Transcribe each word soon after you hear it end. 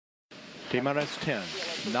T-minus 10,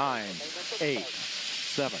 9, 8,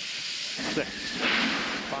 7, 6,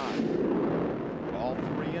 5. All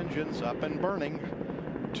three engines up and burning.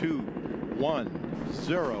 2, 1,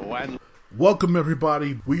 0, and... Welcome,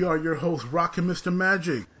 everybody. We are your hosts, Rockin' Mr.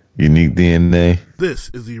 Magic. Unique DNA. This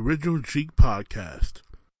is the Original Cheek Podcast.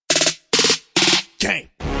 Gang.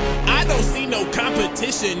 I don't see no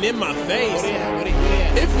competition in my face.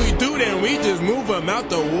 If we do, then we just move them out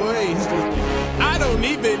the way. I don't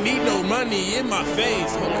even need no money in my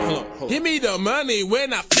face. Hold on. Give me the money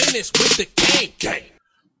when I finish with the gang.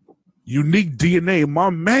 Unique DNA, my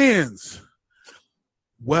mans.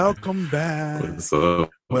 Welcome back. What's up?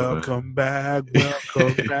 Welcome back.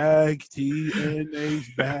 TNA's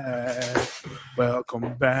back.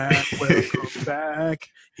 Welcome back.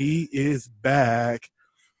 He is back.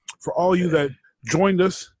 For all you that joined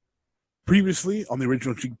us previously on the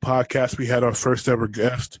Original Cheek Podcast, we had our first ever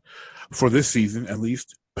guest for this season, at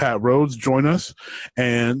least. Pat Rhodes joined us,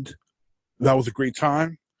 and that was a great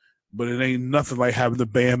time. But it ain't nothing like having the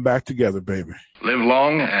band back together, baby. Live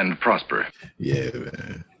long and prosper. Yeah,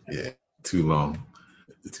 man. Yeah, too long.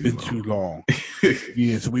 Too long.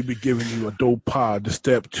 Yeah, so we've been giving you a dope pod to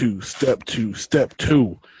step two.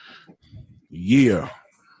 Yeah.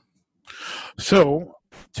 So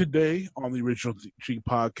today on the Original Cheek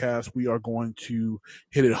Podcast, we are going to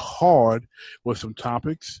hit it hard with some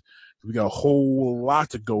topics. We got a whole lot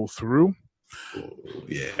to go through. Oh,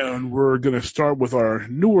 yeah. And we're going to start with our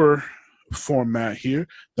newer format here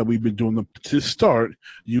that we've been doing to start,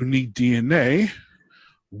 Unique DNA.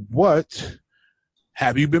 What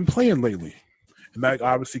have you been playing lately? And that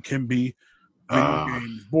obviously can be video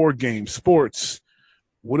games, board games, sports.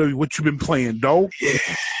 What you been playing, dog? Yeah.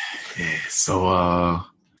 So,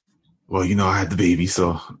 well, you know, I had the baby,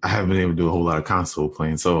 so I haven't been able to do a whole lot of console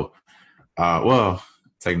playing. So, well,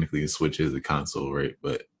 technically the Switch is a console, right?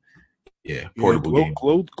 But yeah, portable game.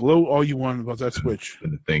 Gloat all you want about that Switch.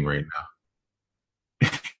 The thing right now.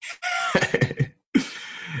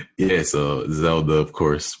 Yeah, so Zelda, of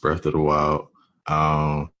course, Breath of the Wild.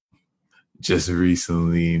 Just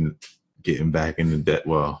recently getting back into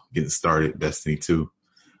getting started Destiny 2.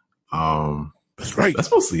 That's right.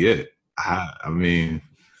 That's mostly it. I mean,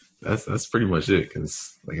 that's pretty much it.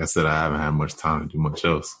 Because, like I said, I haven't had much time to do much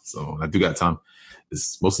else. So I do got time.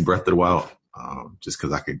 It's mostly Breath of the Wild. Just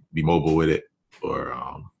because I could be mobile with it, or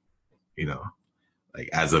you know, like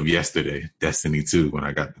as of yesterday, Destiny 2 when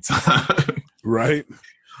I got the time. Right.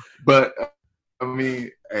 But I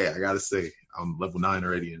mean, hey, I gotta say, I'm level 9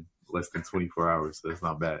 already in less than 24 hours, so that's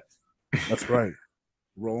not bad. That's right.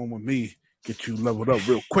 Rolling with me, get you leveled up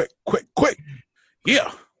real quick.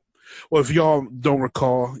 Yeah. Well, if y'all don't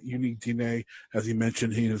recall, Unique DNA, as he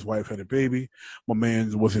mentioned, he and his wife had a baby. My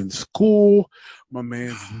man was in school. My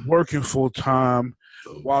man's working full time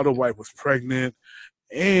while the wife was pregnant.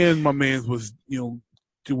 And my man was,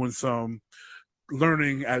 doing some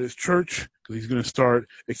learning at his church because he's going to start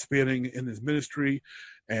expanding in his ministry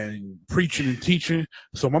and preaching and teaching.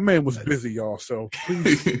 So my man was busy, y'all. So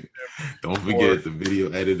please don't forget the video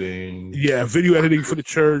editing. Yeah, video editing for the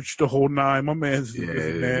church, the whole nine. My man's busy,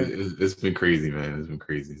 man. It's been crazy, man. It's been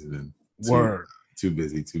crazy. It's been too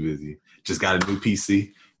busy. Just got a new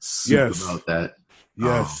PC. Super about that.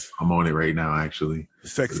 Yes. I'm on it right now, actually.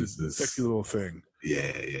 Sexy little thing.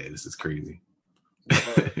 Yeah, this is crazy.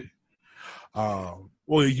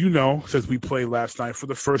 Well, since we played last night for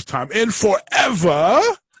the first time in forever.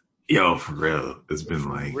 Yo, for real. It's been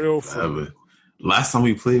like forever. Last time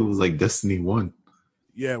we played was like Destiny 1.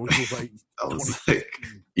 Yeah, which was like I was like,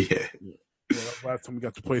 yeah. That's the last time we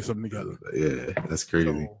got to play something together. Yeah, that's crazy.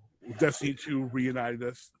 So, Destiny 2 reunited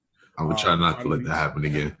us. I'm gonna try not to let that happen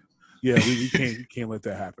again. Yeah, we can't let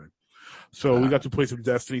that happen. So we got to play some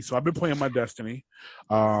Destiny. So I've been playing my Destiny.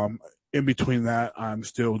 In between that, I'm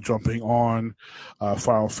still jumping on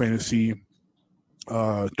Final Fantasy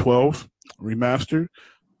 12 Remastered,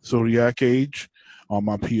 Zodiac Age on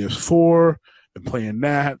my PS4. Been playing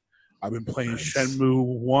that. I've been playing Shenmue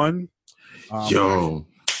 1.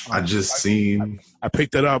 I just seen. I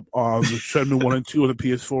picked it up on the Shenmue 1 and 2 on the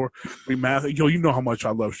PS4 remastered. You know how much I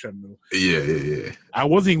love Shenmue. Yeah. I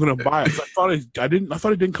wasn't even gonna buy it. I thought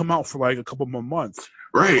it didn't come out for like a couple more months.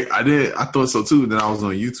 Right, I did. I thought so too. Then I was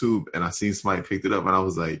on YouTube and I seen somebody picked it up, and I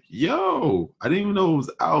was like, "Yo, I didn't even know it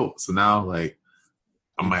was out." So now, like,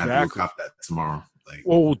 I might have to go cop that tomorrow.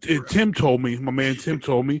 Like, Tim told me, my man Tim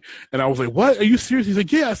told me, and I was like, "What? Are you serious?" He's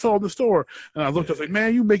like, "Yeah, I saw it in the store." And I looked, I was like,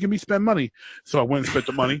 "Man, you making me spend money." So I went and spent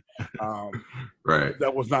the money. Right.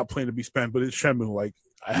 That was not planned to be spent, but it's Shenmue. Like,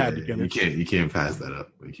 I had to get it. You can't pass that up.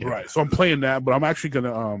 Right. So I'm playing that, but I'm actually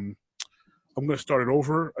gonna start it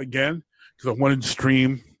over again because I wanted to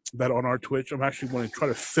stream that on our Twitch. I'm actually going to try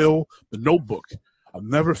to fill the notebook. I've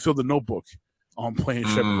never filled the notebook on playing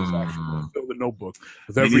Shenmue. Actually, I'm gonna fill the notebook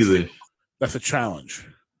with everything. That's a challenge.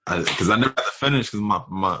 Because I never had to finish because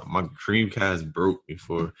my Dreamcast broke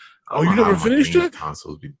before. Oh, you never finished it?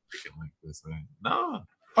 Consoles be breaking like this, man. No,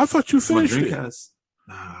 I thought you finished my Dreamcast.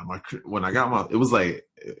 Nah, when I got it was like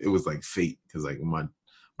fate because like when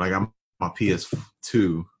I got my PS2,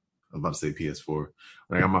 I was about to say PS4.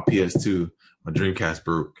 When I got my PS2, my Dreamcast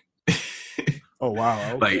broke. Oh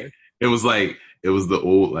wow! Okay. It was the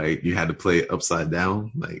old like you had to play it upside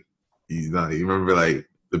down. Like you remember like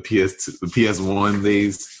the PS1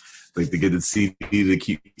 days, like to get the CD to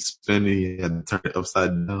keep spinning, you had to turn it upside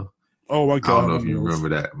down. Oh my god! I don't know if you remember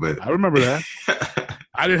that, but I remember that.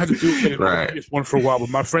 I didn't have to do it right. PS1 for a while, but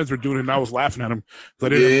my friends were doing it, and I was laughing at them. That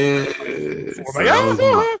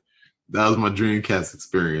was my Dreamcast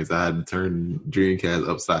experience. I had to turn Dreamcast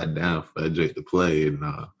upside down for Jake to play, and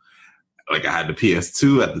like I had the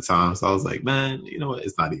PS2 at the time, so I was like, man, you know what?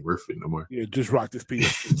 It's not even worth it no more. Yeah, just rock this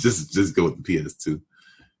PS2. just go with the PS2.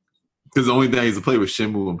 Because the only thing I used to play was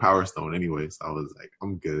Shenmue and Power Stone anyway, so I was like,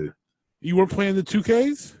 I'm good. You weren't playing the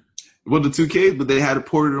 2Ks? Well, the 2Ks, but they had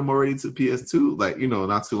ported them already to PS2, like,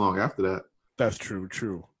 not too long after that. That's true.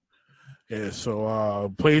 Yeah,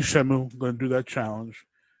 so playing Shenmue, going to do that challenge.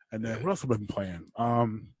 And then what else have I been playing?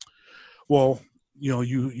 Well,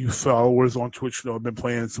 you followers on Twitch know I've been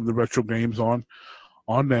playing some of the retro games on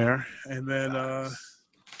there. And then I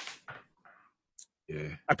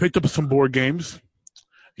picked up some board games.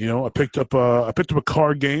 I picked up a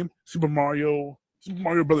card game, Super Mario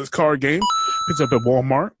Brothers card game. Picked up at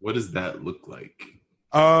Walmart. What does that look like?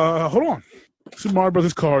 Hold on. Super Mario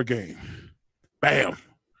Brothers card game. Bam.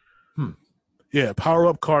 Yeah,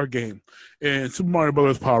 power-up card game. In Super Mario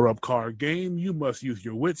Brothers power-up card game, you must use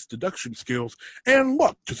your wits, deduction skills, and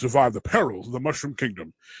luck to survive the perils of the Mushroom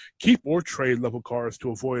Kingdom. Keep or trade level cards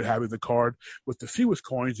to avoid having the card with the fewest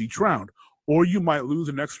coins each round, or you might lose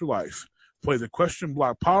an extra life. Play the question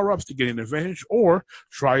block power-ups to gain an advantage, or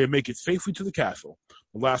try and make it safely to the castle.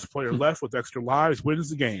 The last player left with extra lives wins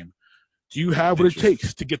the game. Do you have what it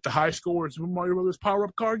takes to get the high score in Super Mario Brothers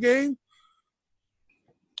power-up card game?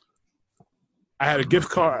 I had a gift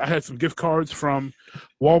card. I had some gift cards for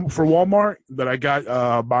Walmart that I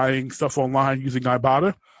got buying stuff online using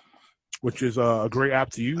Ibotta, which is a great app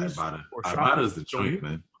to use. Ibotta is the joint,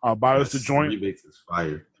 man. Ibotta is the joint. Rebates is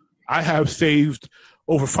fire. I have saved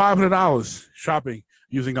over $500 shopping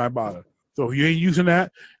using Ibotta. So if you ain't using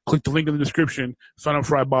that, click the link in the description, sign up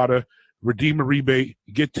for Ibotta, redeem a rebate,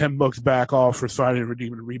 get $10 back off for signing and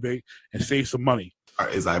redeeming a rebate, and save some money.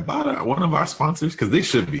 Is Ibotta one of our sponsors? Because they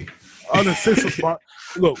should be. Unofficial spot.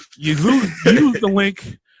 Look, you use the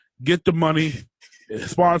link, get the money. It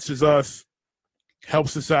sponsors us,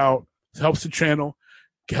 helps us out, helps the channel,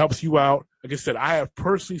 helps you out. Like I said, I have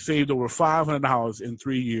personally saved over $500 in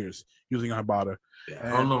 3 years using Ibotta.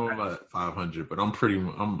 Yeah, I don't know about 500, but I'm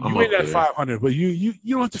you made that 500, but you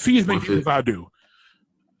don't have to feed as many people as I do.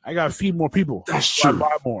 I gotta feed more people. That's true. I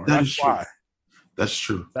buy more. That's why. That's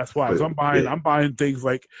true. That's why. So I'm buying things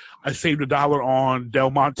like I saved $1 on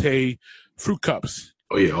Del Monte fruit cups.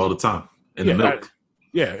 Oh yeah, all the time. And the milk.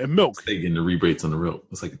 And milk. They getting the rebates on the milk.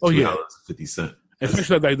 It's like $2.50.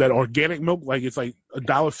 Especially like that organic milk, like it's like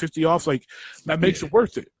 $1.50 off. Like that makes it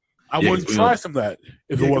worth it. I wouldn't try some of that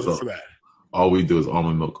if it wasn't for that. All we do is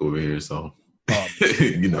almond milk over here, so that's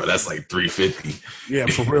like $3.50. Yeah,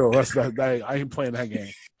 for real. I ain't playing that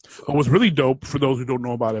game. What's really dope for those who don't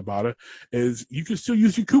know about it is you can still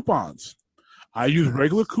use your coupons. I use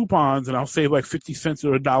regular coupons and I'll save like 50 cents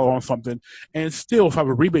or $1 on something. And still, if I have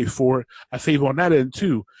a rebate for it, I save on that end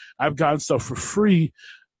too. I've gotten stuff for free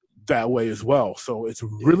that way as well. So it's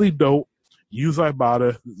really dope. Use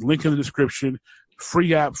Ibotta, link in the description,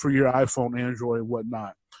 free app for your iPhone, Android, and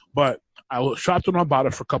whatnot. But I shopped on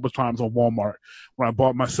Ibotta for a couple of times on Walmart when I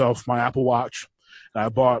bought myself my Apple Watch. And I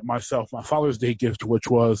bought myself my Father's Day gift, which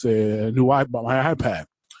was my iPad.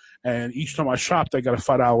 And each time I shopped, I got a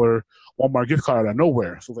 $5 Walmart gift card out of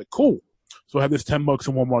nowhere. So I was like, cool. So I had this $10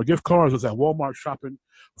 in Walmart gift cards. I was at Walmart shopping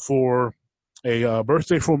for a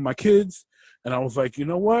birthday for my kids. And I was like, you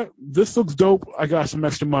know what? This looks dope. I got some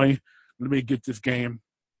extra money. Let me get this game.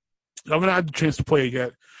 I haven't had the chance to play it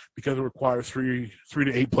yet because it requires 3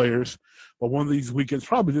 to 8 players. But one of these weekends,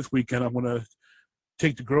 probably this weekend, I'm going to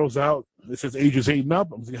take the girls out. It says ages 8 and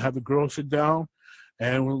up. I'm going to have the girls sit down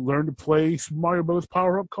and we'll learn to play Super Mario Bros.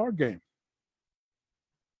 Power-Up card game.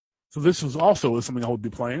 So this is also something I would be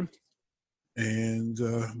playing. And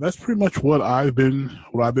that's pretty much what I've been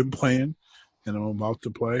playing and I'm about to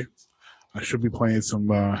play. I should be playing some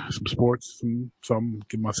sports, some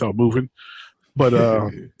get myself moving. But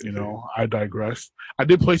I digress. I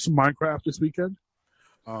did play some Minecraft this weekend.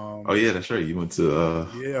 Oh yeah, that's right. You went to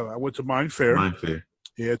I went to Mind Fair. Mind Fair.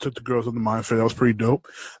 Yeah, I took the girls on the Mind Fair. That was pretty dope.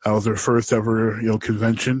 That was their first ever,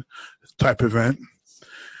 convention type event,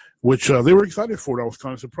 which they were excited for. I was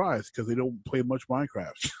kind of surprised because they don't play much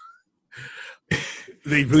Minecraft.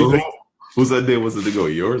 Whose idea was it to go?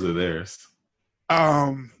 Yours or theirs?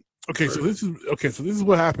 Okay, so this is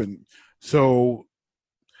what happened. So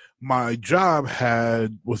my job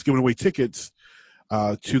was giving away tickets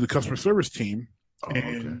to the customer service team,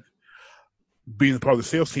 and being a part of the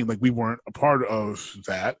sales team, like we weren't a part of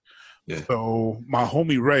that. Yeah. So my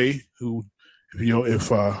homie Ray, who, if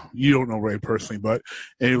you don't know Ray personally, but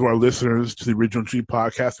any of our listeners to the Original G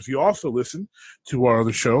podcast, if you also listen to our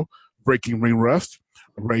other show, Breaking Ring Rust,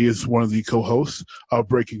 Ray is one of the co-hosts of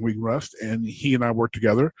Breaking Ring Rust, and he and I work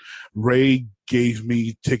together. Ray gave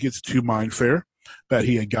me tickets to Mind Fair that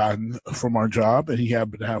he had gotten from our job, and he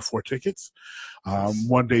happened to have 4 tickets.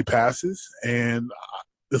 One day passes, and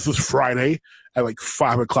this was Friday at like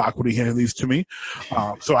 5:00 when he handed these to me.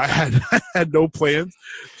 So I had no plans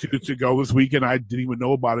to go this weekend. I didn't even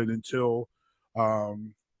know about it until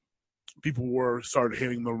people started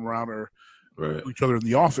handing them around or to each other in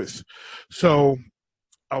the office. So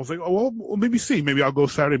I was like, oh, well, maybe I'll go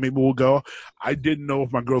Saturday. Maybe we'll go. I didn't know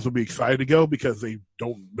if my girls would be excited to go because they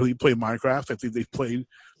don't really play Minecraft. I think they've played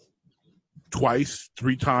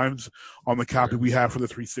 3 times on the copy we have for the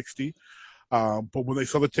 360. But when they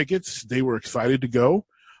saw the tickets, they were excited to go,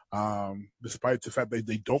 despite the fact that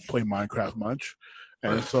they don't play Minecraft much.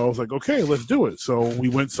 And so I was like, okay, let's do it. So we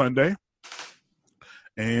went Sunday,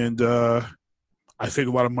 and I saved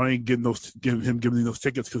a lot of money giving me those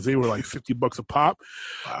tickets because they were like $50 a pop.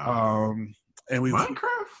 Wow. And we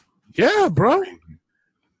Minecraft? Yeah, bro.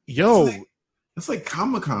 Yo, that's like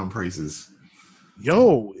Comic-Con prices.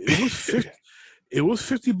 Yo, it was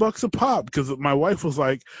 $50 a pop because my wife was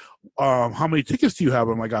like, how many tickets do you have?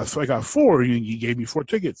 I'm like, I got 4. You gave me 4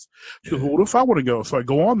 tickets. She goes, well, what if I want to go? So I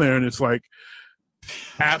go on there, and it's like,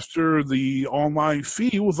 after the online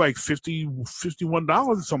fee, it was like $51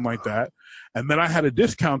 or something like that. And then I had a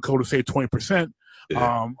discount code to save 20%.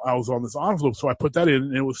 Yeah. I was on this envelope, so I put that in,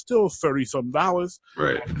 and it was still $30-some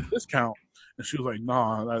discount. And she was like,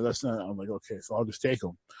 "No, that's not." I'm like, "Okay, so I'll just take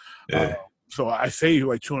them." Yeah. So I saved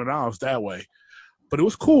like $200 that way. But it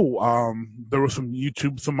was cool. There were some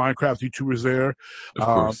Minecraft YouTubers there.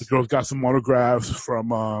 The girls got some autographs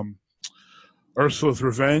from Ursula's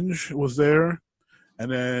Revenge was there. And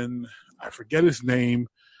then I forget his name.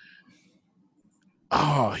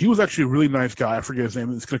 He was actually a really nice guy. I forget his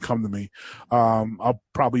name. It's going to come to me. I'll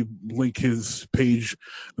probably link his page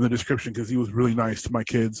in the description because he was really nice to my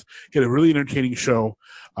kids. He had a really entertaining show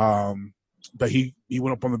that he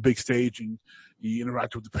went up on the big stage and he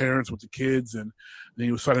interacted with the parents, with the kids, and then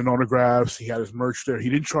he was signing autographs. He had his merch there. He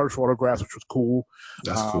didn't charge for autographs, which was cool.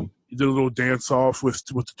 That's cool. He did a little dance-off with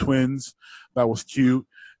the twins. That was cute.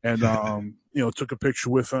 And, took a picture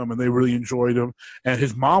with him, and they really enjoyed him. And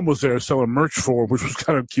his mom was there selling merch for him, which was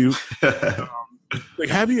kind of cute.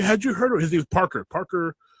 Had you heard of his name? Was Parker.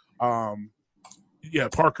 Parker,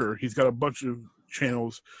 Parker. He's got a bunch of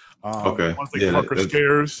channels. Parker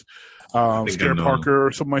Scares, Scare Parker,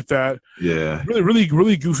 or something like that. Yeah. Really, really,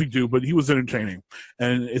 really goofy dude, but he was entertaining.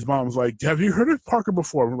 And his mom was like, "Have you heard of Parker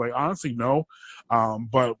before?" We're like, honestly, no.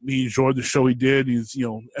 But we enjoyed the show he did. He's,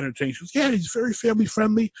 entertaining. She goes, "Yeah, he's very family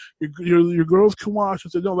friendly. Your girls can watch." I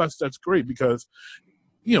said, "No, that's great because,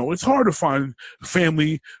 it's hard to find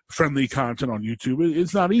family friendly content on YouTube.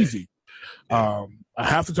 It's not easy."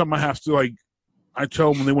 Half the time I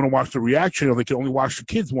tell them when they want to watch the React channel, they can only watch the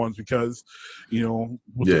kids ones because,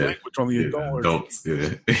 with the language on the adults.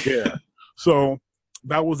 Yeah. So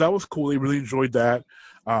that was cool. They really enjoyed that.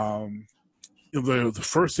 The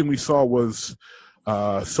first thing we saw was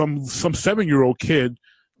some 7-year-old kid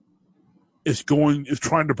is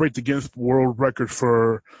trying to break the Guinness World Record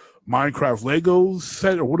for Minecraft Legos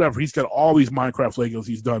set or whatever. He's got all these Minecraft Legos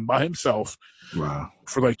he's done by himself. Wow.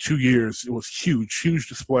 For like 2 years. It was huge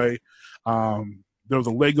display. There was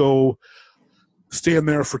a Lego stand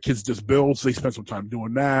there for kids to just build, so they spent some time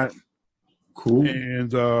doing that. Cool.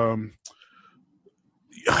 And I'm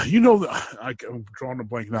drawing a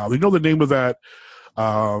blank now. You know the name of that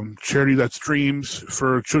charity that streams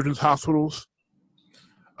for children's hospitals?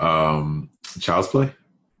 Child's Play?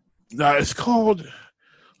 No, it's called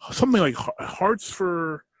something like Hearts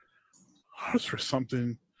for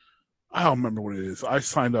something. I don't remember what it is. I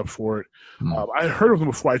signed up for it. I heard of them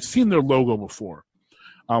before. I'd seen their logo before.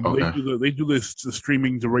 They do the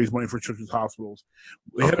streaming to raise money for children's hospitals.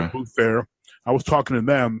 They had a booth there. I was talking to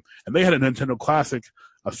them, and they had a Nintendo Classic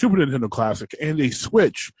a Super Nintendo Classic, and a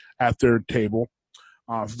Switch at their table.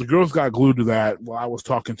 So the girls got glued to that while I was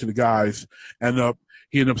talking to the guys. He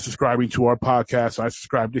ended up subscribing to our podcast. I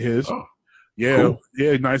subscribed to his. Oh, yeah, cool.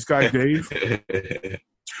 Yeah, nice guy, Dave.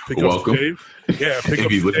 Welcome. Dave. Yeah, pick up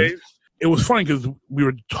Dave. It was funny because we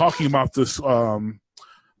were talking about this, the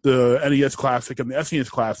NES Classic and the SNES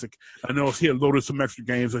Classic. I noticed he had loaded some extra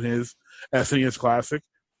games in his SNES Classic,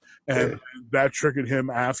 and that triggered him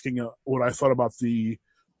asking what I thought about the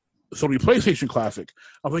Sony PlayStation Classic.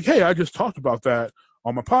 I was like, hey, I just talked about that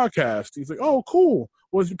on my podcast. He's like, oh, cool.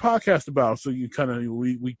 What is your podcast about? So you kind of,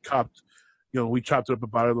 we chopped it up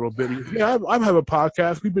about it a little bit. Like, yeah, I have a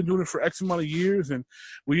podcast. We've been doing it for X amount of years, and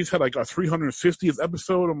we just had like our 350th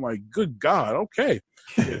episode. I'm like, good God, okay.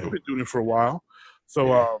 We've been doing it for a while.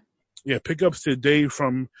 So, pickups to Dave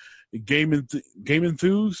from Game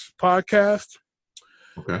Enthuse podcast.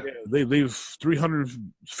 Okay. Yeah, they've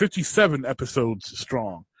 357 episodes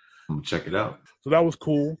strong. I'm gonna check it out. So that was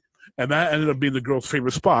cool. And that ended up being the girl's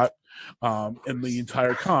favorite spot in the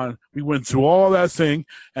entire con. We went through all that thing,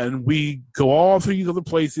 and we go all through these other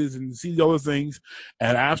places and see the other things.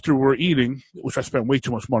 And after we're eating, which I spent way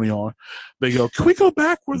too much money on, they go, can we go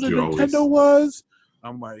back where the Nintendo was?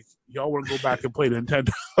 I'm like, y'all want to go back and play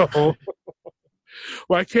Nintendo?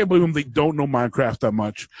 Well, I can't believe them. They don't know Minecraft that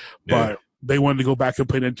much, but they wanted to go back and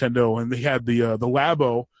play Nintendo. And they had the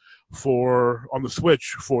Labo on the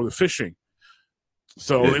Switch for the fishing.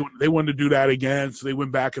 So they wanted to do that again. So they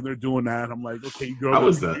went back and they're doing that. I'm like, okay, girl, how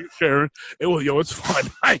was that? Sharing. It's fun.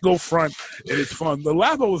 I go front. And it's fun. The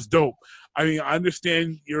Labo was dope. I mean, I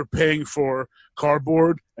understand you're paying for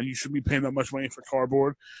cardboard and you shouldn't be paying that much money for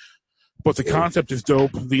cardboard, but the concept is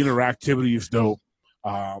dope. The interactivity is dope.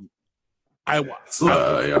 I would it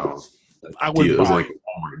was like a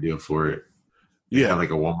Walmart deal for it. Yeah,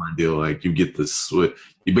 like a Walmart deal. Like you get the Switch.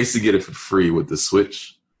 You basically get it for free with the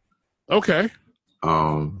Switch. Okay.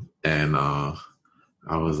 And I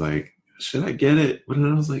was like, should I get it? But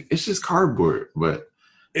then I was like, it's just cardboard. But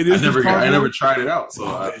I never tried it out. So,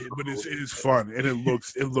 but it is fun and it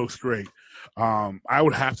looks great. I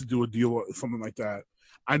would have to do a deal something like that.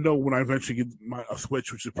 I know when I eventually get a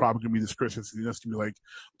Switch, which is probably gonna be this Christmas, that's gonna be like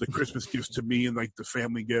the Christmas gifts to me and like the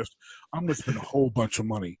family gift. I'm gonna spend a whole bunch of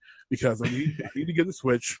money because I need to get the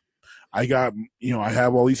Switch. I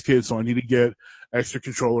have all these kids, so I need to get extra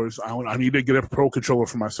controllers. I need to get a Pro controller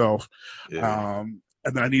for myself. Yeah. And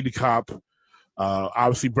then I need to cop,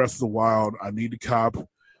 obviously, Breath of the Wild. I need to cop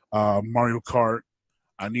Mario Kart.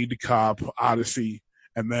 I need to cop Odyssey.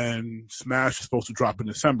 And then Smash is supposed to drop in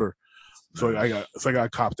December. So I got to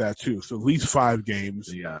cop that too. So at least 5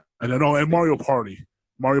 games. Yeah. And then, and Mario Party.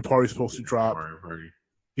 Mario Party is supposed to drop. Mario Party.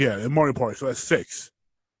 Yeah, and Mario Party. So that's 6.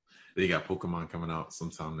 They got Pokemon coming out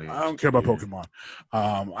sometime. I don't care about Pokemon.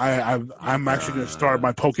 I'm actually going to start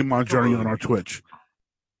my Pokemon journey on our Twitch.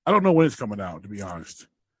 I don't know when it's coming out, to be honest.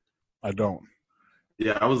 I don't.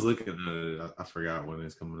 Yeah, I was looking at it. I forgot when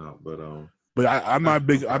it's coming out, but I'm not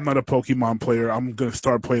big. I'm not a Pokemon player. I'm going to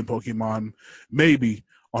start playing Pokemon maybe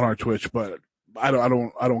on our Twitch, but I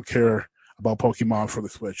don't care about Pokemon for the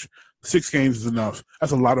Switch. 6 games is enough.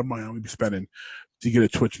 That's a lot of money I'm going to be spending to get a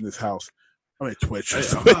Twitch in this house. I mean, Twitch.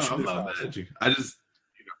 I'm not mad at you. I'm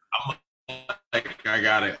like,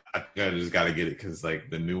 I just gotta get it because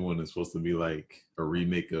like the new one is supposed to be like a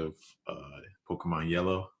remake of Pokemon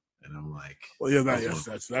Yellow, and I'm like, well, yeah, that's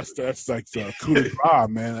like the coup de grace,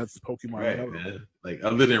 man. That's Pokemon right, Yellow. Man. Like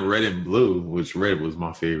other than Red and Blue, which Red was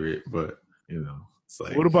my favorite, but it's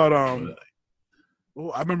like. What about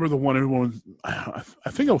Well, I remember the one everyone. I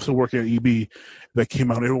think I was still working at EB that came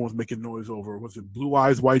out. Everyone was making noise over. Was it Blue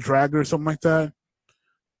Eyes White Dragon or something like that?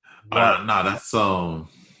 No, that's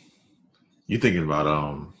you thinking about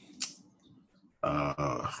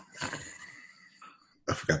I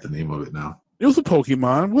forgot the name of it now. It was a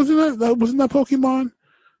Pokemon, wasn't that? Wasn't that Pokemon?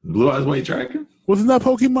 Blue Eyes White Dragon. Wasn't that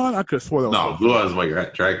Pokemon? I could have swore that was Pokemon. Blue Eyes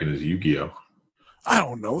White Dragon is Yu-Gi-Oh. I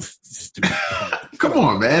don't know. Stupid. Come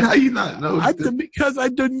on, man. How you not know? Because I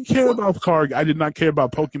didn't care about card. I did not care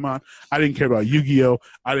about Pokemon. I didn't care about Yu-Gi-Oh.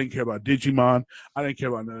 I didn't care about Digimon. I didn't care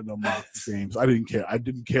about none of the monster games. I didn't care. I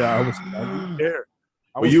didn't care.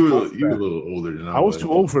 You were a little older than I was. I was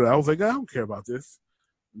too old for that. I was like, I don't care about this.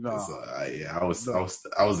 No. I was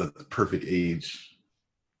at the perfect age.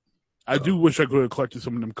 I do wish I could have collected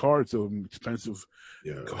some of them cards, some expensive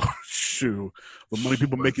cards. Shoot. The money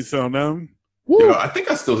people making selling them. Yo, I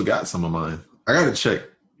think I still got some of mine. I gotta check.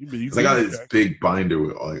 I got this big binder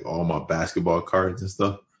with like all my basketball cards and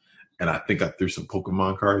stuff, and I think I threw some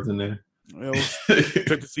Pokemon cards in there. Well,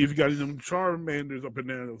 check to see if you got any of them Charmanders up in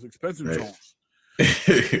there. Those expensive ones.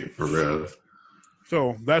 For real.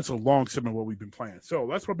 So that's a long segment of what we've been playing. So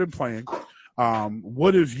that's what I've been playing.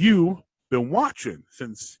 What have you been watching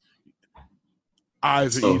since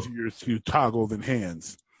eyes are easier to toggle than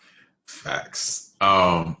hands? Facts.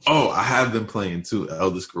 I have been playing too.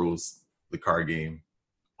 Elder Scrolls, the card game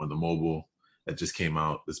on the mobile that just came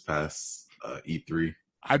out this past E3.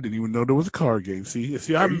 I didn't even know there was a card game.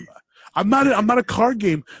 See, I'm not a card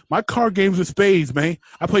game. My card games are spades, man.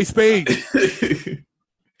 I play spades.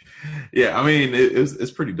 Yeah, I mean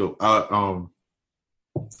it's pretty dope. I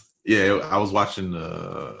was watching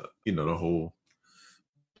the whole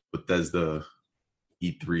Bethesda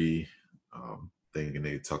E3 thing, and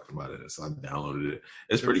they talked about it, so I downloaded it.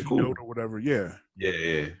 It's pretty cool or whatever. Yeah,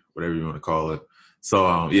 whatever you want to call it.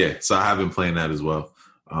 So so I have been playing that as well.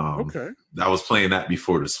 Okay. I was playing that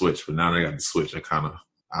before the Switch, but now that I got the Switch, I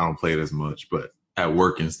don't play it as much. But at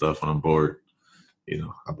work and stuff, when I'm bored,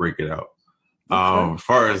 I break it out. Okay. As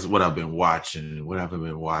far as what I've been watching,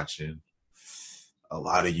 a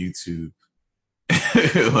lot of YouTube.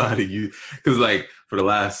 Because like for the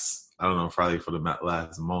last, I don't know, probably for the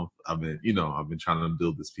last month, I've been trying to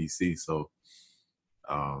build this PC. So,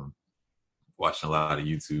 watching a lot of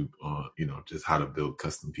YouTube on, just how to build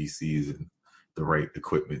custom PCs and the right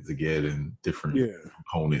equipment to get and different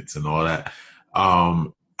components and all that.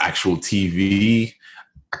 Actual TV,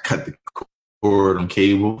 I cut the cord on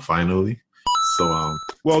cable finally. So,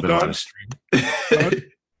 well done.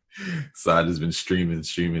 So I just been streaming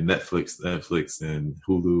Netflix and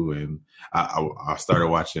Hulu, and I started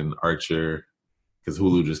watching Archer because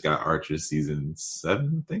Hulu just got Archer season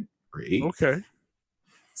 7, I think, or 8. Okay.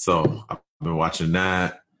 So I've been watching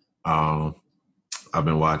that. I've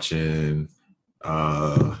been watching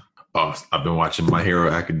My Hero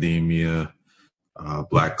Academia,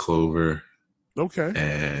 Black Clover. Okay.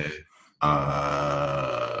 And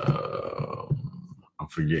I'm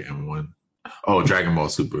forgetting one. Oh, Dragon Ball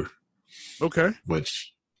Super. Okay.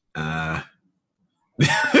 Which, okay.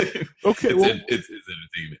 It's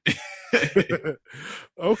entertainment.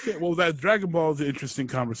 Okay. Well, that Dragon Ball is an interesting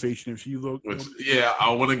conversation. If you look,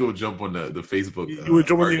 I want to go jump on the Facebook. You would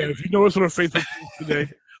jump on if you notice on our Facebook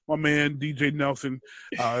today, my man DJ Nelson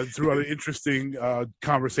threw out an interesting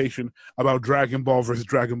conversation about Dragon Ball versus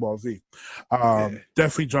Dragon Ball Z.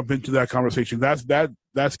 Definitely jump into that conversation. That's going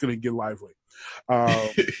to get lively.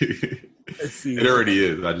 Let's see. It already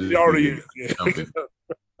is. It already is.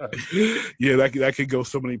 Yeah, that could go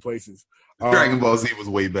so many places. Dragon Ball Z was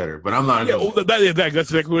way better, but I'm not. That's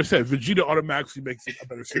exactly what I said. Vegeta automatically makes it a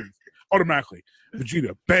better series. Automatically,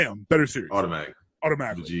 Vegeta, bam, better series. Automatically.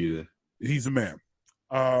 Vegeta, he's a man.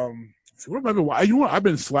 So what have I been? You know what? I've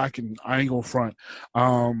been slacking. I ain't gonna front.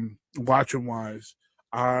 Watching wise,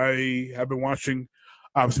 I have been watching.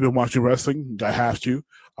 Obviously, been watching wrestling. I have to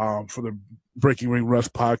for the Breaking Ring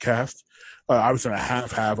Rust podcast. Obviously, I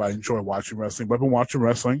have. I enjoy watching wrestling, but I've been watching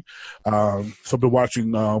wrestling. So I've been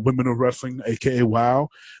watching Women of Wrestling, aka WoW.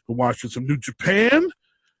 Been watching some New Japan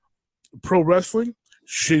Pro Wrestling,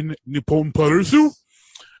 Shin Nippon Parusu,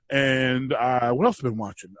 and what else have I been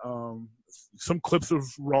watching? Some clips of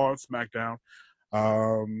Raw and SmackDown.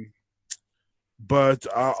 But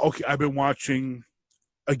okay, I've been watching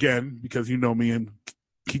again because you know me and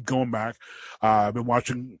keep going back. I've been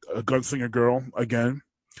watching Gunslinger Girl again.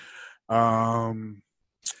 I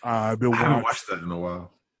haven't watched that in a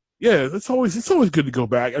while. Yeah, it's always good to go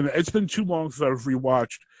back, and it's been too long since I've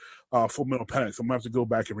rewatched Full Metal Panic, so I'm gonna have to go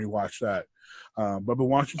back and rewatch that. But I've been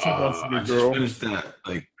watching some Gunslinger Girl.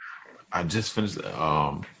 I just finished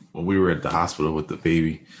when we were at the hospital with the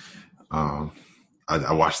baby. I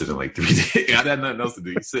watched it in like 3 days. I had nothing else to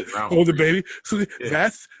do. You sit around. Hold the baby. So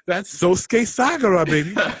that's Sosuke Sagara,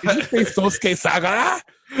 baby. Did you say Sosuke Sagara?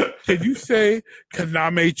 Can you say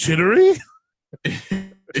Kaname Chidori?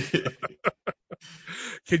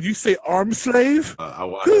 Can you say arm slave?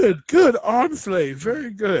 Good arm slave.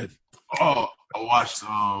 Very good. Oh, I watched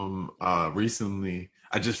recently.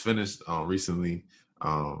 I just finished recently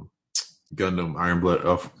Gundam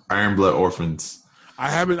Iron Blood Orphans. I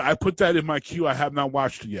haven't. I put that in my queue. I have not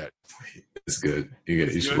watched it yet. It's good.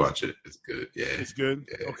 You should watch it. It's good. Yeah, it's good.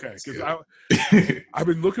 Yeah, okay, because I've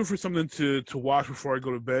been looking for something to watch before I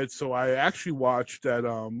go to bed. So I actually watched that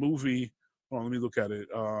movie. Hold on, let me look at it.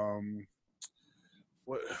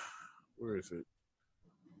 Where is it?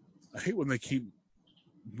 I hate when they keep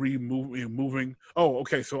moving. Oh,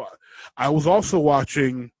 okay. So I was also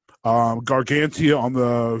watching Gargantia on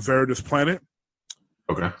the Veritas Planet.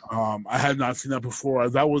 Okay. I had not seen that before. I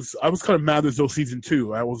was kind of mad there's no season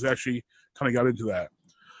 2. I was actually kind of got into that.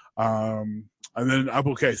 And then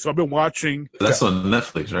okay. So I've been watching. That's on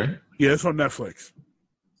Netflix, right? Yeah, it's on Netflix.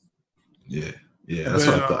 Yeah. Yeah, And that's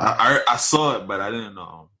then, what I thought. I saw it, but I didn't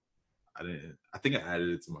know. I think I added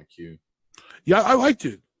it to my queue. Yeah, I liked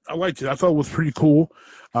it. I thought it was pretty cool.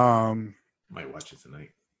 Might watch it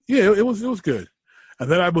tonight. Yeah, it was good. And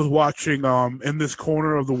then I was watching In This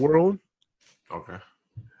Corner of the World. Okay.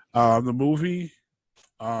 The movie.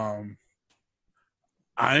 I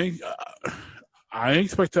ain't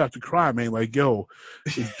expect to have to cry, man. Like, yo,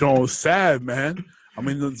 this Joan is sad, man. I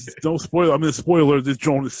mean, don't spoil. I mean, spoiler. This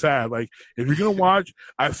Joan is sad. Like, if you're gonna watch,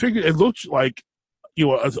 I figured it looked like,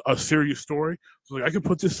 a serious story. So like, I can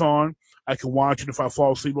put this on. I can watch it. If I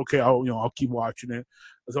fall asleep, okay, I'll keep watching it.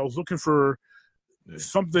 Because I was looking for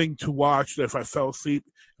something to watch that if I fell asleep,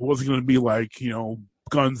 it wasn't going to be like,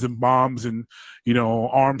 guns and bombs and,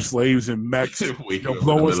 armed slaves and mechs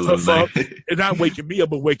blowing stuff up. And not waking me up,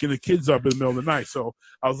 but waking the kids up in the middle of the night. So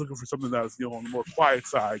I was looking for something that was, on the more quiet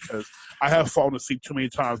side, because I have fallen asleep too many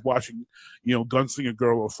times watching, Gunslinger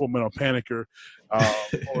Girl or Full Metal Panicker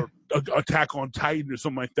or Attack on Titan or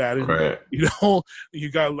something like that. And, right. You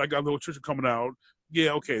got like a little church coming out.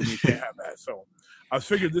 Yeah, okay, we can't have that. So I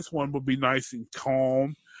figured this one would be nice and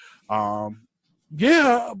calm.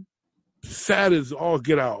 Sad as all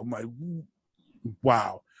get out. I'm like,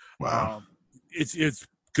 wow. It's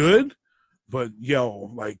good, but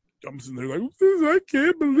like I'm sitting there like, I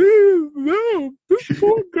can't believe this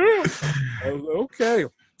poor girl. I was like, okay.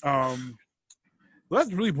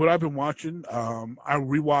 That's really what I've been watching. I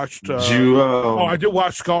rewatched. I did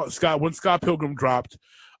watch Scott when Scott Pilgrim dropped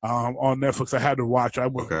on Netflix. I had to watch. I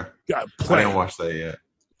didn't watch that yet.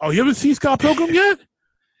 Oh, you haven't seen Scott Pilgrim yet?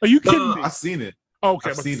 Are you kidding me? I've seen it. Oh,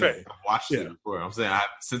 okay, I've seen it. I've watched it before. I'm saying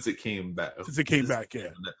since it came back. Since it came back, yeah.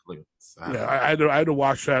 Netflix. I had to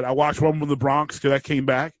watch that. I watched One with the Bronx because that came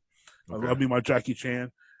back. Okay. I love me my Jackie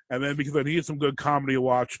Chan, and then because I needed some good comedy, I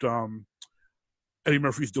watched Eddie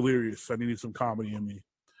Murphy's Delirious. I needed some comedy in me.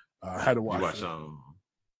 I had to watch.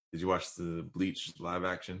 Did you watch the Bleach live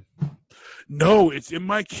action? No, it's in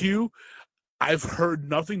my queue. I've heard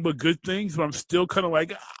nothing but good things, but I'm still kind of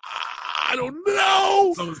like, I don't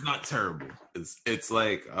know. So it's not terrible. It's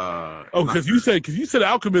like because you said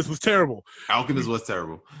Alchemist was terrible. Alchemist was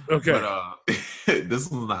terrible. Okay, but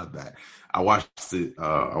this one's not bad. I watched it.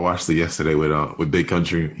 I watched it yesterday with Big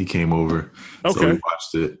Country. He came over, so we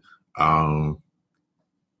watched it.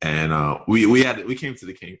 And we came to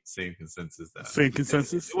the same consensus.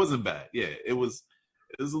 It wasn't bad. Yeah, it was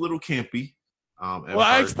a little campy.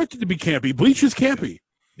 I expected it to be campy. Bleach is campy.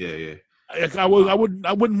 Yeah. I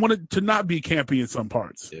wouldn't want it to not be campy in some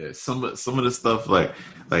parts. Yeah, some of the stuff like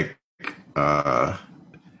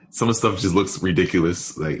some of the stuff just looks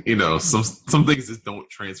ridiculous. Like, some things just don't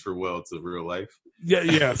transfer well to real life.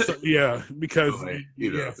 Yeah, because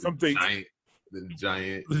something.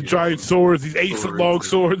 The giant swords, these 8-foot long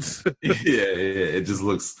swords. yeah, it just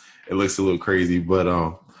looks a little crazy, but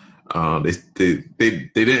they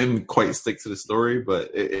didn't quite stick to the story,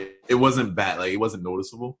 but it wasn't bad. Like, it wasn't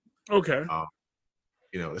noticeable. Okay.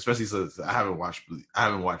 Especially since I haven't watched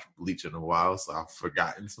Bleach in a while, so I've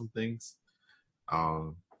forgotten some things.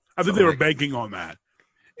 I think they were banking on that.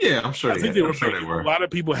 Yeah, I'm sure. They were. A lot of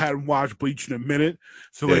people hadn't watched Bleach in a minute,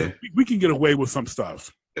 so we can get away with some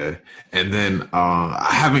stuff. Yeah. And then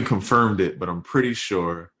I haven't confirmed it, but I'm pretty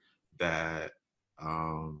sure that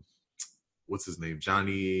what's his name?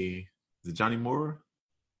 Johnny Mora?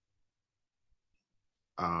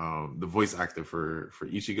 The voice actor for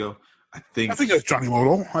Ichigo. I think it's Johnny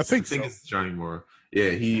Moro. I think it's Johnny Mora.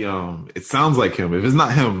 Yeah, he it sounds like him. If it's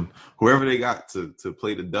not him, whoever they got to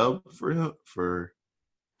play the dub for him for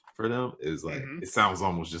them is like it sounds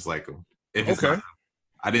almost just like him. If it's not him.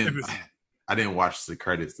 I didn't watch the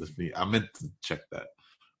credits. I meant to check that,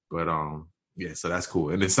 but so that's cool.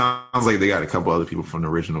 And it sounds like they got a couple other people from the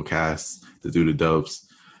original cast to do the dubs,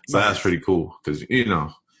 so that's pretty cool because it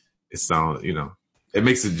sounds it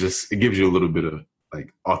makes it gives you a little bit of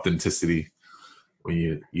like authenticity when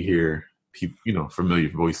you hear people, familiar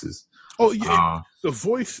voices. Oh yeah, the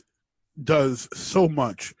voice does so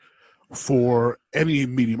much for any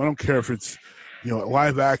medium. I don't care if it's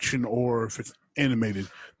live action or if it's animated.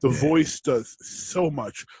 The voice does so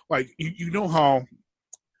much. Like you know how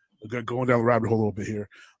going down the rabbit hole a little bit here,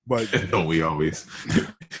 but don't we always?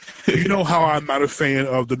 You know how I'm not a fan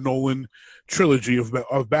of the Nolan trilogy of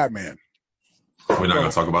Batman. We're not going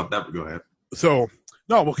to talk about that, but go ahead. So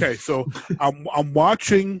no, okay. So I'm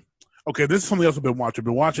watching. Okay, this is something else I've been watching. I've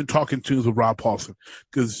been watching Talking Tunes with Rob Paulsen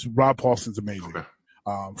because Rob Paulsen's amazing. Okay.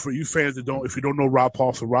 For you fans if you don't know Rob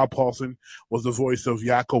Paulsen was the voice of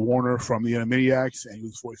Yakko Warner from the Animaniacs, and he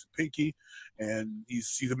was the voice of Pinky, and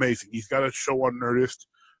he's amazing. He's got a show on Nerdist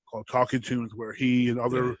called Talking Tunes, where he and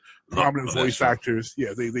other Yeah. prominent Love that voice show. actors,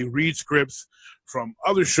 they read scripts from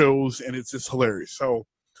other shows, and it's just hilarious. So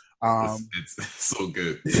It's so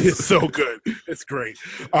good. it's so good. It's great.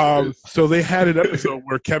 So they had an episode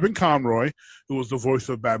where Kevin Conroy, who was the voice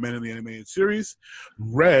of Batman in the animated series,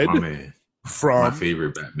 read My man. from My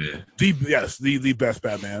favorite Batman. the best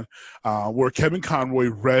Batman, where Kevin Conroy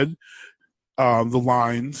read the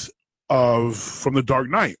lines from The Dark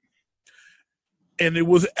Knight, and it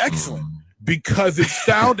was excellent because it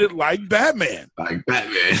sounded like Batman. Like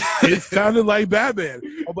Batman. It sounded like Batman.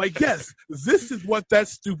 I'm like, yes, this is what that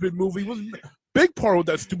stupid movie was. Big part of what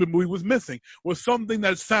that stupid movie was missing was something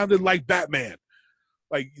that sounded like Batman.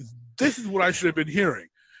 Like, this is what I should have been hearing.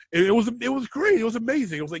 And it was great. It was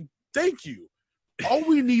amazing. It was like, thank you. All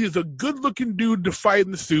we need is a good-looking dude to fight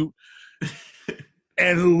in the suit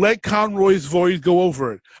and let Conroy's voice go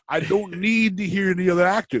over it. I don't need to hear any other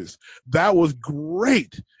actors. That was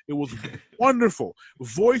great. It was wonderful.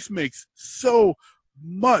 Voice makes so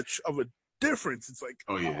much of a difference. It's like,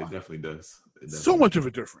 Oh, yeah, it definitely does. so much of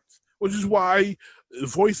a difference, which is why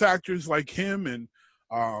voice actors like him and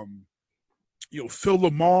Phil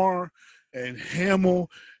Lamar and Hamill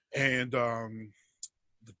and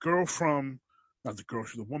the girl from, not the girl,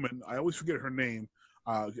 she's a woman. I always forget her name.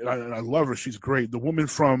 And I love her. She's great. The woman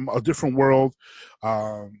from A Different World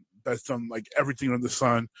that's done like everything under the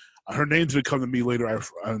sun. Her name's gonna come to me later. I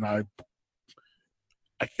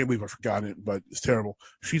can't believe I forgot it, but it's terrible.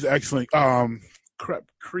 She's excellent.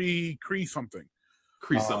 Cree something.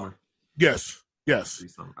 Cree Summer. Yes. Cree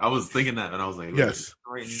Summer. I was thinking that, and I was like, Yes.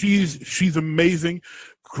 right. She's amazing.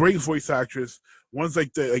 Great voice actress. Ones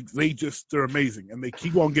like that, they're amazing, and they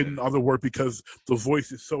keep on getting other work because the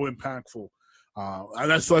voice is so impactful.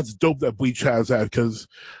 And that's dope that Bleach has that, because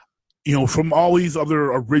from all these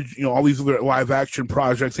other all these other live action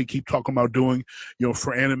projects they keep talking about doing,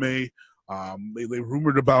 for anime. They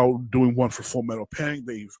rumored about doing one for Full Metal Panic.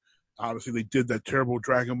 They did that terrible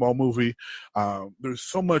Dragon Ball movie. There's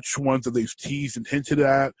so much ones that they've teased and hinted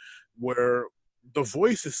at where the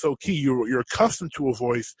voice is so key. You're accustomed to a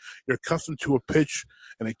voice, you're accustomed to a pitch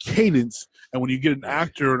and a cadence, and when you get an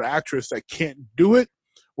actor or an actress that can't do it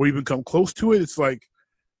or even come close to it, it's like,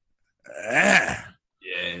 Yeah,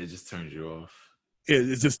 it just turns you off.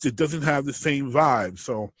 it doesn't have the same vibe.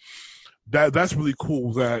 So that's really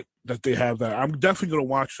cool that they have that. I'm definitely gonna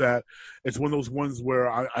watch that. It's one of those ones where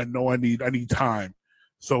I know I need time.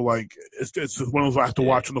 So like it's one of those I have to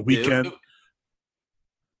watch on the weekend.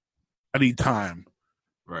 I need time.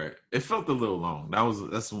 Right. It felt a little long.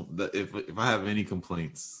 If I have any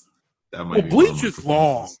complaints, that might be Bleach is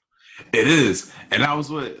long. It is, and that was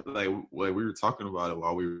what we were talking about it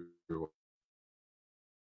while we were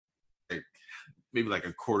like maybe like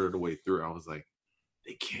a quarter of the way through. I was like,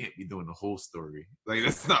 they can't be doing the whole story. Like,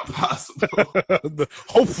 that's not possible.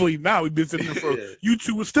 Hopefully now we've been sitting there for you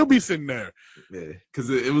two will still be sitting there. Yeah, because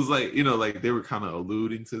it was like like they were kind of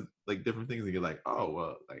alluding to like different things, and you're like, oh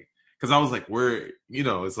well, like because I was like, where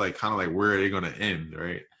it's like kind of like where are they going to end,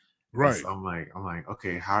 right? Right. So I'm like,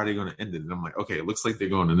 okay, how are they going to end it? And I'm like, okay, it looks like they're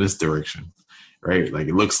going in this direction, right? Like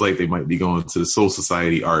it looks like they might be going to the Soul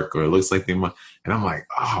Society arc, or it looks like they might. And I'm like,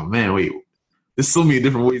 oh man, wait, there's so many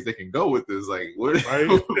different ways they can go with this. Like, what?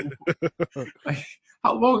 Right? Like,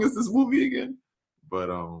 how long is this movie again? But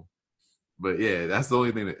yeah, that's the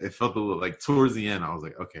only thing that it felt a little like towards the end. I was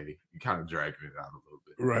like, okay, you kind of dragging it out a little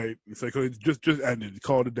bit, right? It's like just ended,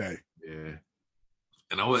 call it a day. Yeah.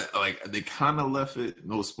 And I was like, they kind of left it,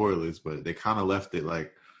 no spoilers, but they kind of left it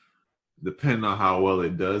like, depending on how well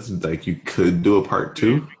it does, like you could do a part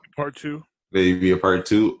two. Maybe a part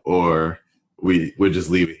two, or we just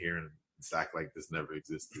leave it here and act like this never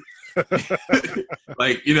existed.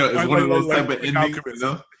 Like, it's one of those type of endings,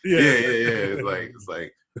 Yeah. It's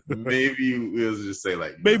like maybe we'll just say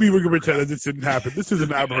like, maybe we can pretend that this didn't happen. This is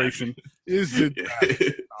an aberration. This didn't happen.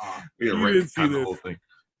 You didn't see the whole thing.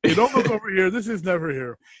 Hey, don't look over here. This is never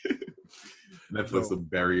here. Netflix will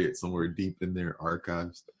bury it somewhere deep in their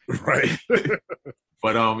archives. Right.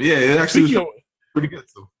 But yeah, it actually was pretty good.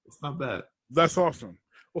 So it's not bad. That's awesome.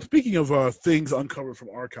 Well, speaking of things uncovered from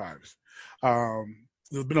archives,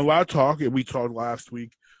 there's been a lot of talk, and we talked last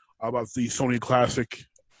week about the Sony Classic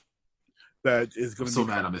that is going to be. I'm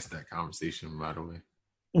so mad I missed that conversation, by the way.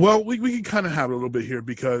 Well, we can kind of have it a little bit here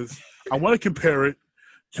because I want to compare it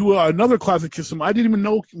to another classic system I didn't even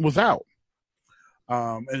know was out.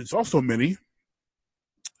 And it's also a mini.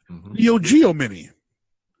 Mm-hmm. Neo Geo Mini.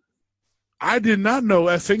 I did not know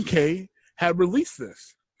SNK had released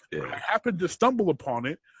this. Yeah. I happened to stumble upon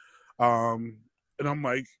it. And I'm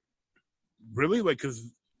like, really? Like,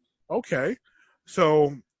 okay.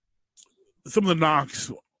 So some of the knocks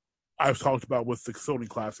I've talked about with the Sony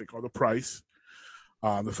Classic are the price,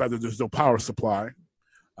 the fact that there's no power supply.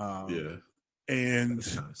 And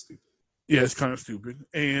That's kind of stupid. yeah, it's kind of stupid.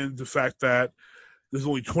 And the fact that there's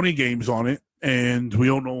only 20 games on it, and we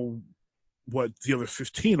don't know what the other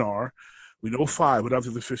 15 are. We know 5, but after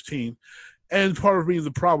the 15. And part of me,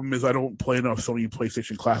 the problem is I don't play enough Sony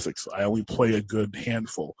PlayStation Classics. I only play a good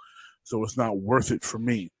handful, so it's not worth it for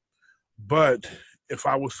me. But if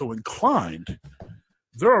I was so inclined,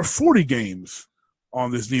 there are 40 games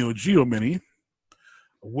on this Neo Geo Mini,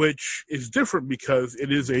 which is different because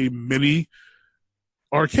it is a mini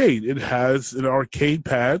arcade. It has an arcade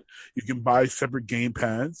pad. You can buy separate game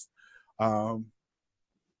pads. But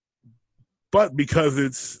because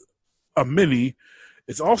it's a mini,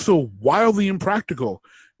 it's also wildly impractical,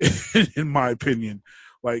 in my opinion.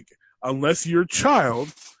 Like, unless you're a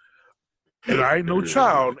child, and I ain't no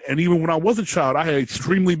child, and even when I was a child, I had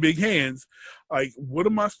extremely big hands. Like, what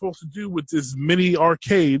am I supposed to do with this mini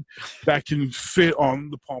arcade that can fit on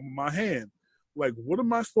the palm of my hand? Like, what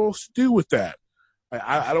am I supposed to do with that?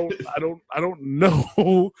 I don't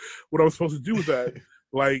know what I'm supposed to do with that.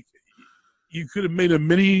 Like, you could have made a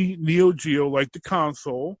mini Neo Geo like the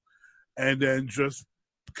console, and then just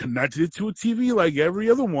connected it to a TV like every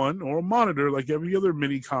other one, or a monitor like every other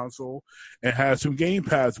mini console, and had some game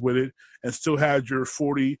pads with it, and still had your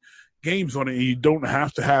 40 games on it. And you don't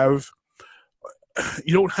have to have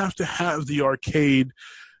the arcade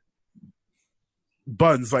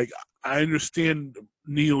buttons. Like, I understand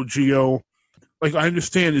Neo Geo. Like, I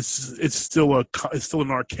understand it's still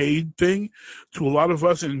an arcade thing to a lot of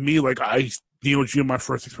us, and me. Like, Neo Geo, my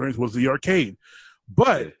first experience was the arcade,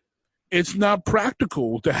 but it's not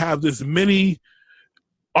practical to have this mini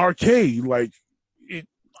arcade. Like,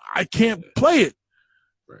 I can't play it.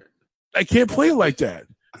 Right. I can't play it like that.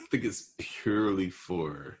 I think it's purely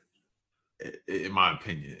for, in my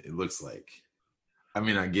opinion, it looks like. I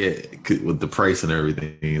mean, I get it, with the price and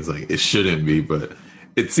everything, it's like it shouldn't be, but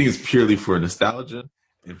it seems purely for nostalgia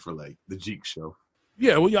and for like the Geek show.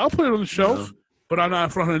 Yeah, well, yeah, I'll put it on the shelf, but I'm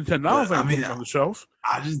not for $110. I mean, on the shelf.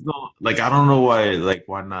 I just don't like. I don't know why. Like,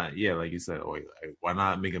 why not? Yeah, like you said, why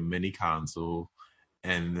not make a mini console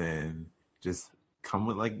and then just come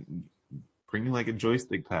with like bringing like a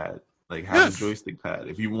joystick pad, like have a joystick pad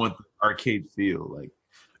if you want the arcade feel. Like,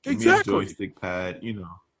 give me a joystick pad, you know,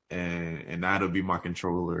 and that'll be my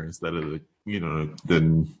controller instead of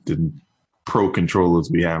the pro controllers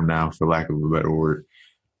we have now, for lack of a better word.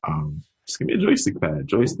 Just give me a joystick pad,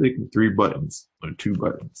 joystick and 3 buttons or 2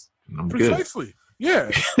 buttons, and I'm Precisely. good.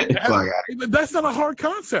 Yeah, that's not a hard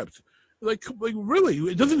concept. Like really,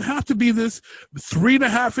 it doesn't have to be this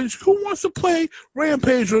 3.5 inch. Who wants to play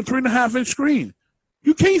Rampage on a 3.5 inch screen?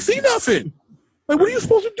 You can't see nothing. Like, what are you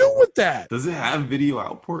supposed to do with that? Does it have video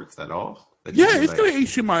outputs at all? Yeah, it's got an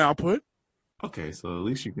HDMI output. Okay, so at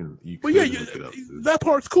least you can. But yeah, look it up, that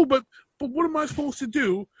part's cool. But what am I supposed to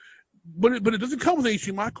do? But it doesn't come with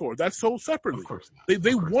HDMI cord. That's sold separately. Of course not.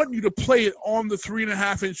 They want you to play it on the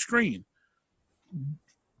 3.5 inch screen.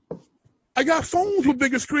 I got phones with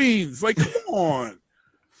bigger screens. Like, come on.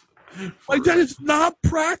 Like, that is not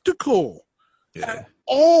practical at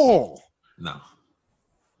all. No.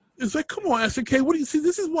 It's like, come on, SNK. What do you see?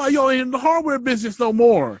 This is why y'all ain't in the hardware business no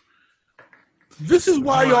more. This is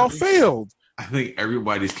why y'all failed. I think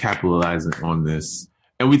everybody's capitalizing on this.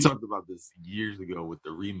 And we talked about this years ago with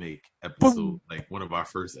the remake episode, like one of our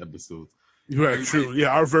first episodes. Right, true. Yeah,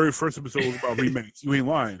 our very first episode was about remakes. You ain't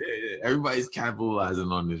lying. Yeah. Everybody's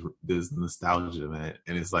capitalizing on this nostalgia, man.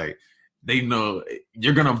 And it's like, they know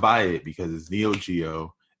you're going to buy it because it's Neo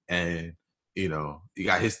Geo and, you know, you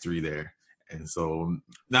got history there. And so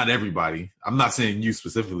not everybody, I'm not saying you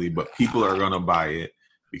specifically, but people are going to buy it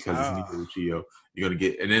because it's Neo Geo. You're going to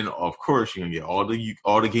get, and then of course you're going to get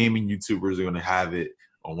all the gaming YouTubers are going to have it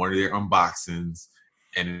on one of their unboxings.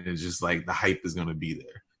 And it's just like the hype is going to be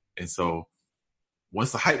there. And so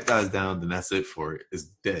once the hype dies down, then that's it for it.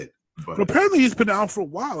 It's dead. But apparently it's been out for a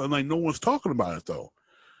while and like no one's talking about it though.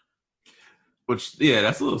 Which, yeah,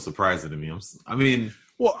 that's a little surprising to me. I mean,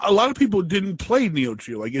 well, a lot of people didn't play Neo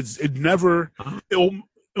Geo. Like it never. When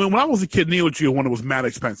I was a kid, Neo Geo when it was mad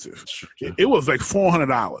expensive. It was like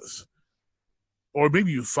 $400, or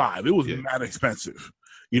maybe $500. It was mad expensive.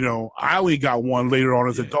 You know, I only got one later on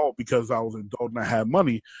as an adult because I was an adult and I had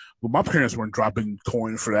money. But my parents weren't dropping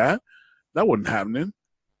coin for that. That wasn't happening.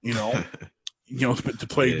 You know, to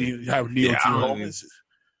play have Neo Geo.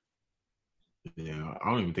 Yeah, I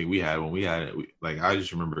don't even think we had one. We had it. Like, I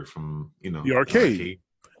just remember it from, you know, the arcade.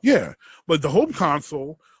 Yeah, but the home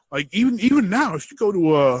console, like even now, if you go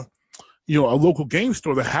to a local game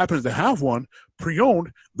store that happens to have one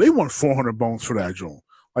pre-owned, they want 400 bones for that joint.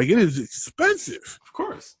 Like, it is expensive. Of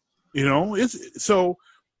course. You know, it's so.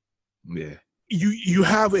 Yeah. You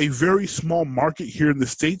have a very small market here in the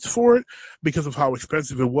States for it because of how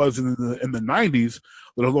expensive it was in the 90s,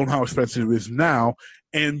 let alone how expensive it is now.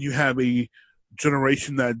 And you have a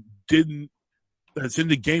generation that's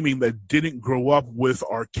into gaming that didn't grow up with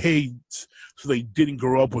arcades, so they didn't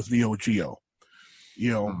grow up with Neo Geo.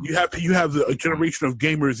 You know, you have a generation of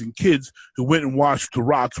gamers and kids who went and watched The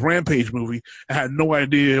Rock's Rampage movie and had no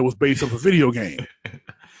idea it was based off a video game.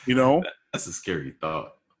 You know? That's a scary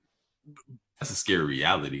thought. That's a scary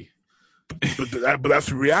reality. But that's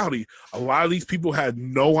the reality. A lot of these people had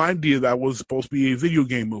no idea that was supposed to be a video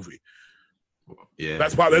game movie. Yeah,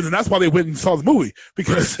 that's why they went and saw the movie,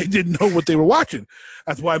 because they didn't know what they were watching.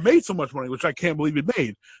 That's why it made so much money, which I can't believe it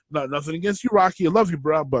made. Nothing against you, Rocky. I love you,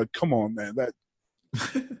 bro, but come on, man. That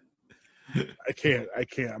I can't.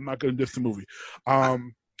 I'm not going to diss the movie. I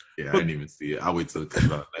didn't even see it. I'll wait till it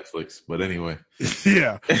comes out on Netflix. But anyway,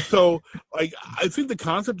 yeah. So, like, I think the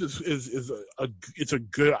concept is a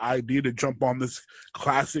good idea to jump on this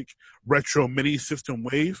classic retro mini system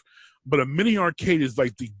wave. But a mini arcade is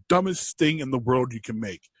like the dumbest thing in the world you can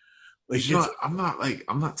make. Like, I'm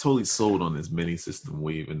not totally sold on this mini system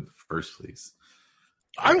wave in the first place.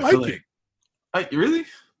 I like it. Really?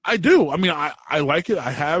 I do. I mean, I like it.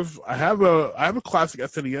 I have a classic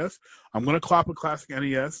SNES. I'm gonna clop a classic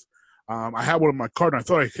NES. I had one in my cart, and I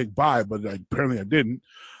thought I could buy, but apparently I didn't.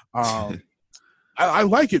 I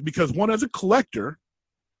like it because, one, as a collector,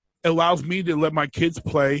 it allows me to let my kids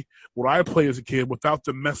play what I play as a kid without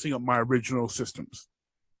them messing up my original systems.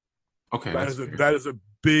 Okay, that is a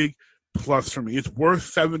big plus for me. It's worth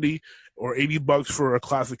 $70 or $80 for a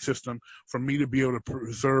classic system for me to be able to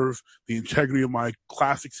preserve the integrity of my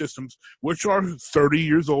classic systems, which are 30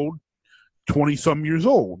 years old, 20-some years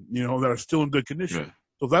old, you know, that are still in good condition. Yeah.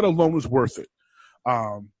 So that alone is worth it.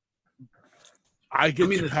 To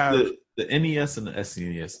have the NES and the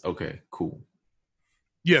SNES. Okay, cool.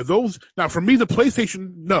 Yeah, those now for me, the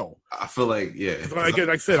PlayStation, no. I feel like Like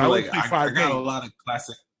I said, I got a lot of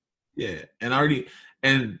classic. Yeah,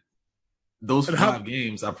 and those 5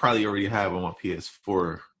 games I probably already have on my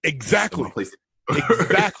PS4. Exactly.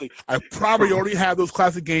 Exactly. I probably already have those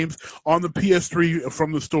classic games on the PS3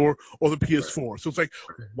 from the store or the PS4. So it's like,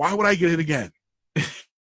 why would I get it again?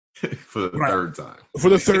 For the third time. For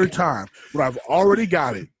the third time. When I've already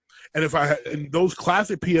got it. And in those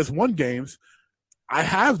classic PS1 games, I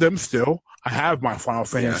have them still. I have my Final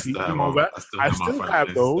Fantasy and all that. I still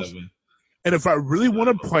have those. 7. And if I really want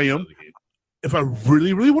to play them,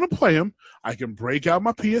 I can break out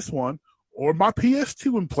my PS1 or my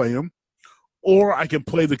PS2 and play them, or I can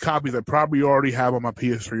play the copies I probably already have on my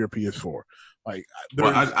PS3 or PS4. Like,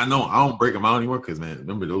 I know I don't break them out anymore because, man,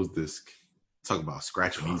 remember those discs? Talk about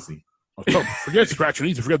scratching easy. Forget scratching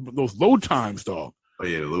easy. Forget those load times, dog. Oh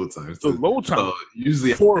yeah, the load times. The load times. So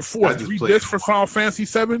usually 3 discs for Final Fantasy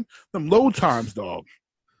 7. Them load times, dog.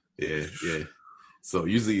 Yeah. So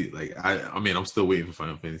usually, like I'm still waiting for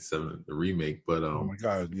Final Fantasy 7 the remake, but oh my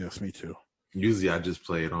god, yes, me too. Usually I just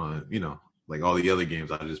play it on, like all the other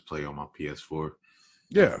games I just play on my PS4.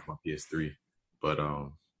 Yeah, my PS3. But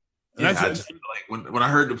I just like when I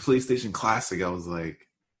heard the PlayStation Classic, I was like,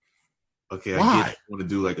 okay, why? I want to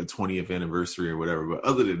do like a 20th anniversary or whatever, but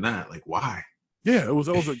other than that, like, why? Yeah, I was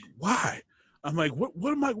like, why? I'm like, what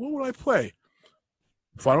would I play?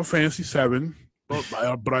 Final Fantasy 7, but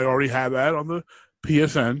I already have that on the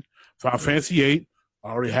PSN. Final Fantasy 8, I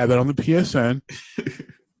already have that on the PSN.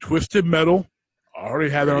 Twisted Metal, I already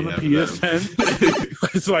have that on the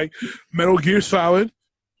PSN. It's like Metal Gear Solid.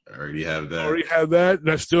 I already have that. I already have that. And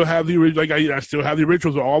I still have the original. Like I still have the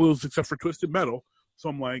originals of all those except for Twisted Metal. So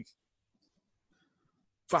I'm like,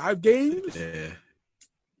 5 games? Yeah.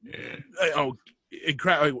 I don't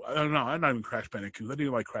know. I'm not even Crash Bandicoot. I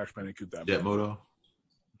didn't like Crash Bandicoot that much. Jet Moto?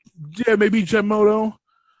 Yeah, maybe Jet Moto.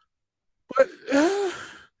 But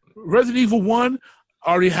Resident Evil 1,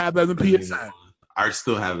 I already have that in the PSN. I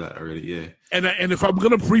still have that already, yeah. And if I'm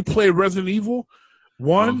going to replay Resident Evil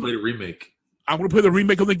 1... I'm going to play the remake. I'm going to play the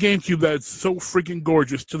remake on the GameCube that's so freaking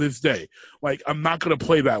gorgeous to this day. Like, I'm not going to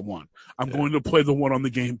play that one. I'm going to play the one on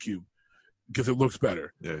the GameCube because it looks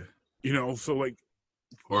better. Yeah. So like...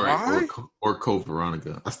 Or Code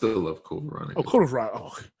Veronica. I still love Code Veronica. Oh, Code Veronica.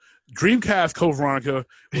 Oh. Dreamcast Code Veronica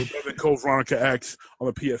was better than Code Veronica X on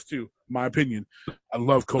the PS2, my opinion. I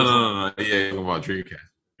love Code Veronica. Yeah, you're talking about Dreamcast.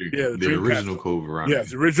 Yeah, the original Code Veronica.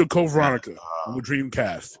 Yes, the original Code Veronica on the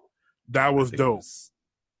Dreamcast. That was dope.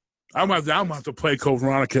 I'm going to have to play Code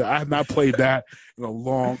Veronica. I have not played that in a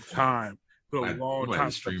long time. For a long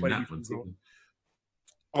time. Stream that one too.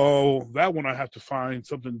 Oh, that one I have to find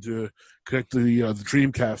something to connect the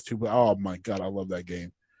Dreamcast to. But oh my god, I love that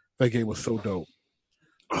game. That game was so dope.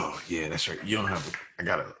 Oh yeah, that's right. You don't have. You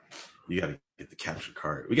gotta get the capture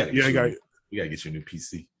card. We gotta. Yeah, we gotta get you a new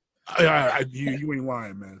PC. You ain't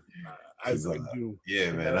lying, man. I do.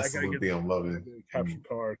 Yeah, man. That's the one thing I'm loving. Capture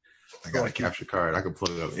card. I got a capture card. I can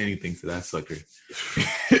plug up anything to that sucker.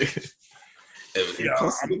 It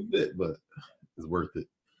costs a little bit, but it's worth it.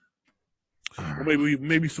 Well,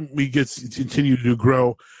 maybe we get to continue to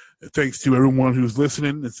grow. Thanks to everyone who's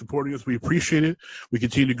listening and supporting us. We appreciate it. We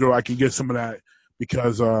continue to grow. I can get some of that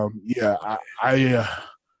because, I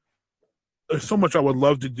there's so much I would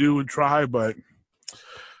love to do and try, but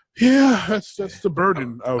yeah, that's the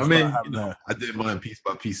burden of. I mean, I did mine piece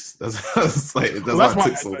by piece. That's how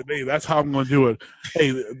I'm going to do it.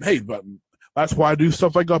 Hey, but that's why I do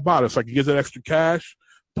stuff like Ibotta, so I can get that extra cash,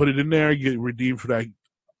 put it in there, get redeemed for that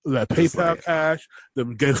PayPal cash,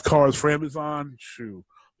 them gift cards for Amazon. Shoot,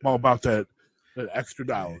 I'm all about that extra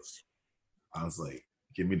dollars. I was like,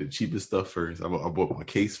 give me the cheapest stuff first. I bought my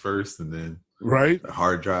case first, and then the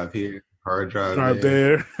hard drive here. Hard drive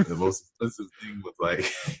there. The most expensive thing was like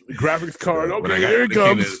the graphics card. Okay, here it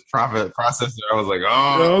comes. The processor. I was like,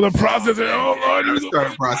 the processor. Oh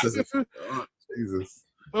Lord, processor. Oh, Jesus.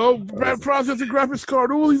 Processor graphics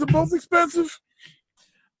card. Oh, these are both expensive.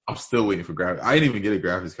 I'm still waiting for graphics. I didn't even get a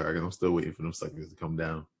graphics card because I'm still waiting for them suckers to come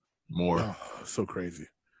down more. Oh, so crazy.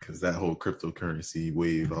 Because that whole cryptocurrency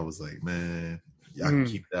wave, I was like, man, y'all can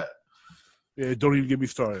keep that. Yeah, don't even get me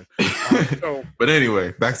started. But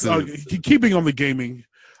anyway, back to keeping on the gaming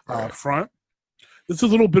front. This is a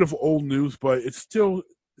little bit of old news, but it's still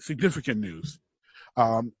significant news.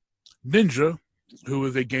 Ninja, who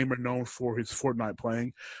is a gamer known for his Fortnite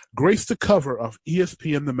playing, graced the cover of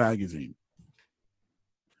ESPN the magazine.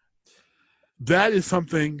 That is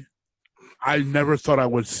something I never thought I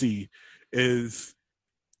would see, is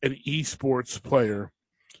an esports player,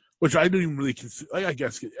 which I didn't even really consider. I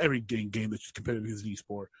guess every game that's competitive is an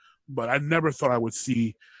esport, but I never thought I would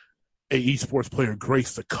see a esports player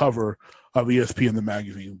grace the cover of ESPN the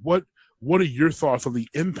magazine. What are your thoughts on the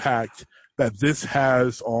impact that this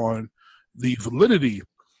has on the validity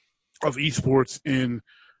of esports in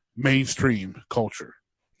mainstream culture?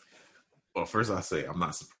 Well, first I'll say I'm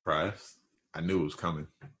not surprised. I knew it was coming.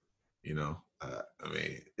 I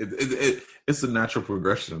mean, it's a natural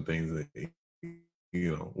progression of things.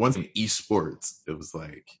 Once in esports, it was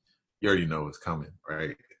like you already know it's coming,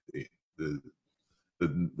 right? The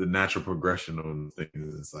natural progression of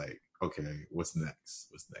things is like, okay, what's next?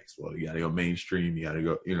 Well, you got to go mainstream. You got to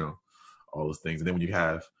go, all those things. And then when you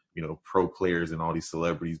have pro players and all these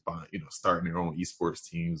celebrities buying, starting their own esports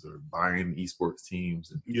teams or buying esports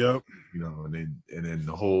teams, and and then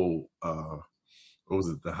the whole what was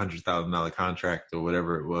it, the $100,000 contract or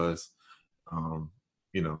whatever it was, from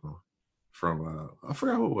I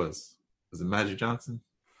forgot who it was. Was it Magic Johnson?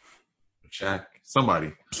 Shaq?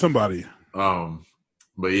 Somebody.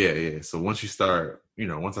 But yeah. So once you start,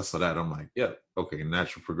 once I saw that, I'm like, yeah, okay,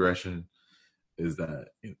 natural progression is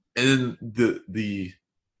that, and then the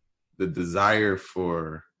desire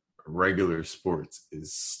for regular sports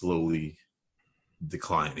is slowly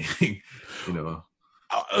declining.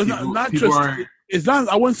 It's not.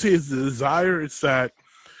 I wouldn't say it's the desire. It's that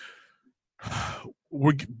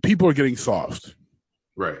people are getting soft.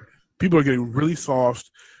 Right. People are getting really soft,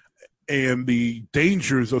 and the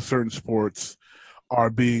dangers of certain sports are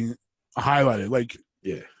being highlighted. Like,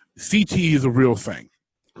 CTE is a real thing.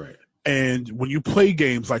 Right. And when you play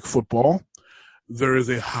games like football, there is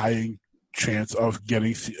a high chance of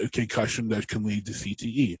getting a concussion that can lead to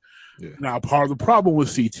CTE. Yeah. Now, part of the problem with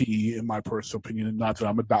CTE, in my personal opinion, and not that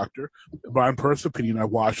I'm a doctor, but in personal opinion, I've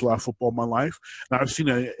watched a lot of football in my life, and I've seen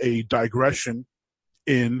a digression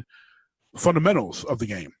in fundamentals of the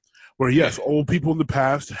game. Where, yes, old people in the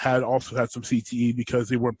past had some CTE because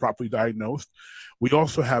they weren't properly diagnosed. We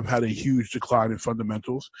also have had a huge decline in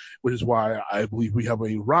fundamentals, which is why I believe we have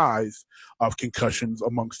a rise of concussions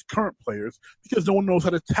amongst current players because no one knows how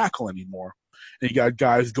to tackle anymore. And you got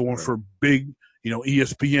guys going for big,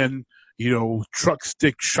 ESPN, truck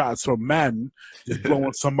stick shots from Madden, just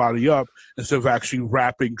blowing somebody up instead of actually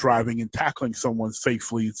wrapping, driving, and tackling someone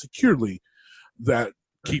safely and securely. That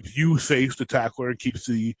keeps you safe, the tackler, and keeps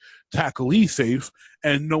the tacklee safe,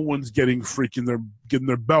 and no one's getting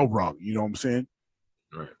their bell rung. You know what I'm saying?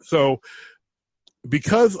 Right. So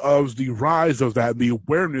because of the rise of that, the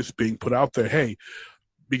awareness being put out there, hey,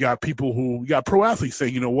 we got pro athletes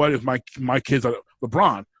saying, you know what, if my kid's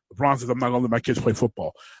LeBron, LeBron says, I'm not going to let my kids play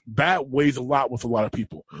football. That weighs a lot with a lot of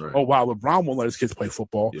people. Right. Oh, wow, LeBron won't let his kids play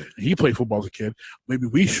football. Yeah. He played football as a kid. Maybe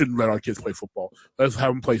we shouldn't let our kids play football. Let's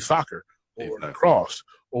have them play soccer or lacrosse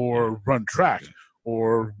or run track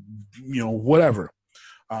or, whatever.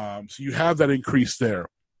 So you have that increase there.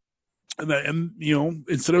 And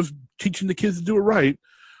instead of teaching the kids to do it right,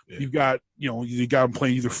 you've got, you got them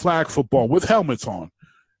playing either flag football with helmets on,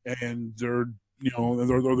 and they're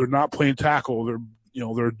not playing tackle.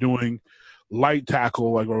 They're doing light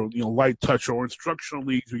tackle, light touch or instructional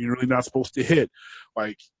leagues where you're really not supposed to hit.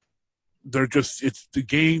 Like, the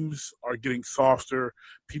games are getting softer.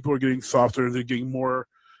 People are getting softer. They're getting more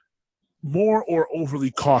or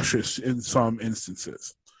overly cautious in some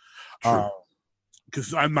instances.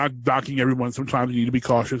 Because I'm not knocking everyone. Sometimes you need to be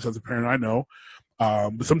cautious. As a parent, I know.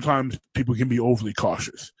 But sometimes people can be overly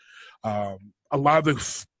cautious. A lot of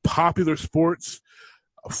the popular sports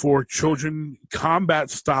for children, combat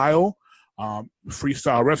style,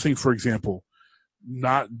 freestyle wrestling, for example,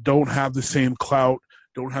 don't have the same clout,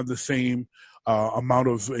 don't have the same amount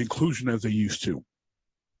of inclusion as they used to.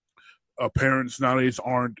 Parents nowadays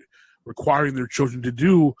aren't requiring their children to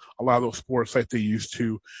do a lot of those sports like they used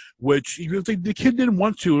to, which even if the kid didn't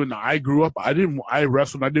want to, and I grew up, I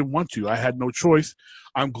wrestled, I didn't want to. I had no choice.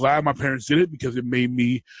 I'm glad my parents did it because it made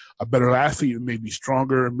me a better athlete. It made me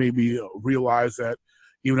stronger. It made me realize that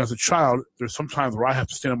even as a child, there's sometimes where I have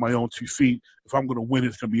to stand on my own 2 feet. If I'm going to win,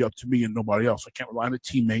 it's going to be up to me and nobody else. I can't rely on a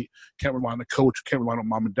teammate, can't rely on a coach, can't rely on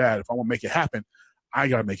mom and dad. If I want to make it happen, I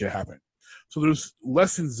got to make it happen. So there's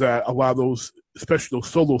lessons that a lot of those, especially those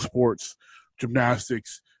solo sports,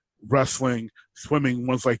 gymnastics, wrestling, swimming,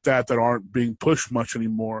 ones like that aren't being pushed much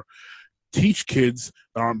anymore, teach kids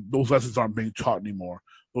those lessons aren't being taught anymore.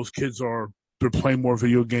 Those kids they're playing more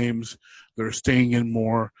video games, they're staying in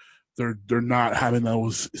more, they're not having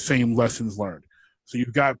those same lessons learned. So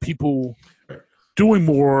you've got people doing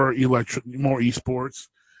more esports.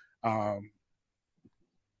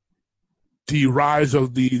 The rise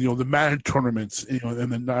of the Madden tournaments in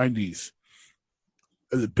the 90s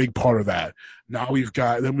is a big part of that. Now we had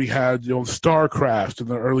StarCraft in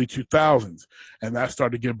the early 2000s, and that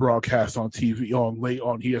started to get broadcast on TV on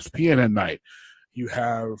ESPN at night. You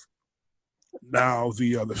have now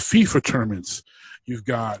the FIFA tournaments. You've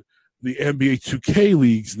got the NBA 2K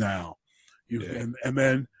leagues now. And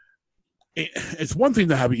then it's one thing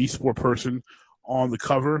to have an esport person on the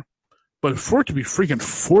cover, but for it to be freaking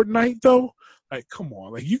Fortnite though, like, come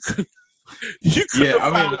on, like you could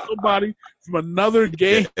have somebody from another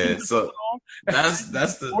game. Yeah, so that's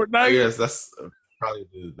the Fortnite. I guess that's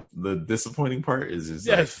probably the disappointing part is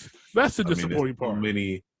just that's the disappointing part.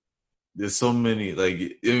 There's so many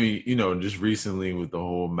just recently with the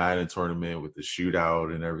whole Madden tournament with the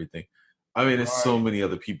shootout and everything. I mean, there's so many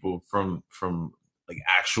other people from like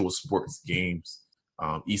actual sports games,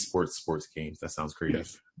 esports sports games. That sounds crazy.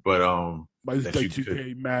 Yes. But that like you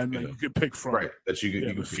 2K, Madden, you could pick from. Right. That you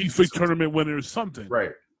could FIFA tournament winner or something.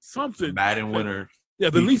 Right. Something. Madden winner. Yeah,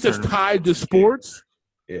 but at least that's tied to sports.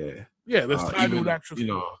 Yeah. Yeah, that's tied to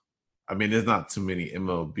actual I mean, there's not too many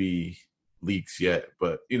MLB leagues yet,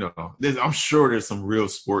 but I'm sure there's some real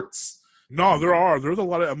sports. No, there are. There's a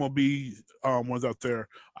lot of MLB ones out there.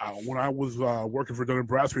 When I was working for Dun &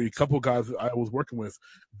 Bradstreet, a couple of guys I was working with,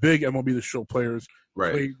 big MLB The Show players,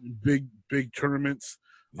 played big tournaments.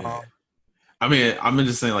 Yeah. I mean, I'm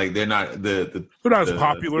just saying, like, they're not they're not as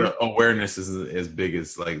popular. The awareness isn't as big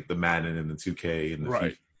as like the Madden and the 2K and the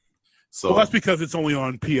FIFA. So that's because it's only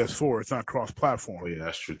on PS4. It's not cross-platform. Oh yeah,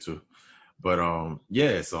 that's true too. But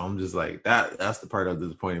so I'm just like that's the part of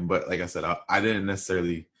disappointing. But like I said, I didn't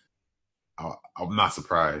necessarily. I'm not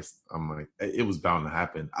surprised. I'm like, it was bound to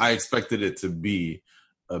happen. I expected it to be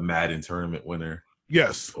a Madden tournament winner.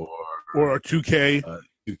 Yes. Or a 2K.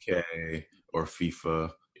 2K or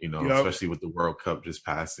FIFA, especially with the World Cup just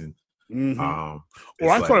passing. Mm-hmm.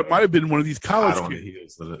 I thought it might have been one of these college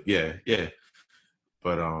kids. Yeah.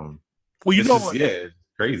 But it's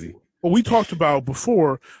crazy. Well, we talked about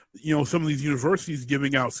before, some of these universities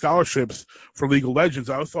giving out scholarships for League of Legends.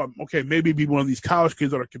 I thought, okay, maybe it'd be one of these college kids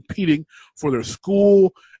that are competing for their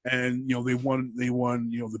school, and they won,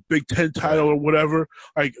 the Big Ten title or whatever.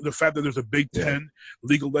 Like the fact that there's a Big Ten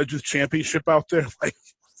League of Legends championship out there, like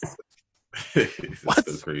what?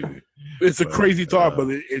 That's crazy. It's a crazy thought, but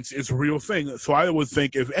it's a real thing. So I would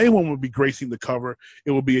think if anyone would be gracing the cover,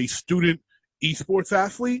 it would be a student esports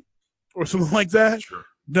athlete or something like that. Sure.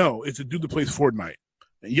 No, it's a dude that plays Fortnite.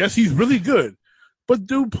 And yes, he's really good, but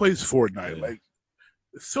dude plays Fortnite. Yeah. Like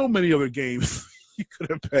so many other games you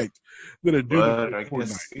could have picked than a dude that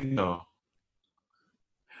plays Fortnite.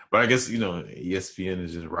 But I guess ESPN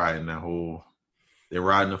is just riding that whole they're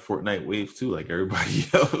riding the Fortnite wave too, like everybody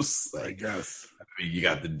else. Like, I guess. I mean, you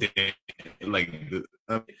got the dance,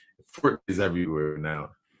 Fortnite is everywhere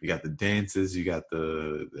now. You got the dances, you got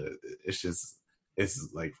the it's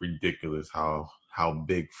like ridiculous how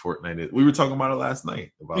big Fortnite is. We were talking about it last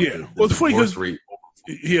night about the it's funny divorce rate.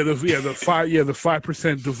 The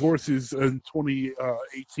 5% divorces in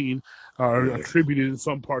 2018 are attributed in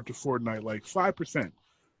some part to Fortnite. Like 5%.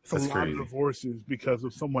 It's a lot crazy. of divorces because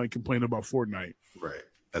of someone complaining about Fortnite. Right.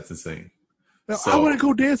 That's insane. Now, I want to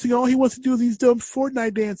go dancing. All he wants to do is these dumb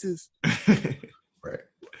Fortnite dances. Right.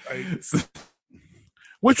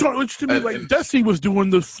 Which to me, like Destiny was doing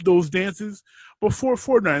those dances before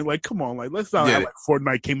Fortnite. Like, come on, like let's not act like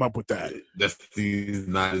Fortnite came up with that. Destiny's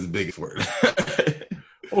not as big as Fortnite.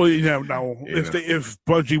 Oh yeah, now if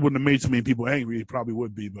Bungie wouldn't have made so many people angry, it probably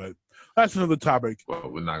would be. But that's another topic. Well,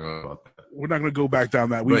 we're not going to go back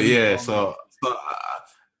down that. So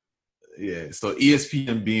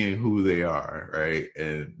ESPN being who they are, right,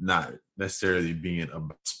 and not necessarily being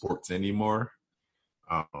about sports anymore,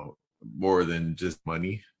 more than just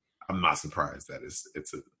money. I'm not surprised that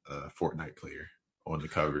it's a Fortnite player on the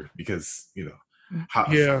cover because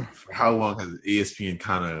for how long has ESPN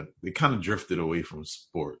kind of drifted away from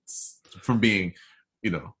sports, from being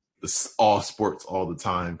all sports all the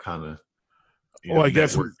time kind of I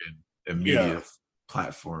guess and media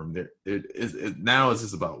platform. Now it's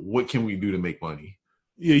just about what can we do to make money.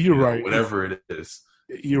 Yeah, you're right. Whatever it is,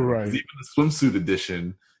 you're right. Even the swimsuit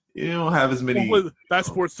edition, you don't have as many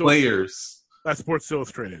players. That's Sports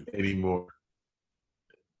Illustrated anymore.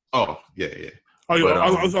 Oh yeah. Are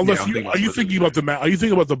you thinking about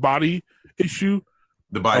the body issue?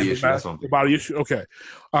 The body issue. The body issue. Okay.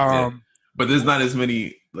 But there's not as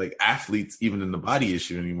many like athletes even in the body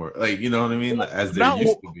issue anymore. Like, you know what I mean? As there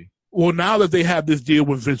used to be. Well, now that they have this deal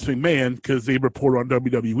with Vince McMahon, because they report on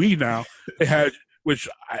WWE now, they had, which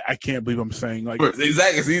I can't believe I'm saying. Like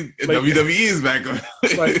exactly. See, WWE is back.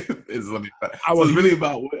 It's really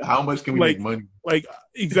about how much can we make money. Like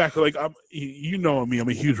exactly. Like you know me, I'm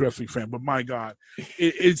a huge wrestling fan, but my God,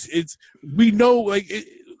 it's we know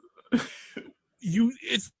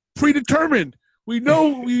it's predetermined. We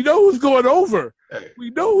know who's going over. Hey.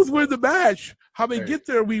 We know who's winning the match. How they get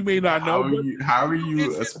there, we may not know. How are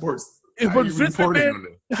you a sports? But Vince McMahon,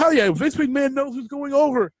 hell yeah, Vince McMahon knows who's going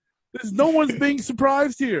over. There's no one's being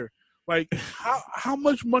surprised here. Like, how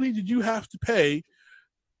much money did you have to pay,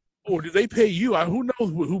 or did they pay you? Who knows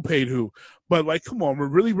who paid who? But like, come on, we're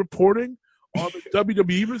really reporting on the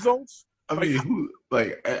WWE results. I mean,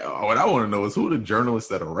 what I want to know is who are the journalists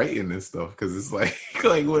that are writing this stuff? Because it's like you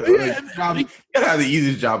gotta have the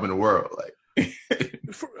easiest job in the world. Like,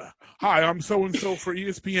 hi, I'm so and so for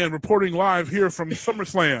ESPN, reporting live here from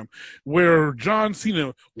SummerSlam, where John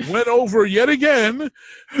Cena went over yet again.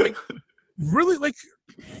 Like, really, like,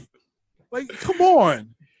 come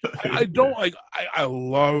on. I don't like. I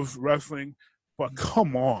love wrestling, but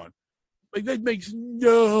come on, like that makes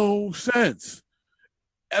no sense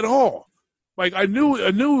at all. Like I knew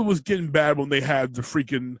it was getting bad when they had the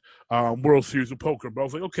freaking World Series of Poker, but I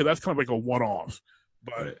was like, okay, that's kind of like a one-off.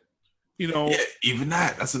 But even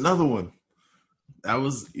that's another one. That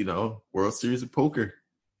was World Series of Poker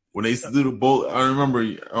when they used to do the bowl. I don't know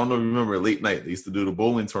if you remember late night. They used to do the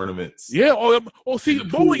bowling tournaments. Yeah. See,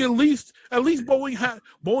 bowling at least bowling has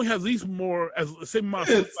at least more as the same amount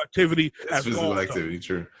of activity as physical activity.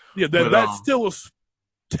 True. Yeah, that's still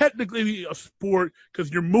technically a sport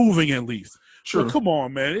because you're moving at least. Sure. But come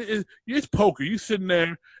on, man. It's poker. You sitting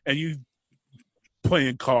there and you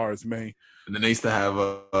playing cards, man. And then they used to have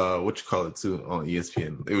what you call it too on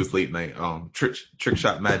ESPN. It was late night. Trick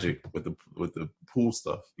Shot Magic with the pool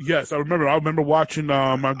stuff. Yes, I remember watching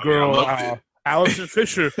my girl Allison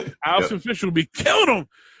Fisher. Allison Fisher would be killing them.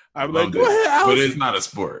 I was like, go ahead, Allison. But it's not a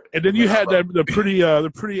sport. And then you had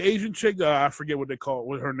the pretty Asian chick. I forget what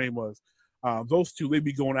her name was. Those two, they'd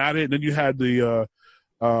be going at it. And then you had the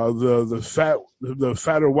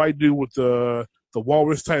fatter white dude with the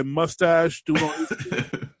walrus type mustache doing all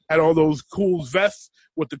had all those cool vests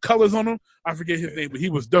with the colors on them. I forget his name, but he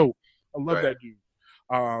was dope. I love that dude.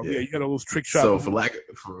 Yeah, you got all those trick shots.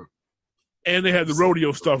 So and they had the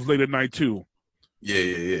rodeo stuff late at night too.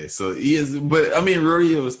 Yeah. So he is, but I mean,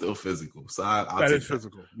 rodeo is still physical. So that is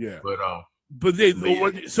physical. Yeah. But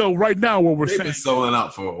so right now what we're saying, been selling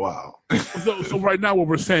out for a while. so right now what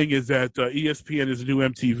we're saying is that ESPN is the new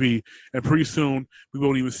MTV, and pretty soon we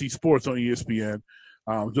won't even see sports on ESPN.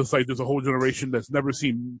 Just like there's a whole generation that's never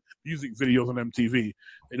seen music videos on MTV.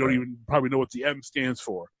 They don't even probably know what the M stands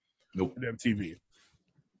for. Nope. At MTV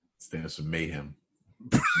stands for mayhem.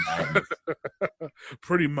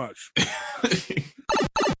 Pretty much.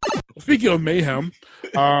 Speaking of mayhem,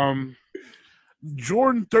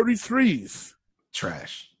 Jordan 33s.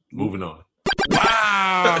 Trash. Moving on.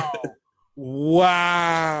 Wow.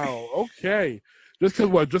 Wow. Okay. Just because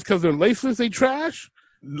what? Just because they're laceless, they trash?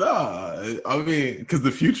 Nah, I mean, because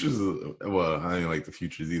the futures. Well, I didn't like the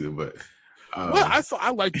futures either, but Well,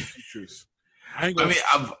 I like the futures. I mean,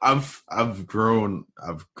 I've grown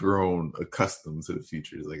accustomed to the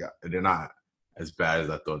futures. Like they're not as bad as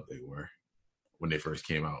I thought they were when they first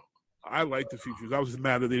came out. I like the futures. I was just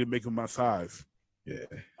mad that they didn't make them my size. Yeah,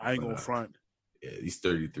 I ain't gonna front. Yeah, these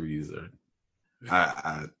 33s are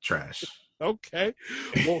I trash. Okay.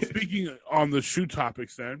 Well, speaking on the shoe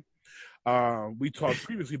topics, then we talked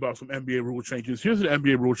previously about some NBA rule changes. Here's an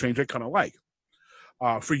NBA rule change I kind of like.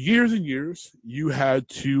 For years and years, you had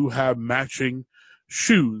to have matching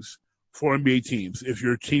shoes for NBA teams. If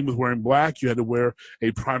your team was wearing black, you had to wear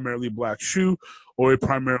a primarily black shoe or a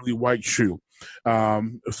primarily white shoe.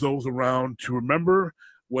 If those around to remember,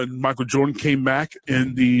 when Michael Jordan came back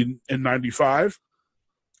in 95,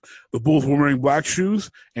 the Bulls were wearing black shoes,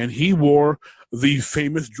 and he wore the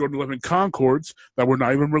famous Jordan 11 Concords that were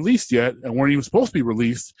not even released yet and weren't even supposed to be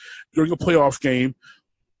released during a playoff game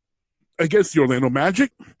against the Orlando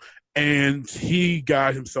Magic, and he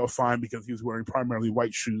got himself fined because he was wearing primarily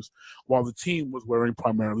white shoes while the team was wearing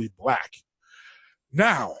primarily black.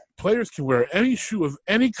 Now, players can wear any shoe of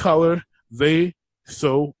any color they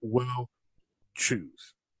so well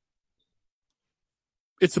choose.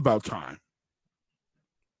 It's about time.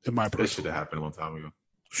 In my That should have happened a long time ago.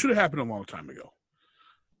 Should have happened a long time ago.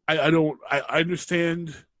 I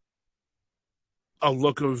understand a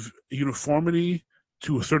look of uniformity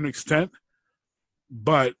to a certain extent,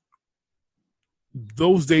 but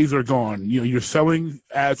those days are gone. You know, you're selling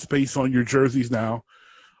ad space on your jerseys now.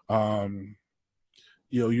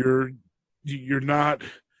 You're not.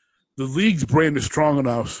 The league's brand is strong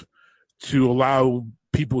enough to allow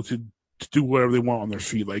people to do whatever they want on their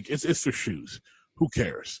feet. Like it's their shoes. Who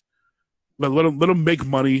cares? Let them make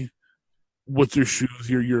money with their shoes.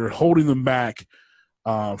 You're holding them back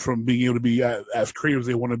from being able to be as creative as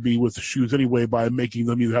they want to be with the shoes anyway by making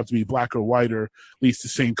them either have to be black or white or at least the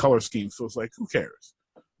same color scheme. So it's like, who cares?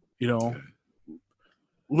 You know,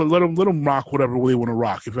 let them rock whatever way they want to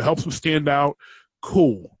rock. If it helps them stand out,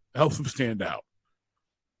 cool. It helps them stand out.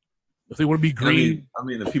 If they want to be green, I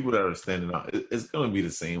mean, the people that are standing out, it's going to be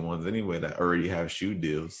the same ones anyway that already have shoe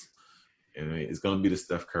deals. I mean, it's going to be the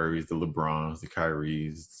Steph Currys, the LeBrons, the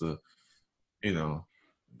Kyries,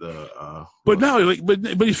 But now,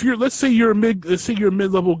 but if you're, let's say you're a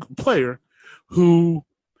mid-level player, who,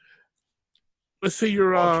 let's say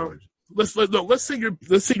you're let's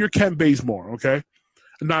say you're Ken Bazemore, okay?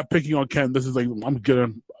 I'm not picking on Ken. This is like I'm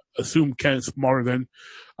gonna assume Ken is smarter than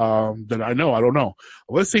I know. I don't know.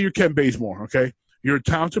 Let's say you're Ken Bazemore, okay? You're a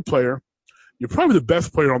talented player. You're probably the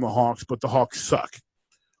best player on the Hawks, but the Hawks suck.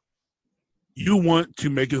 You want to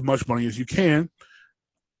make as much money as you can.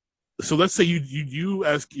 So let's say you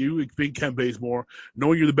being Ken Bazemore,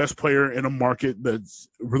 knowing you're the best player in a market that's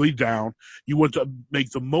really down, you want to make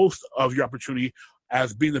the most of your opportunity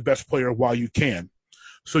as being the best player while you can.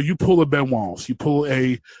 So you pull a Ben Wallace, you pull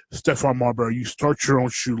a Stephon Marbury, you start your own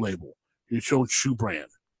shoe label, your own shoe brand.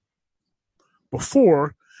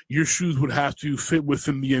 Before, your shoes would have to fit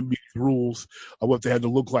within the NBA rules of what they had to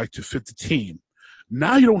look like to fit the team.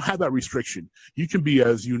 Now you don't have that restriction. You can be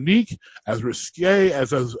as unique, as risque,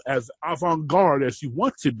 as avant-garde as you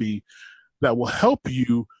want to be. That will help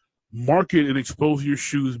you market and expose your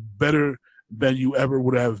shoes better than you ever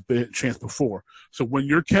would have been a chance before. So when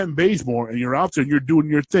you're Ken Bazemore and you're out there and you're doing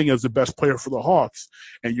your thing as the best player for the Hawks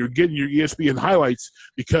and you're getting your ESPN highlights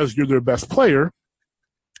because you're their best player,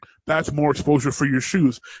 that's more exposure for your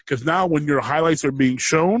shoes. Because now when your highlights are being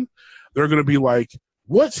shown, they're going to be like,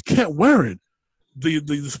 what's Kent wearing? The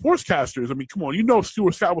sportscasters, I mean, come on, you know, if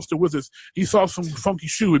Stuart Scott was still with us, he saw some funky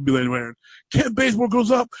shoe he'd be wearing. Kent Bazemore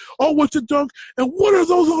goes up, oh, what's the dunk? And what are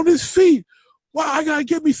those on his feet? Wow, I gotta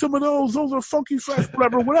get me some of those. Those are funky, fresh,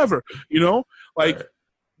 whatever. You know, like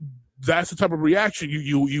that's the type of reaction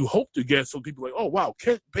you hope to get. So people are like, oh wow,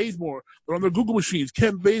 Kent Bazemore. They're on their Google machines.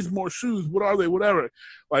 Kent Bazemore shoes. What are they? Whatever.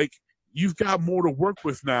 Like you've got more to work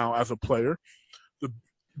with now as a player.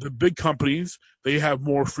 The big companies, they have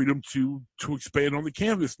more freedom to expand on the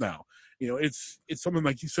canvas now. You know, it's something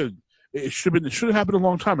like you said. It should have happened a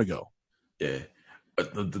long time ago. Yeah,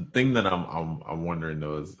 but the thing that I'm wondering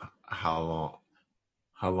though is how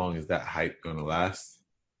long is that hype gonna last?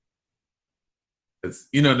 It's,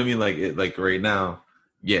 you know what I mean, like right now,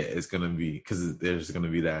 yeah, it's gonna be because there's gonna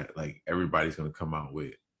be that, like everybody's gonna come out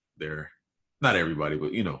with their, not everybody,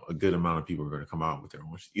 but you know, a good amount of people are gonna come out with their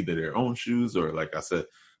own, either their own shoes or like I said,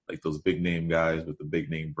 like those big name guys with the big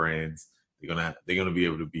name brands. They're gonna be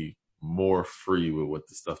able to be more free with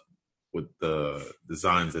the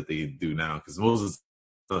designs that they do now, because most of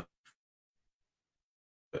the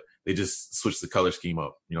they just switch the color scheme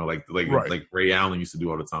up. Like Ray Allen used to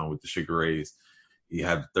do all the time with the Sugar Rays. He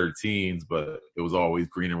had the 13s, but it was always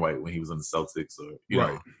green and white when he was on the Celtics, or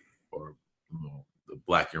or the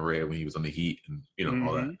black and red when he was on the Heat, and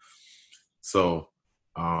all that. So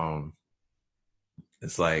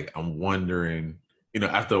it's like I'm wondering,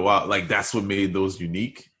 after a while, like that's what made those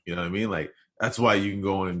unique. You know what I mean? Like that's why you can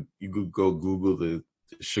go Google the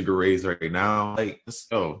Sugar Rays right now. Like those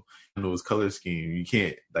color scheme, you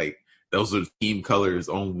can't, like, those are team colors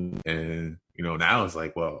only. And now it's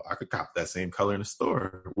like, well, I could cop that same color in the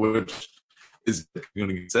store, which is going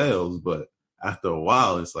to get sales. But after a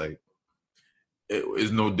while, it's like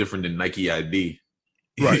it's no different than Nike ID,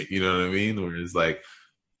 right? You know what I mean? Where it's like,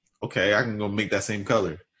 okay, I can go make that same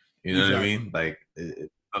color. You know what I mean? Like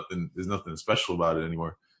there's nothing special about it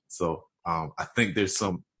anymore. So I think there's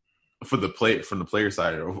some from the player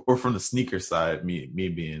side or from the sneaker side. Me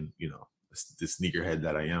being the sneakerhead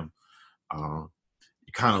that I am, you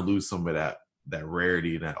kind of lose some of that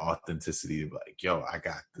rarity and that authenticity of like, yo, I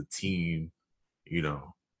got the team,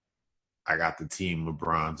 I got the team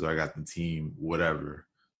LeBrons, or I got the team whatever,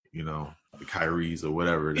 the Kyries or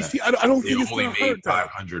whatever. You see, I don't think it's only going to made hurt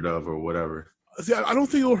 500 of or whatever. See, I don't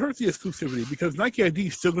think it'll hurt the exclusivity, because Nike ID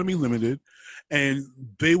is still going to be limited, and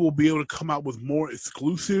they will be able to come out with more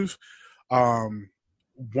exclusive,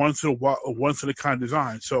 once in a kind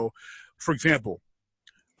design. So, for example,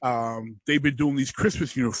 they've been doing these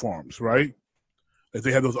Christmas uniforms, right? Like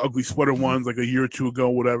they had those ugly sweater ones like a year or two ago,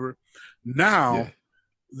 whatever. Now,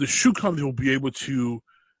 the shoe company will be able to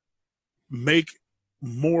make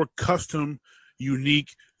more custom,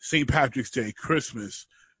 unique St. Patrick's Day, Christmas,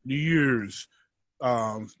 New Year's,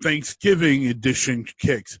 Thanksgiving edition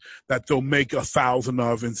kicks that they'll make 1,000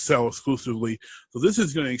 of and sell exclusively. So this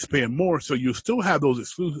is going to expand more. So you'll still have those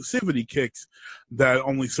exclusivity kicks that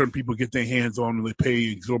only certain people get their hands on and they pay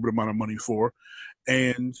an exorbitant amount of money for,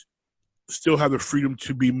 and still have the freedom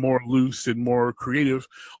to be more loose and more creative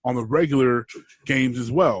on the regular games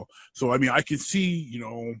as well. So, I mean, I can see,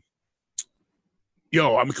 come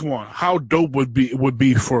on. How dope would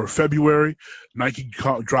be for February, Nike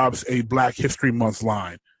drops a Black History Month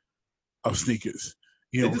line of sneakers.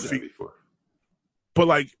 They did that before. But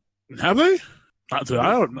like, have they? Not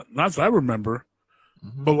that I remember.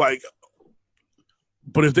 Mm-hmm.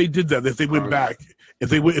 But if they did that, if they went back, if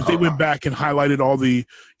they went back and highlighted all the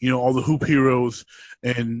hoop heroes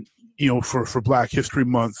and for Black History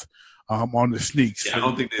Month on the sneaks. Yeah, I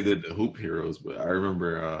don't think they did the hoop heroes, but I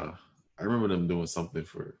remember them doing something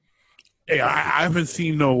for. Hey, I haven't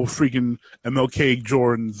seen no freaking MLK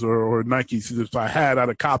Jordans or Nikes. If I had, I'd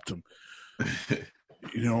have copped them.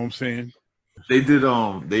 You know what I'm saying? They did.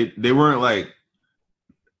 They weren't like.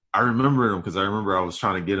 I remember them because I remember I was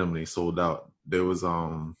trying to get them and they sold out. There was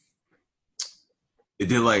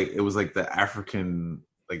it was like the African,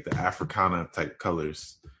 like the Africana type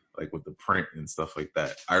colors, like with the print and stuff like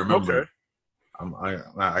that. I remember. Okay.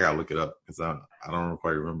 I gotta look it up because I don't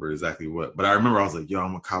quite remember exactly what, but I remember I was like, yo, I'm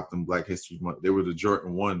gonna cop them Black History Month. They were the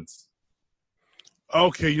Jordan 1s.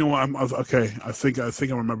 Okay, you know what? Okay, I think I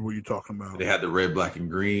remember what you're talking about. They had the red, black, and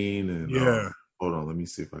green, and hold on, let me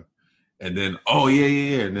see if I. And then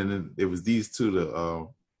and then it was these two,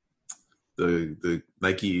 the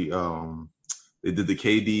Nike. They did the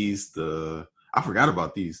KDs. I forgot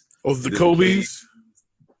about these. Oh, the Kobe's,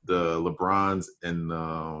 the LeBrons, and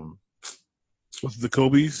was it the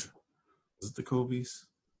Kobe's? Was it the Kobe's?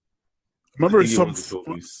 Remember some?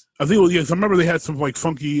 I think it was, yes. I remember they had some like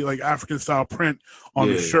funky, like African style print on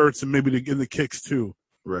the shirts and maybe in the kicks too.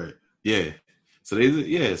 Right. Yeah. So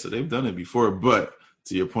they've done it before, but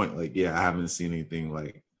to your point, like, I haven't seen anything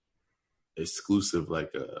like exclusive,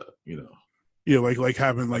 like like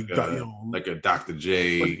having like like a Dr.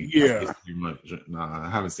 J. Nah, I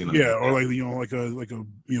haven't seen. Or like a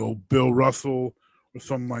Bill Russell or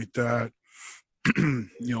something like that. And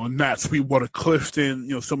Nat Sweetwater Clifton,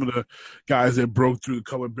 some of the guys that broke through the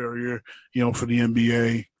color barrier, for the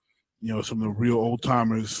NBA, some of the real old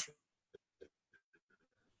timers.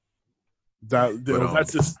 That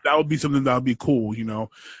would be something that would be cool, They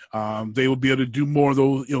would be able to do more of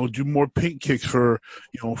those, do more pink kicks for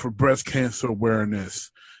breast cancer awareness.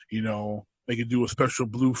 They could do a special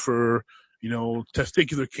blue for,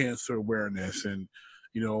 testicular cancer awareness, and,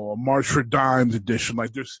 a March for Dimes edition.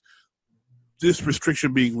 Like this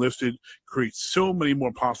restriction being lifted creates so many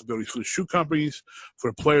more possibilities for the shoe companies,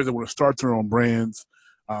 for the players that want to start their own brands,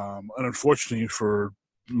 and unfortunately for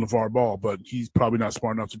LeVar Ball, but he's probably not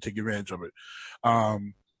smart enough to take advantage of it. I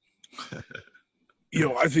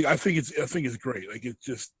think it's great. Like it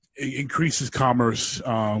increases commerce,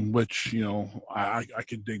 which I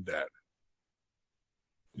can dig that.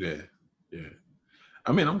 Yeah.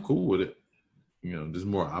 I mean, I'm cool with it. There's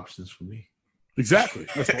more options for me. Exactly.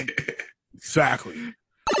 Exactly.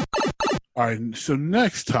 All right. So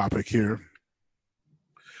next topic here,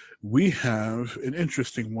 we have an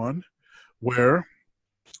interesting one where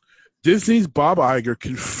Disney's Bob Iger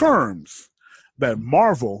confirms that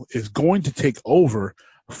Marvel is going to take over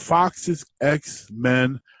Fox's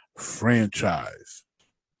X-Men franchise.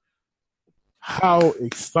 How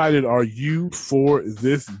excited are you for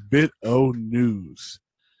this bit of news?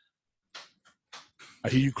 I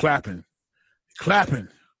hear you clapping.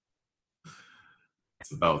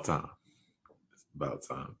 It's about time.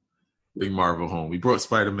 Bring Marvel home. We brought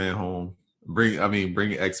Spider-Man home. Bring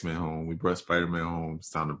X-Men home. We brought Spider-Man home. It's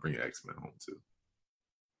time to bring X-Men home too.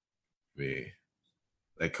 Man,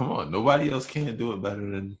 like, come on. Nobody else can do it better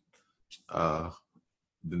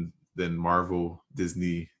than Marvel,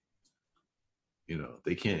 Disney.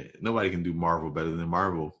 They can't. Nobody can do Marvel better than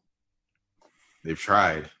Marvel. They've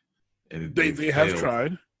tried, and they have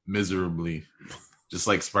tried miserably. Just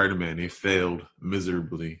like Spider-Man, they failed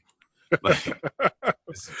miserably. Like,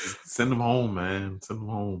 just send them home, man. Send them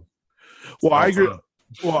home. Well,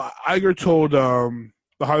 Iger told the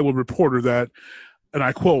Hollywood Reporter that, and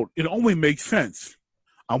I quote, "It only makes sense.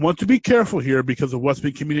 I want to be careful here because of what's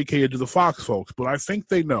been communicated to the Fox folks, but I think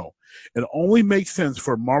they know. It only makes sense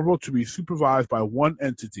for Marvel to be supervised by one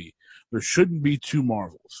entity. There shouldn't be two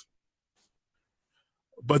Marvels."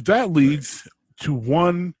 But that leads to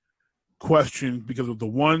one question because of the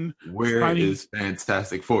one. Where is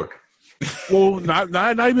Fantastic Four? Well, not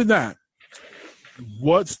even that.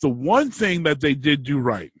 What's the one thing that they did do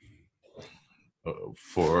right?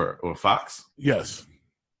 For Fox? Yes.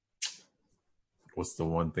 What's the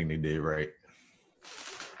one thing they did right?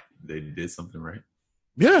 They did something right?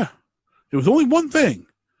 Yeah. It was only one thing.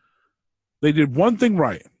 They did one thing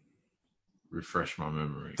right. Refresh my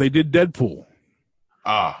memory. They did Deadpool.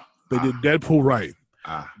 They did Deadpool right.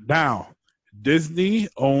 Now, Disney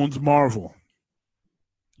owns Marvel.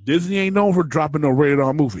 Disney ain't known for dropping no rated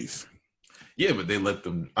R movies. Yeah, but they let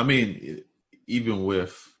them. I mean, even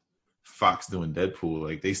with Fox doing Deadpool,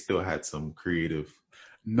 like, they still had some creative.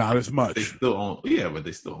 Not as much. They still own, but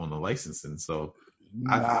they still own the licensing. So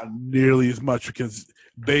not nearly as much because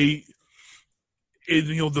the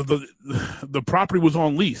property was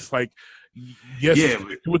on lease. Like, yes,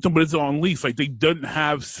 with them, but it's on lease. Like, they didn't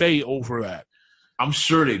have say over that. I'm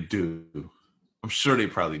sure they do. I'm sure they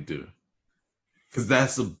probably do. Because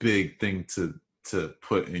that's a big thing to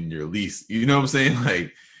put in your lease. You know what I'm saying?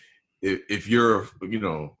 Like, if you're,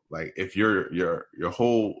 if your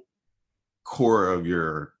whole core of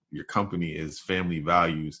your company is family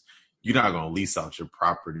values, you're not going to lease out your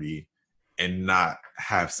property and not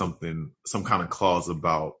have some kind of clause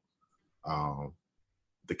about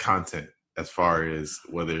the content as far as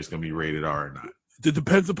whether it's going to be rated R or not. It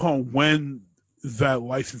depends upon when that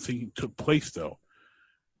licensing took place, though.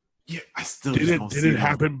 Yeah, I still did it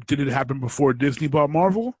happen? Did it happen before Disney bought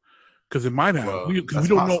Marvel? Because it might have. Well, we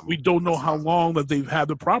don't know. We don't know how long that they've had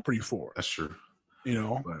the property for. That's true.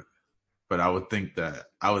 But I would think that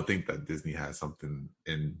Disney has something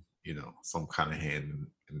in some kind of hand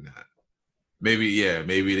in that.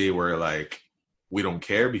 Maybe they were like, we don't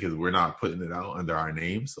care because we're not putting it out under our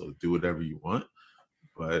name, so do whatever you want.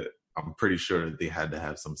 But I'm pretty sure that they had to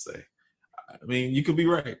have some say. I mean, you could be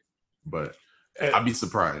right, but I'd be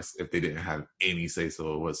surprised if they didn't have any say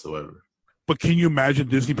so whatsoever. But can you imagine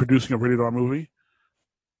Disney producing a rated R movie?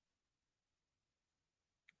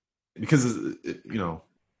 Because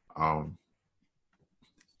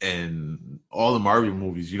and all the Marvel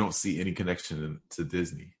movies, you don't see any connection to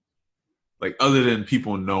Disney. Like, other than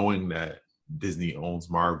people knowing that Disney owns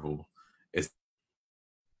Marvel, it's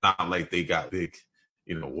not like they got big,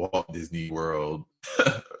 Walt Disney World,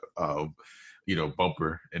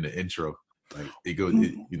 bumper in the intro. Like, they go,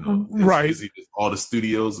 right. All the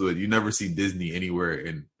studios, but you never see Disney anywhere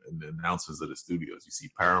in the announcements of the studios. You see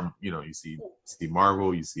Paramount, you see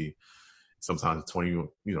Marvel, you see sometimes 20,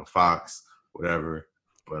 Fox, whatever.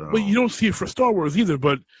 But you don't see it for Star Wars either.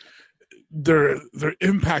 But their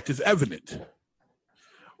impact is evident.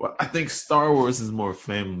 Well, I think Star Wars is more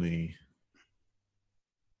family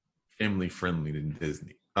friendly than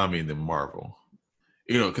Disney. I mean, than Marvel.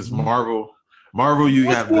 Because Marvel, you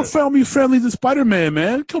have more family friendly than Spider-Man,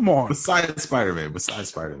 man. Come on. Besides Spider-Man.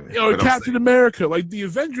 Captain America, like the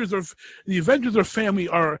Avengers are family.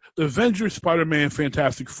 Are the Avengers, Spider-Man,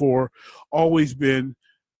 Fantastic Four always been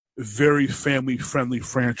very family-friendly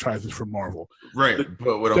franchises for Marvel. Right,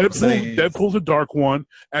 but what I'm saying, Deadpool's a dark one.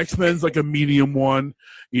 X-Men's like a medium one,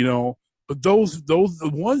 you know. But those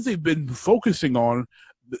the ones they've been focusing on,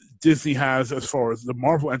 Disney has, as far as the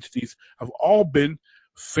Marvel entities, have all been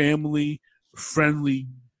family-friendly,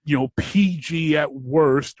 you know, PG at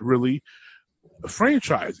worst, really,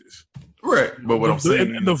 franchises. Right, but what I'm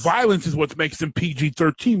saying, and the violence is what makes them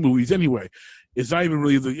PG-13 movies anyway. It's not even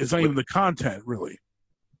really even the content, really.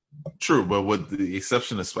 True, but with the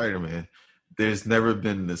exception of Spider-Man, there's never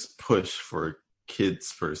been this push for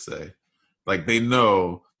kids per se. Like, they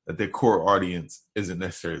know that their core audience isn't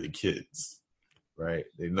necessarily kids, right?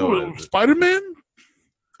 They know that Spider-Man?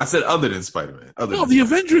 I said other than Spider-Man. The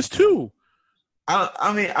Avengers too.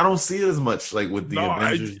 I mean, I don't see it as much like with the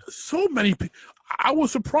Avengers. So many people. I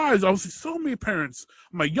was surprised. I was so many parents.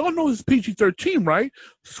 I'm like, y'all know this is PG-13, right?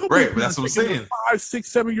 So many right, but that's what I'm saying. 5,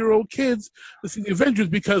 6, 7-year-old kids to see the Avengers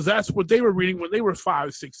because that's what they were reading when they were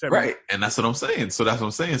 5, 6, 7. Right, and that's what I'm saying. So that's what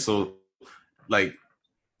I'm saying. So, like,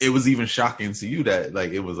 it was even shocking to you that,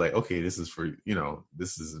 like, it was like, okay, this is for, you know,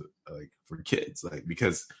 this is like for kids, like,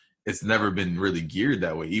 because it's never been really geared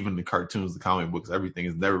that way. Even the cartoons, the comic books, everything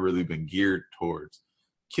has never really been geared towards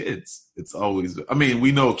kids. It's always, I mean,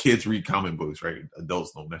 we know kids read comic books, right?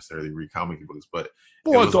 Adults don't necessarily read comic books, but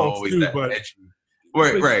it was always that edgy.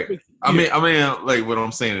 Right. I mean, like, what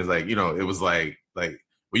I'm saying is, like, you know, it was like when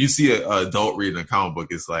you see an adult reading a comic book,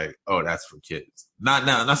 it's like, oh, that's for kids. Not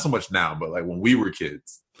now, not so much now, but like when we were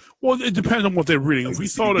kids. Well, it depends on what they're reading. Like, if we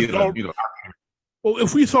saw an adult,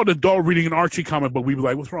 if we saw an adult reading an Archie comic book, we'd be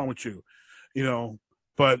like, what's wrong with you? You know.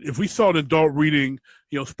 But if we saw an adult reading,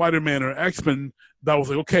 you know, Spider-Man or X-Men, that was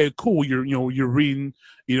like, okay, cool. You're reading,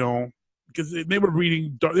 you know, because they were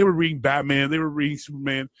reading Batman, they were reading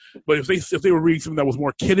Superman. But if they were reading something that was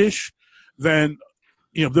more kiddish, then,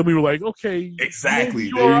 you know, then we were like, okay,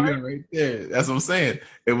 exactly. There you go, right there. That's what I'm saying.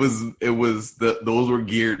 It was those were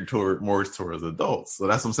geared more towards adults. So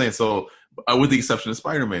that's what I'm saying. So with the exception of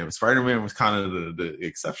Spider-Man was kind of the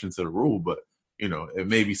exception to the rule. But, you know, it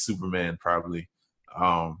may be Superman probably.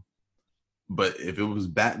 But if it was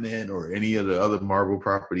Batman or any of the other Marvel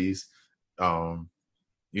properties,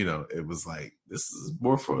 you know, it was like, this is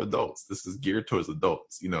more for adults. This is geared towards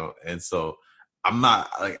adults, you know? And so I'm not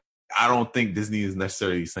like, I don't think Disney is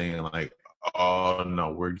necessarily saying like, oh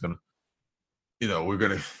no, we're gonna,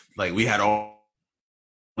 like, we had all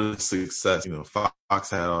this success, you know, Fox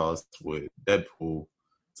had all this with Deadpool.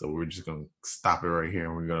 So we're just going to stop it right here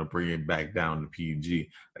and we're going to bring it back down to PG.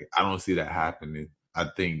 Like, I don't see that happening. I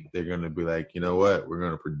think they're going to be like, you know what, we're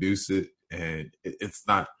going to produce it, and it's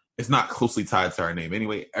not closely tied to our name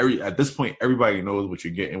anyway. At this point, everybody knows what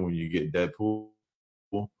you're getting when you get Deadpool.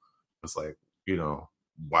 It's like, you know,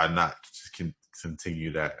 why not just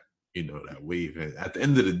continue that, you know, that wave? And at the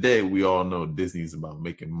end of the day, we all know Disney's about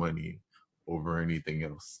making money over anything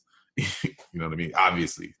else. You know what I mean?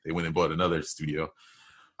 Obviously, they went and bought another studio.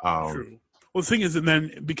 True. Well, the thing is, and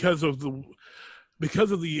then because of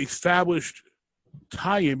the established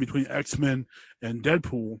tie-in between X-Men and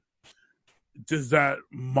Deadpool, does that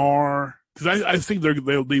mar? Because I think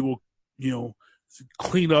they will, you know,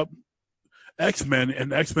 clean up X-Men,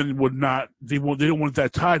 and X-Men would not. They don't want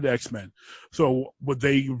that tied to X-Men. So would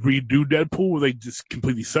they redo Deadpool? Would they just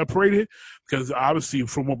completely separate it? Because obviously,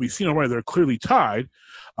 from what we've seen already, they're clearly tied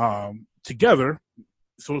together.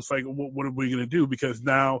 So it's like, what are we going to do? Because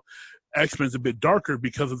now X-Men's a bit darker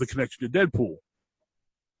because of the connection to Deadpool.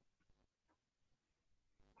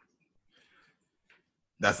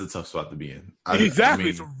 That's a tough spot to be in.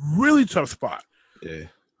 Exactly. It's a really tough spot. Yeah.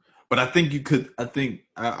 But I think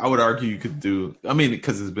I would argue you could do, I mean,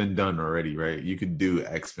 because it's been done already, right? You could do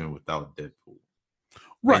X-Men without Deadpool.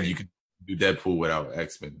 Right. And you could do Deadpool without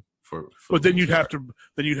X-Men but then you'd have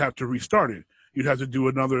to restart it. You'd have to do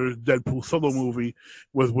another Deadpool solo movie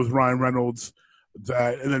with Ryan Reynolds,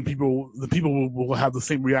 and then the people will have the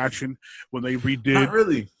same reaction when they redid. Not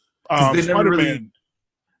really. They never really.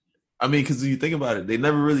 I mean, because you think about it, they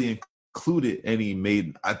never really included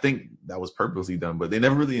any I think that was purposely done, but they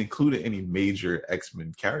never really included any major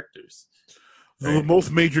X-Men characters. Right? The most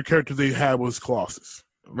major character they had was Colossus.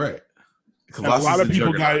 Right. Colossus, a lot of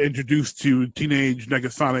people got introduced to Teenage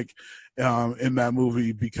Negasonic in that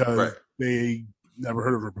movie because they never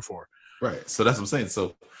heard of her before. Right. So that's what I'm saying.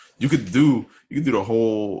 So you could do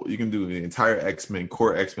the entire X-Men,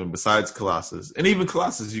 core X-Men besides Colossus. And even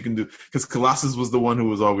Colossus you can do, because Colossus was the one who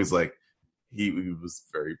was always like, he was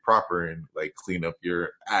very proper and like clean up your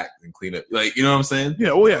act and clean up, like, you know what I'm saying? Yeah.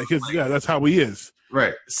 Oh yeah. Because that's how he is.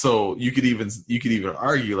 Right. So you could even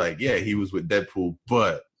argue like, yeah, he was with Deadpool,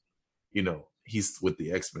 but you know, he's with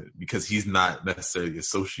the X-Men because he's not necessarily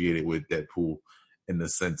associated with Deadpool in the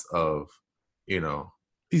sense of,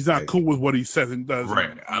 he's not cool with what he says and does.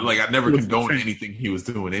 Right. I never condoned anything he was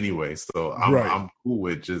doing anyway. So I'm cool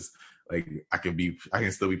with just like I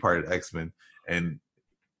can still be part of the X-Men and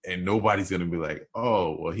nobody's gonna be like,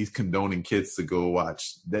 oh, well, he's condoning kids to go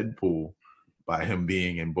watch Deadpool by him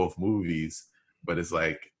being in both movies. But it's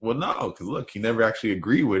like, well, no, because look, he never actually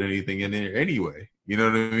agreed with anything in there anyway. You know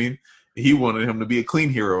what I mean? He wanted him to be a clean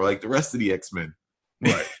hero like the rest of the X-Men.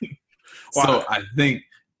 Right. So I think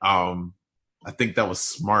that was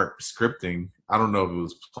smart scripting. I don't know if it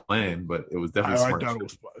was planned, but it was definitely smart.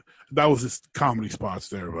 That was just comedy spots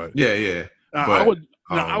there, but yeah.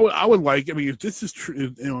 I would like. I mean, if this is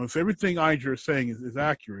true, if everything Iger is saying is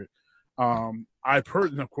accurate, I've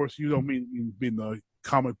heard, and of course, you don't mean being the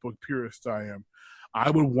comic book purist I am. I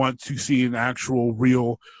would want to see an actual,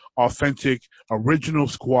 real, authentic, original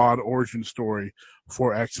Squad origin story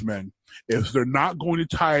for X-Men. If they're not going to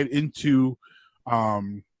tie it into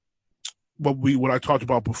what I talked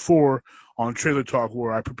about before on Trailer Talk,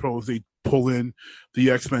 where I proposed they pull in the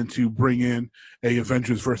X-Men to bring in a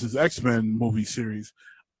Avengers versus X-Men movie series,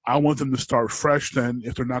 I want them to start fresh then.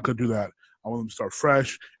 If they're not going to do that, I want them to start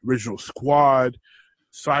fresh, original Squad,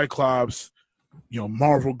 Cyclops,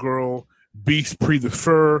 Marvel Girl, Beast pre the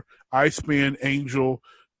Fur, Iceman, Angel,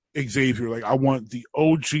 Xavier. Like, I want the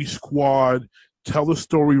OG Squad, tell the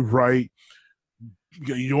story right.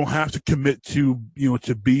 You don't have to commit to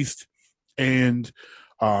Beast and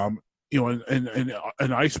and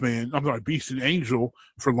Iceman. I'm sorry, Beast and Angel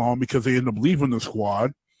for long because they end up leaving the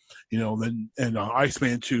Squad. Then and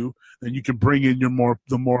Iceman too. Then you can bring in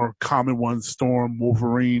the more common ones: Storm,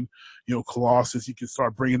 Wolverine, Colossus. You can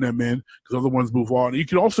start bringing them in because other ones move on. You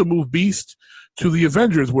can also move Beast to the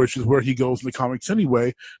Avengers, which is where he goes in the comics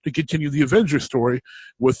anyway, to continue the Avengers story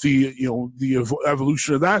with the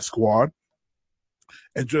evolution of that Squad,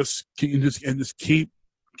 and just keep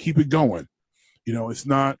it going. It's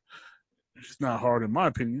not hard in my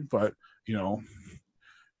opinion, but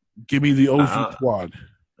give me the OG Squad.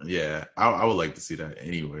 Yeah, I would like to see that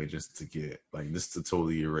anyway, just to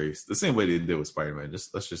totally erase the same way they did with Spider-Man.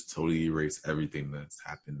 Let's just totally erase everything that's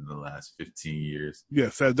happened in the last 15 years.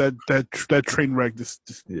 Yes, that train wreck. Let's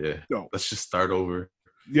just start over.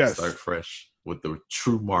 Yes, start fresh with the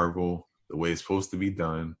true Marvel, the way it's supposed to be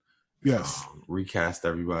done. Yes, recast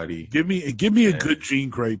everybody. Give me a good Jean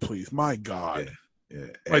Grey, please. My God. Yeah.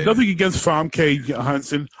 Like, nothing against Famke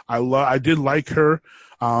Hansen. I did like her,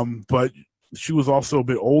 but she was also a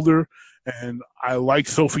bit older, and I like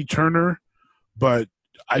Sophie Turner, but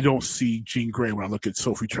I don't see Jean Grey when I look at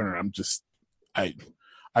Sophie Turner. I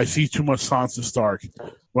see too much Sansa Stark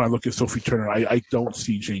when I look at Sophie Turner. I don't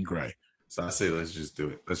see Jean Grey. So I say let's just do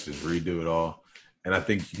it. Let's just redo it all. And I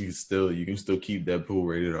think you can still keep Deadpool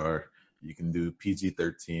rated R. You can do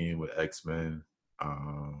PG-13 with X-Men.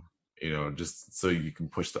 Just so you can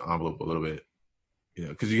push the envelope a little bit.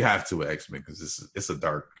 Because you have to with X-Men because it's a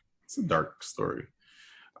dark story.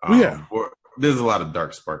 There's a lot of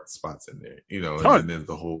dark spots in there, and then there's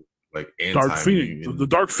the whole Dark Phoenix, the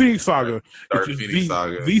Dark Phoenix saga.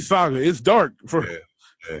 The saga. It's dark for.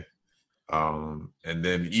 Yeah. And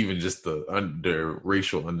then even just the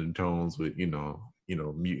racial undertones with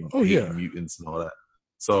mutants and all that.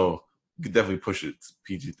 So you could definitely push it to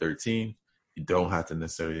PG-13. You don't have to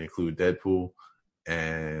necessarily include Deadpool,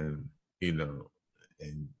 and and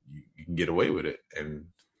you can get away with it. And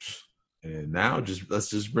now let's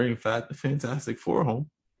just bring Fantastic Four home,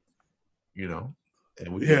 and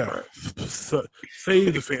we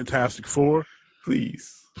save the Fantastic Four,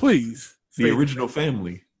 please. The original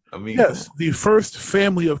family. I mean, yes, the first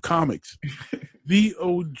family of comics, the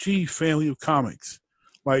OG family of comics.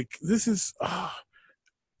 Like, this is,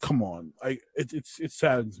 come on, it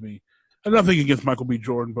saddens me. And nothing against Michael B.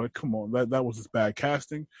 Jordan, but come on, that was just bad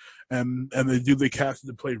casting, and the dude they casted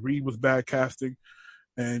to play Reed was bad casting,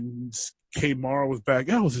 and Kay Mara was bad.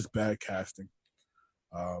 That was just bad casting,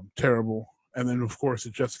 terrible. And then of course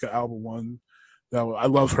the Jessica Alba one, I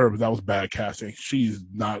love her, but that was bad casting. She's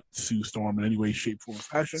not Sue Storm in any way, shape, form, or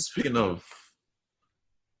fashion. Speaking of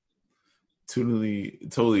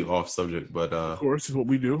totally off subject, but of course is what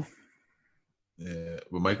we do. Yeah,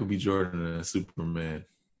 but Michael B. Jordan and Superman.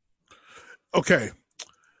 Okay.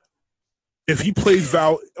 If he plays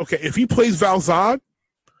Val Zod,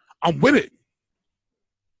 I'm with it.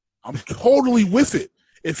 I'm totally with it.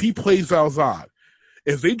 If he plays Val Zod.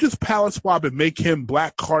 If they just palette swap and make him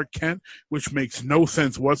Black Clark Kent, which makes no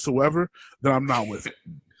sense whatsoever, then I'm not with it.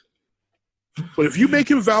 But if you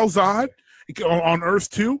make him Val Zod on Earth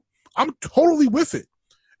 2, I'm totally with it.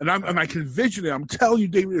 and I can envision it. I'm telling you,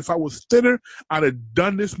 David, if I was thinner, I'd have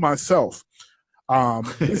done this myself.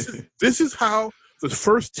 This is how the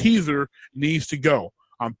first teaser needs to go.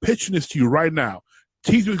 I'm pitching this to you right now.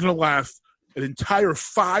 Teaser is going to last an entire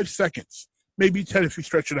 5 seconds, maybe 10 if you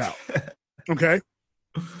stretch it out. Okay?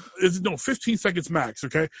 15 seconds max,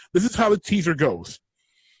 okay? This is how the teaser goes.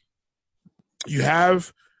 You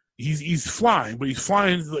have, he's flying, but he's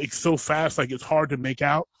flying like so fast, like it's hard to make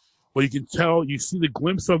out. But you can tell, you see the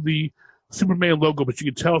glimpse of the Superman logo, but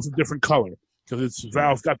you can tell it's a different color because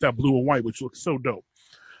Val's got that blue and white, which looks so dope.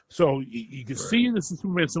 So you can see this is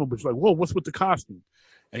Superman symbol, but you're like, whoa, what's with the costume?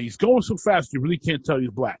 And he's going so fast, you really can't tell he's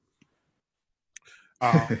black.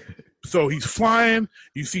 So he's flying.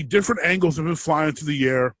 You see different angles of him flying through the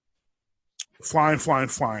air.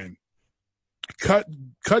 Flying. Cut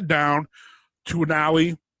down to an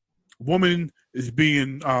alley. Woman is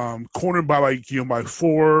being cornered by by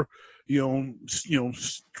 4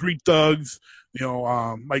 street thugs.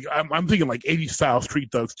 I'm thinking like 80s style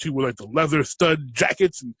street thugs too, with like the leather stud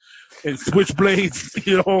jackets and switchblades.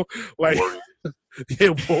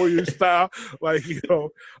 Warrior style,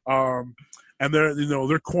 and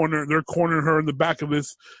they're cornering her in the back of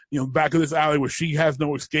this alley where she has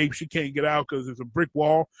no escape. She can't get out because there's a brick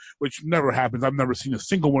wall, which never happens. I've never seen a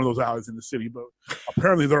single one of those alleys in the city, but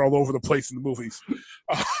apparently they're all over the place in the movies.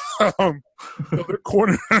 They're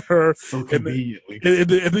cornering her so conveniently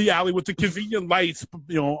in the alley with the convenient lights,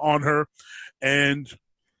 on her, and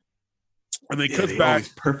they cut back.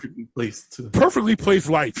 Perfectly placed too. Perfectly placed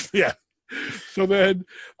lights, yeah. So then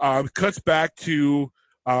cuts back to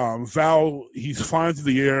Val. He's flying through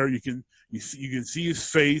the air. You can see his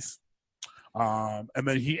face, and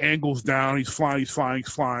then he angles down. He's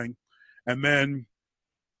flying, and then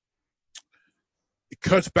it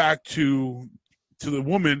cuts back to the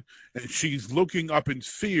woman, and she's looking up in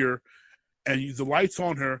fear, and the light's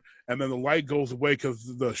on her, and then the light goes away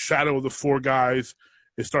because the shadow of the 4 guys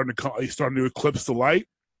is starting to eclipse the light,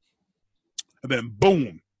 and then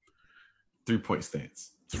boom. 3-point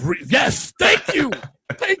stance. Yes, thank you.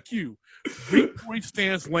 3-point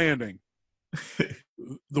stance landing.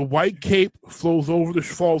 The white cape falls over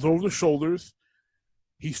the shoulders.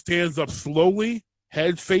 He stands up slowly,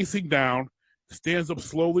 head facing down, stands up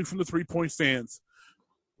slowly from the 3-point stance,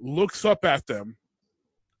 looks up at them,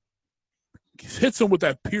 hits him with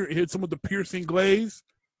the piercing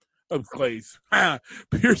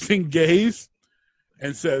piercing gaze,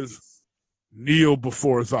 and says, "Kneel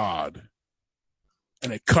before Zod."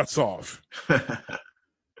 And it cuts off. I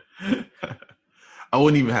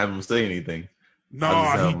wouldn't even have him say anything.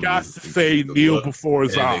 No, he got to say kneel before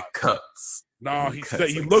Zod. And it cuts. No, he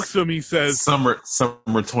looks at him. He says, "Summer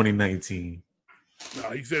 2019." No,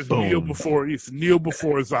 he says Boom. kneel before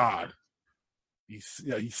Zod. He's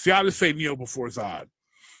got to say kneel before Zod,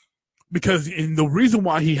 because the reason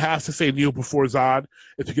why he has to say kneel before Zod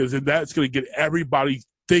is because then that's going to get everybody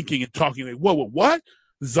thinking and talking like, whoa, what?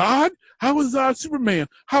 Zod? How is Zod Superman?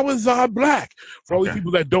 How is Zod black? For all these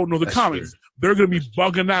people that don't know the comics, they're going to be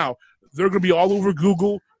bugging out. They're going to be all over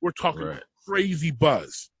Google. We're talking crazy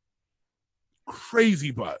buzz.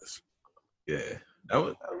 Crazy buzz. Yeah. That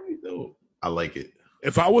was dope. I like it.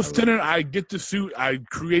 If I was thinner, I'd get the suit. I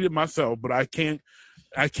created myself, but I can't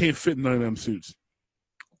fit in none of them suits.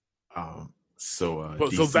 Check.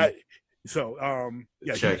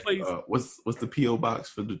 What's the PO box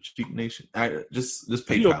for the Cheap Nation? Just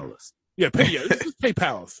pay Palace. Yeah, just pay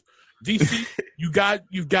Palace. DC, you got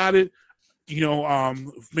it.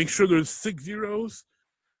 Make sure there's 6 zeros,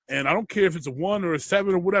 and I don't care if it's a 1 or a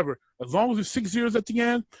 7 or whatever. As long as there's 6 zeros at the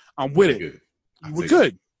end, I'm with it. We're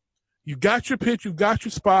good. You got your pitch. You got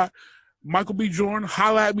your spot. Michael B. Jordan,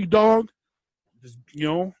 holla at me, dog.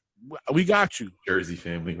 We got you. Jersey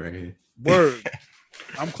family right here. Word.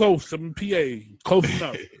 I'm close. I'm in PA. Close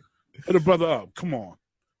enough. Hit a brother up. Come on.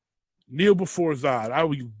 Kneel before Zod. I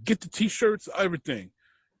will get the T-shirts, everything.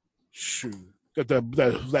 Shoot. Got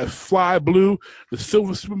that fly blue, the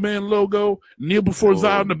silver Superman logo. Kneel before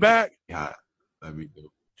Zod in the back. Yeah, that'd be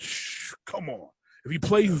dope. Come on. If he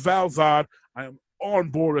plays Val Zod, I am on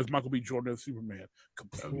board as Michael B. Jordan as Superman.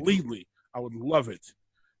 Completely. I would love it.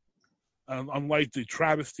 Unlike the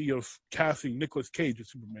travesty of casting Nicolas Cage as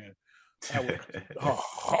Superman.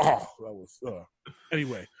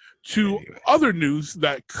 Anyway, other news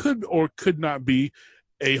that could or could not be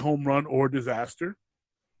a home run or disaster.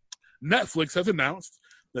 Netflix has announced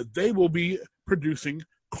that they will be producing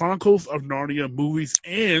Chronicles of Narnia movies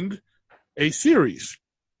and a series.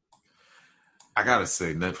 I gotta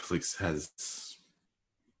say, Netflix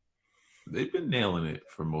they've been nailing it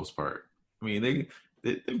for the most part. I mean,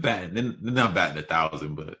 they're batting. They're not batting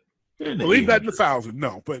 1,000, but They're in the Believe that in 800s. 1,000.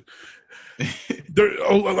 No, but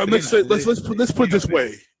let's put it this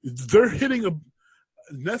way: they're hitting a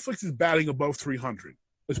Netflix is batting above 300.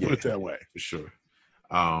 Let's put it that way. For sure.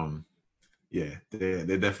 Yeah,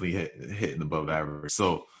 they're definitely hitting above average.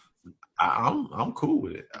 So I'm cool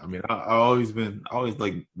with it. I mean, I always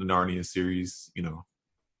like the Narnia series. You know,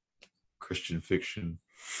 Christian fiction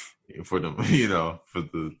for them. You know, for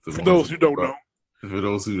those who don't know. For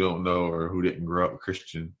those who don't know or who didn't grow up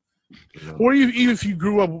Christian. You know. Or even if you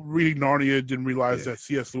grew up reading Narnia, didn't realize that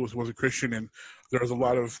C.S. Lewis was a Christian, and there was a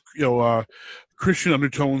lot of Christian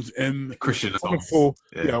undertones and Christian wonderful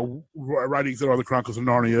writings that are the Chronicles of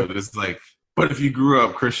Narnia. But it's like, but if you grew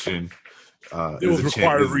up Christian, it was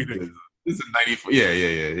required reading. This is 94.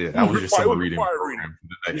 Yeah. That was your summer reading program.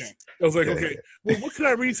 Yeah. I was like, okay, well, what can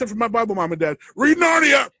I read except for my Bible, Mom and Dad? Read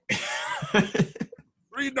Narnia.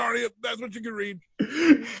 Read Narnia. That's what you can read.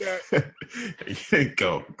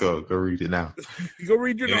 Go read it now. Go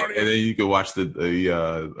read your Narnia. And then you can watch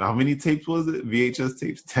the how many tapes was it? VHS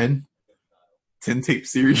tapes? 10 tape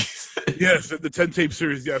series. Yes, the 10 tape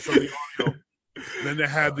series. Yes, on the audio. And then they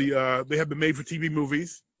had the made for TV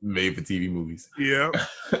movies. Made for TV movies. Yeah.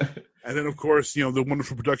 And then of course, the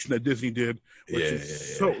wonderful production that Disney did, which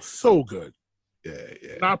is so good.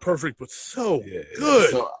 Yeah. Not perfect, but so good.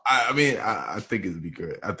 So I mean, I think it'd be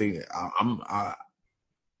good. I think I'm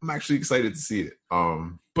actually excited to see it.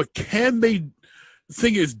 But can they? The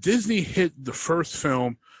thing is, Disney hit the first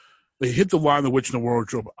film. They hit The Lion, the Witch, and the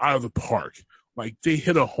Wardrobe out of the park. Like they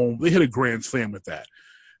hit a grand slam with that.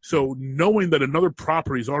 So knowing that another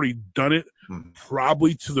property's already done it,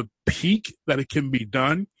 probably to the peak that it can be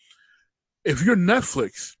done. If you're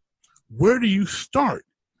Netflix, where do you start?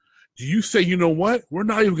 Do you say, you know what? We're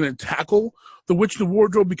not even going to tackle The Witch and the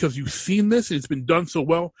Wardrobe because you've seen this and it's been done so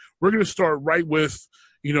well. We're going to start right with,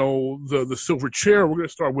 the Silver Chair. We're going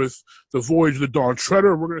to start with The Voyage of the Dawn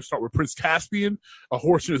Treader. We're going to start with Prince Caspian, A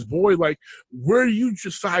Horse and His Boy. Like, where do you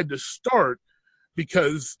decide to start?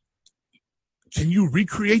 Because can you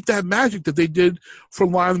recreate that magic that they did for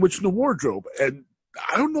Lion, Witch, and the Wardrobe? And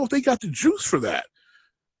I don't know if they got the juice for that.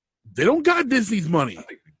 They don't got Disney's money.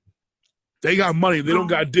 They got money. They don't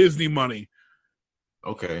got Disney money.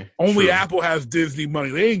 Okay. Only Apple has Disney money.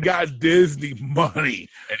 They ain't got Disney money.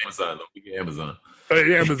 And Amazon. Amazon.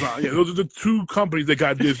 Amazon. Yeah, those are the two companies that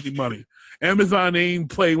got Disney money. Amazon ain't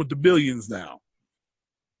playing with the billions now.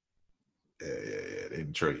 Yeah. They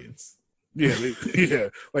in trillions. Yeah.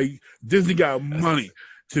 Like Disney got money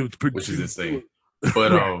to produce, which is insane.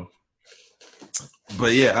 But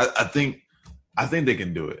but yeah, I think they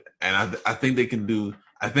can do it, and I think they can do.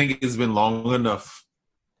 I think it's been long enough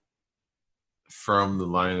from the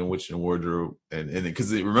Lion, Witch, and Wardrobe, and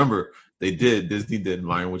because remember Disney did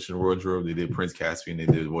Lion, Witch, and Wardrobe, they did Prince Caspian, they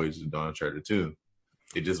did Voyage of the Dawn Treader too.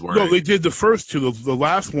 They just weren't. No, they did the first two. The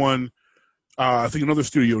last one, I think another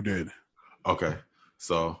studio did. Okay,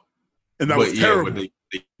 so and that was terrible. But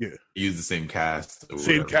they used the same cast.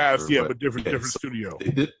 Same cast, but different studio.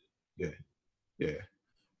 They did, yeah.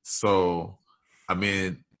 So, I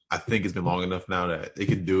mean, I think it's been long enough now that they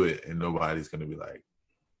can do it, and nobody's gonna be like,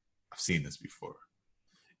 "I've seen this before."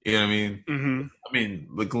 You know what I mean? Mm-hmm. I mean,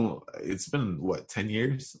 like, it's been what, 10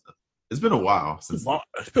 years? It's been a while since.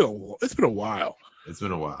 It's been a while. It's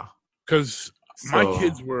been a while because my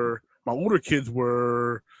older kids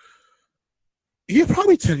were,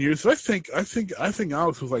 probably 10 years. So I think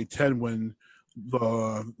Alex was like 10 when the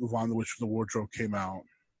Lion, the Witch, and the Wardrobe came out.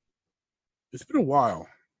 It's been a while.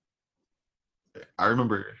 I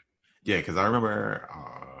remember, because I remember,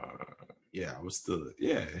 I was still,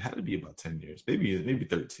 it had to be about 10 years, maybe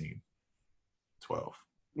 13, 12.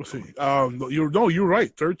 We'll see. You're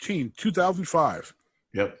right, 13, 2005.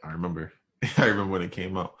 Yep, I remember. I remember when it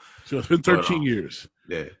came out. So it's been 13 years.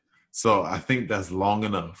 Yeah. So I think that's long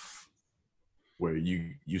enough where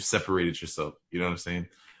you separated yourself, you know what I'm saying?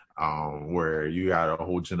 Where you got a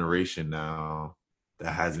whole generation now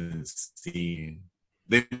that hasn't seen,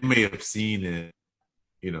 they may have seen it,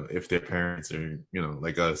 if their parents are,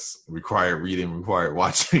 like us, required reading, required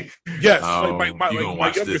watching. Yes, like my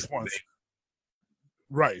youngest ones.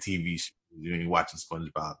 Right. TV shows, you ain't watching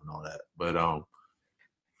SpongeBob and all that. But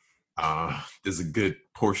there's a good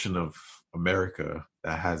portion of America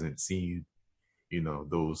that hasn't seen,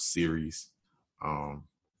 those series,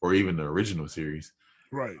 or even the original series.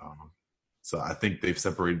 Right. So I think they've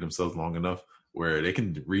separated themselves long enough where they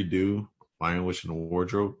can redo Lion, Witch, and the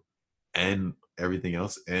Wardrobe and everything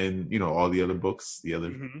else, and all the other books, the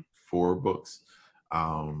other 4 books,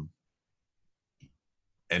 and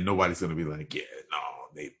nobody's gonna be like,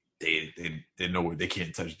 they know they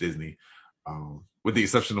can't touch Disney. with the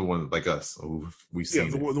exception of ones like us who we've seen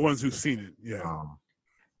the ones who've seen it. Yeah.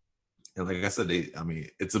 And like I said,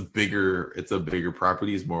 it's a bigger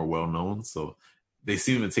property, it's more well known, so they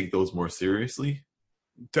seem to take those more seriously.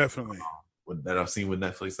 Definitely. That I've seen with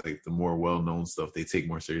Netflix, like the more well known stuff, they take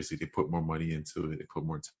more seriously. They put more money into it. They put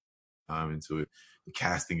more time into it. The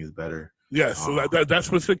casting is better. Yeah, so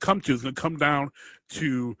that's what it's going to come to. It's going to come down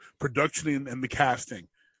to production and the casting,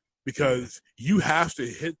 because you have to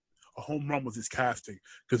hit a home run with this casting.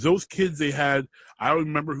 Because those kids they had, I don't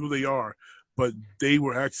remember who they are, but they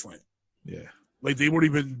were excellent. Yeah, like they weren't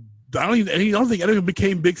even. I don't think any of them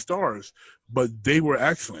became big stars, but they were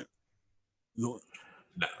excellent.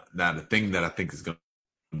 Now the thing that I think is going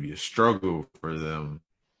to be a struggle for them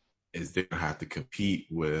is they're going to have to compete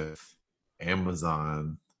with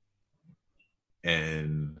Amazon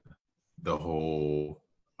and the whole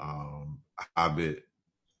Hobbit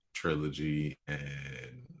trilogy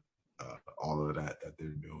and all of that they're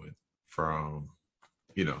doing from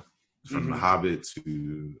the Hobbit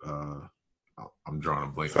to I'm drawing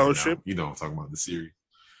a blank. Fellowship. Right now. I'm talking about the series.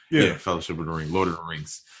 Yeah, Fellowship of the Ring, Lord of the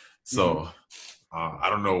Rings. So I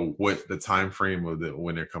don't know what the time frame of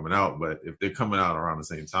when they're coming out, but if they're coming out around the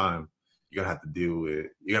same time, you're gonna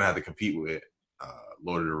have to compete with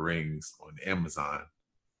Lord of the Rings on Amazon.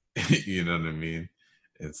 You know what I mean?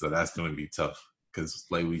 And so that's gonna be tough because,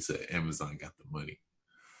 like we said, Amazon got the money,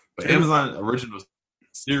 but Amazon original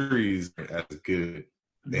series are as good.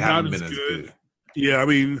 They haven't been as good. Yeah, I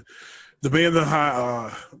mean, the Man in the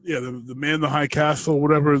High, the Man in the High Castle,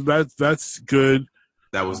 whatever. That's good.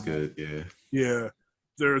 That was good. Yeah. Yeah,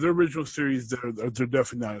 their original series, they're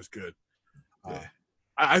definitely not as good. Yeah.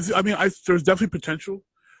 I mean, there's definitely potential.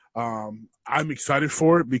 I'm excited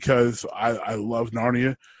for it because I love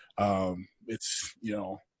Narnia. It's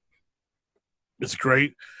it's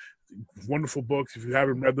great, wonderful books. If you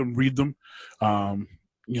haven't read them, read them.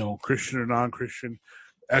 Christian or non-Christian,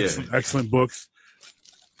 excellent books.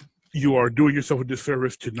 You are doing yourself a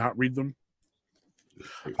disservice to not read them.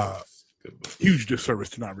 Huge disservice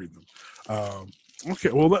to not read them.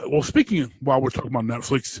 Okay, well, speaking while we're talking about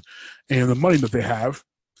Netflix and the money that they have,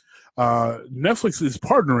 Netflix is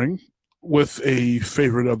partnering with a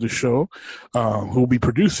favorite of the show who will be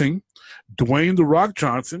producing. Dwayne "The Rock"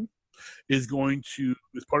 Johnson is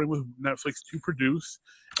partnering with Netflix to produce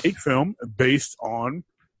a film based on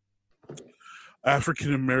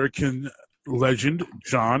African American legend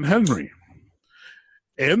John Henry.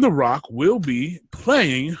 And The Rock will be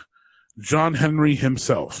playing John Henry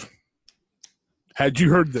himself. Had you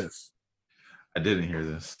heard this? I didn't hear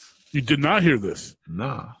this. You did not hear this?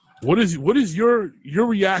 No. What is your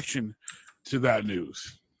reaction to that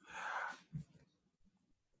news?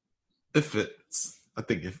 It fits. I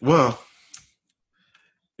think for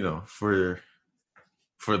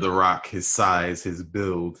The Rock, his size, his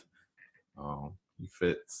build, he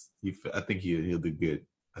fits. I think he'll do good.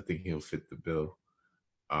 I think he'll fit the bill.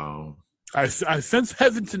 I sense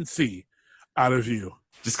hesitancy out of you.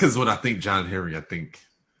 Just because when I think John Henry, I think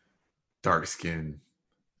dark skinned,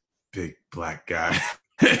 big black guy.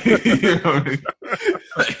 You know what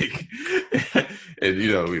I mean? And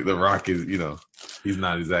The Rock is, he's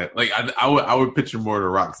not exact. Like I would picture more The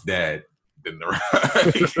Rock's dad than The Rock.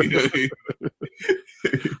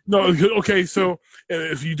 No, okay. So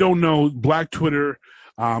if you don't know, Black Twitter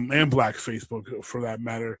and Black Facebook, for that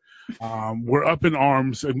matter, we're up in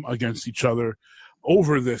arms against each other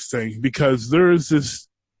over this thing because there is this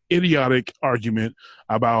idiotic argument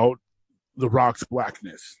about The Rock's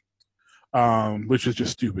blackness, which is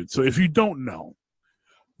just stupid. So if you don't know,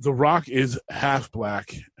 The Rock is half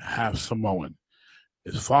black, half Samoan.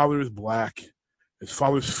 His father is black. His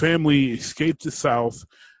father's family escaped the South,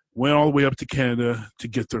 went all the way up to Canada to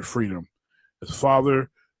get their freedom. His father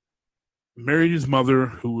married his mother,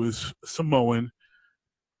 who was Samoan.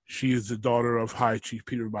 She is the daughter of High Chief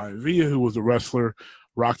Peter Maivia, who was a wrestler.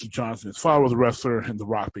 Rocky Johnson, his father, was a wrestler, and The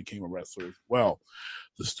Rock became a wrestler as well.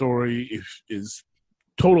 The story is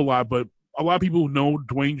total lie, but a lot of people know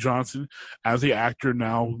Dwayne Johnson as an actor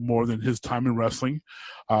now more than his time in wrestling.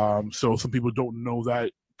 So some people don't know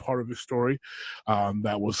that part of his story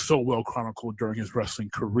that was so well chronicled during his wrestling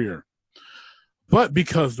career. But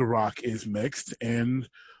because The Rock is mixed and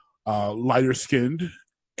lighter skinned,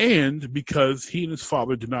 and because he and his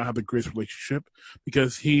father did not have the greatest relationship,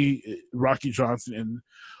 because Rocky Johnson and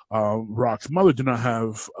Rock's mother did not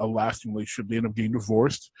have a lasting relationship, they ended up getting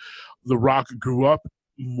divorced. The Rock grew up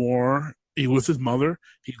more with his mother.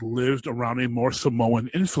 He lived around a more Samoan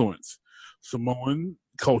influence. Samoan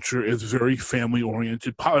culture is very family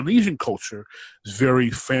oriented. Polynesian culture is very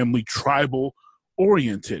family tribal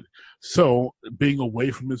oriented. So being away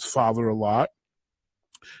from his father a lot,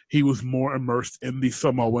 He was more immersed in the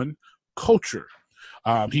Samoan culture.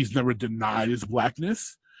 He's never denied his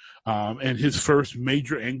blackness. And his first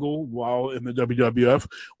major angle while in the WWF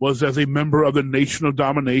was as a member of the Nation of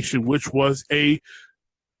Domination, which was a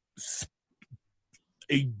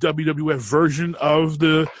WWF version of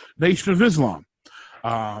the Nation of Islam,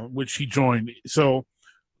 which he joined. So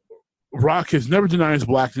Rock has never denied his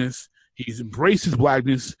blackness. He's embraced his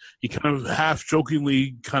blackness. He kind of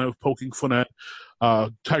half-jokingly kind of poking fun at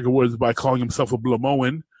Tiger Woods by calling himself a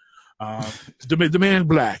Blamoan. The man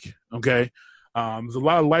black, okay? There's a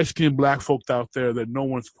lot of light-skinned black folk out there that no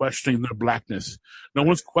one's questioning their blackness. No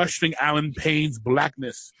one's questioning Alan Payne's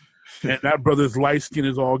blackness. And that brother's light skin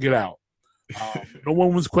is all get out. No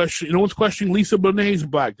one's questioning Lisa Bonet's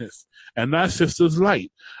blackness. And that sister's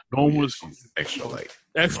light. No one was extra light.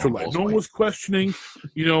 Extra light. No one was questioning,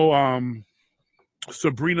 Sabrina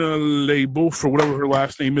LeBouf, or whatever her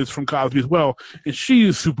last name is from Cosby as well. And she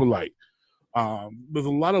is super light. There's a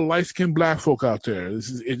lot of light-skinned black folk out there.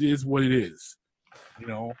 It is what it is.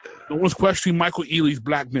 No one's questioning Michael Ealy's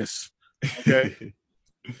blackness. Okay,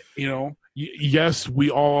 yes, we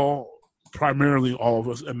all, primarily all of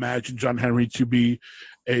us, imagine John Henry to be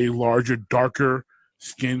a larger,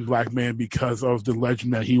 darker-skinned black man because of the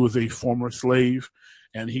legend that he was a former slave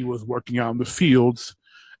and he was working out in the fields.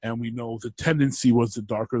 And we know the tendency was the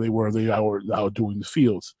darker they were out doing the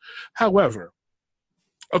fields. However,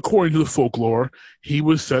 according to the folklore, he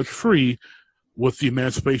was set free with the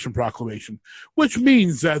Emancipation Proclamation, which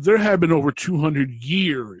means that there have been over 200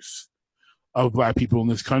 years of black people in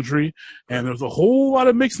this country, and there's a whole lot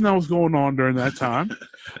of mixing that was going on during that time.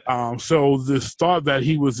 So this thought that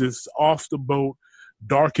he was this off the boat,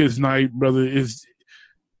 dark as night brother is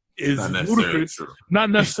not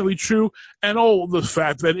necessarily true, and the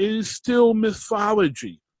fact that it is still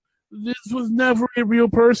mythology. This was never a real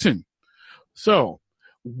person. So,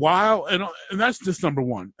 and that's just number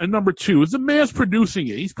one. And number two is the man's producing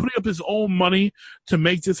it. He's putting up his own money to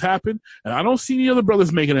make this happen. And I don't see any other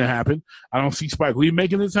brothers making it happen. I don't see Spike Lee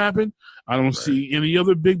making this happen. I don't see any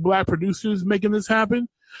other big black producers making this happen.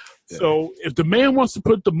 Yeah. So if the man wants to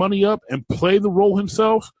put the money up and play the role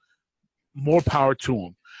himself, more power to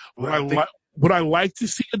him. Would I like to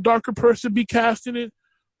see a darker person be cast in it?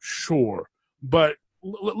 Sure. But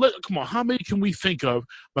come on, how many can we think of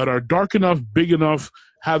that are dark enough, big enough,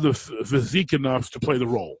 have the physique enough to play the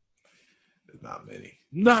role? Not many.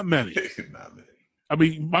 Not many. Not many. I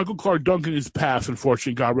mean, Michael Clark Duncan is passed,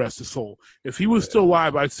 unfortunately, God rest his soul. If he was still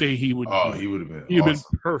alive, I'd say he would. Oh, he would have been. He'd been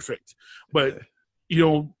perfect. But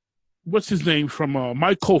what's his name from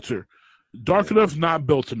Mike Coulter? Dark enough, not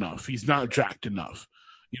built enough. He's not jacked enough.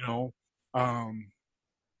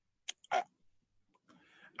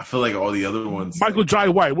 I feel like all the other ones. Michael Jai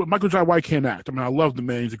White can't act. I mean, I love the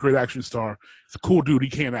man. He's a great action star. He's a cool dude. He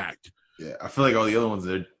can't act. Yeah, I feel like all the other ones,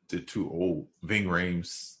 they're too old. Ving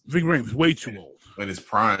Rhames, way too old. In his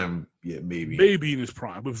prime, yeah, maybe. Maybe in his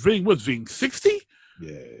prime. But Ving, 60?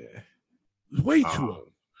 Yeah. Way too old.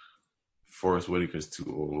 Forrest Whitaker's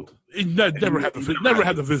too old. He never had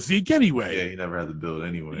the physique anyway. Yeah, he never had the build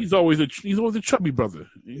anyway. He's always a chubby brother.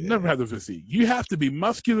 He never had the physique. You have to be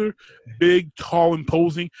muscular, big, tall,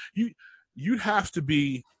 imposing. You'd have to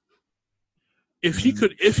be if he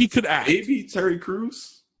could act. Maybe Terry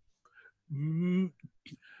Crews.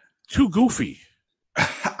 Too goofy.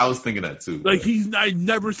 I was thinking that too. Like I've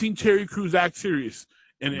never seen Terry Crews act serious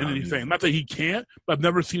in anything. Not that he can't, but I've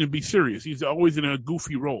never seen him be serious. He's always in a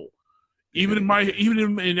goofy role. Even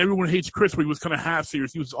in Everyone Hates Chris, where he was kind of half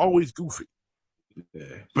serious, he was always goofy. Yeah,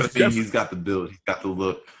 but I think he's got the build, he's got the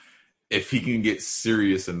look. If he can get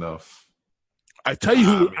serious enough, I tell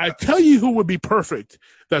you who would be perfect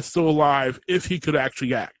that's still alive if he could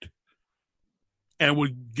actually act and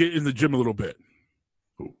would get in the gym a little bit.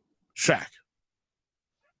 Who? Shaq.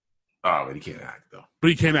 Oh, but he can't act though.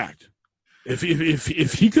 But he can't act.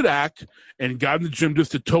 If he could act and got in the gym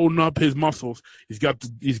just to tone up his muscles, he's got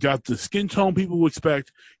the skin tone people would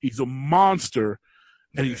expect. He's a monster,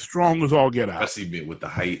 and he's strong as all get out. Especially with the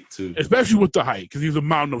height too. Especially with the height, because he's a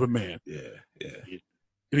mountain of a man. Yeah.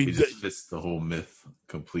 I mean, he just fits the whole myth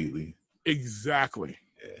completely. Exactly.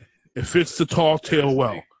 Yeah. It fits the tall tale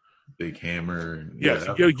well. Big hammer. Yes,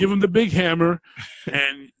 you gotta give him the big hammer,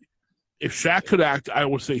 and if Shaq could act, I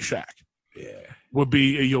would say Shaq. Yeah. Would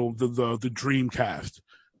be the dream cast,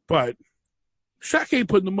 but Shaq ain't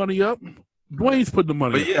putting the money up. Dwayne's putting the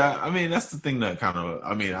money up. But yeah, I mean that's the thing that kind of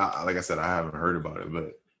like I said, I haven't heard about it,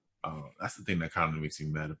 but that's the thing that kind of makes me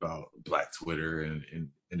mad about Black Twitter and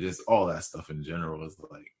just all that stuff in general is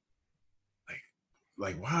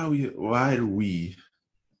like why do we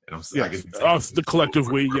And I'm Yes. I could be Us, the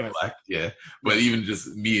collective we, yes. Black, yeah. But even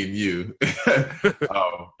just me and you,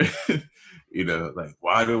 you know, like,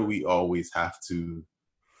 why do we always have to,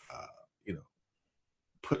 you know,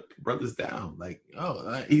 put brothers down? Like,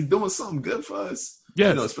 he's doing something good for us. Yes.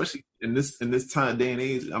 You know, especially in this time, day and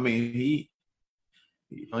age. I mean, he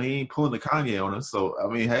ain't pulling the Kanye on us. So I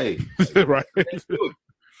mean, hey, right.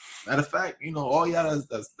 Matter of fact, you know, all y'all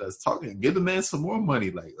that's talking, give the man some more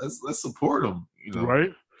money. Like, let's support him. You know,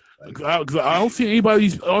 right? Like, I don't see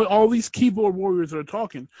anybody. All these keyboard warriors that are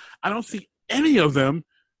talking. I don't see any of them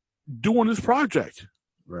doing this project.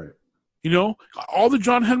 right. You know, all the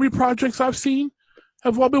John Henry projects I've seen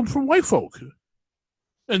have all been from white folk.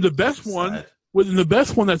 And the best one,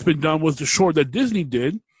 that's been done was the short that Disney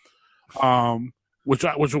did, which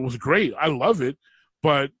was great. I love it,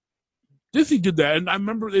 but Disney did that, and I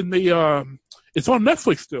remember it's on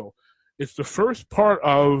Netflix still. It's the first part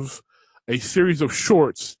of a series of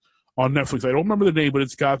shorts on Netflix. I don't remember the name, but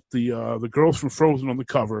it's got the girls from Frozen on the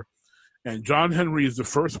cover, and John Henry is the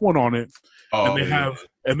first one on it. Oh,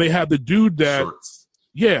 and they have the dude that shorts.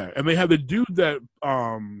 and they have the dude that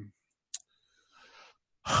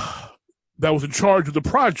that was in charge of the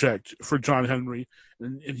project for John Henry,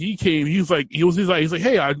 and he came. He's like,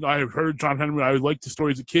 hey, I heard John Henry. I liked the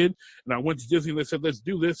story as a kid, and I went to Disney and they said, let's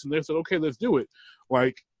do this, and they said, okay, let's do it.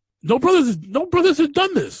 Like, no brothers have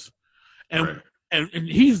done this, and Right. and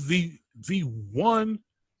he's the one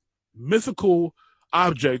mythical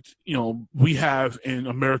object, you know, we have in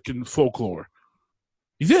American folklore.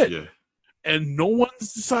 He's it. Yeah. And no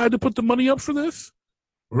one's decided to put the money up for this?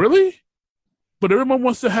 Really? But everyone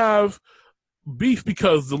wants to have beef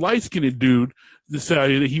because the light-skinned dude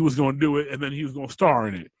decided that he was going to do it and then he was going to star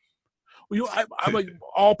in it. Well, you know, I'm like,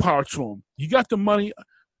 all power to him. You got the money,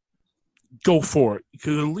 go for it,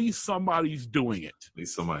 because at least somebody's doing it. At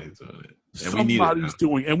least somebody's doing it. And Somebody's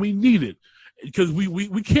doing it, and we need it. Because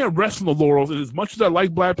we can't rest on the laurels, and as much as I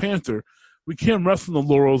like Black Panther, we can't rest on the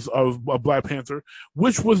laurels of Black Panther,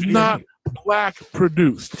 which was not black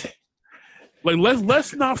produced. Like,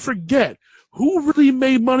 let's not forget who really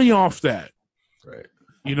made money off that. Right.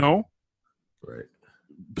 You know, Right.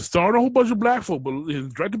 starring a whole bunch of black folk, but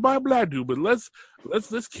it's directed by a black dude. But let's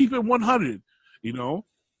keep it 100. You know,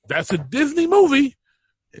 that's a Disney movie.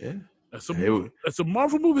 Yeah. That's a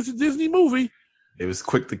Marvel movie. It's a Disney movie. It was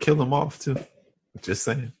quick to kill him off too. Just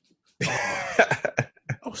saying.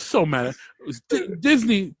 I was so mad. It was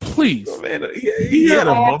Disney, please. Oh, man, he had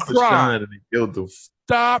a month of shine and he killed him.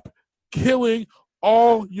 Stop killing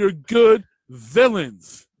all your good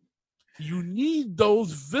villains. You need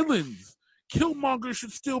those villains. Killmonger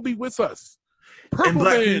should still be with us. And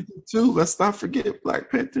Black Man. Panther too. Let's not forget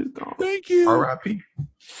Black Panther's gone. Thank you. R.I.P.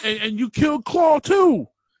 And you killed Claw too.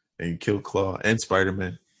 And you killed Claw and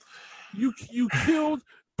Spider-Man. You killed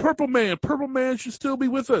Purple Man. Purple Man should still be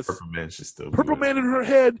with us. Purple Man should still be Purple with Man in her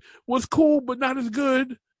head was cool, but not as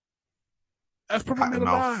good as Purple Man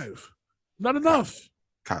alive. Not enough.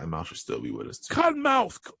 Cottonmouth should still be with us too.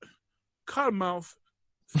 Cottonmouth.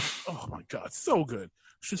 Oh my God, so good.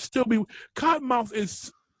 Should still be. Cottonmouth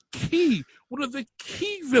is key. One of the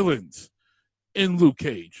key villains in Luke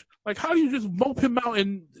Cage. Like, how do you just mope him out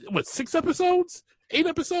in 6 episodes? 8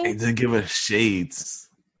 episodes? And then give us shades.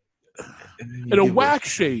 And a whack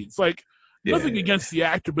shades. Like, nothing against the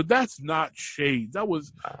actor, but that's not shades. That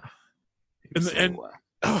was and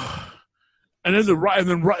then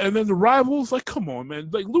the rivals. Like, come on, man.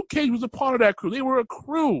 Like, Luke Cage was a part of that crew. They were a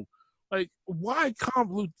crew. Like, why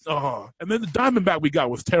convolute? And then the Diamondback we got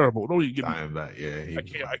was terrible. Don't even give me Diamondback.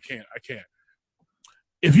 Yeah, I can't.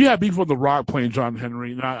 If you have beef on The Rock playing John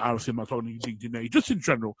Henry, not obviously I'm not talking to you, Danae, just in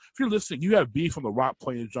general, if you're listening, you have beef on The Rock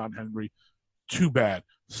playing John Henry, too bad.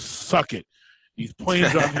 Suck it. He's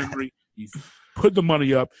playing John Henry. He's put the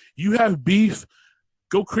money up. You have beef,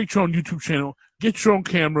 go create your own YouTube channel, get your own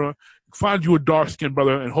camera, find you a dark-skinned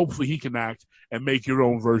brother, and hopefully he can act and make your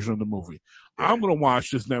own version of the movie. I'm going to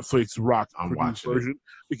watch this Netflix Rock version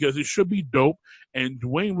because it should be dope, and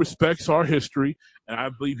Dwayne respects our history, and I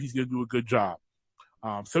believe he's going to do a good job.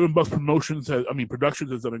 7 Bucks Productions has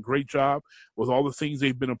done a great job with all the things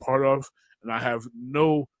they've been a part of, and I have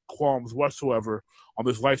no qualms whatsoever on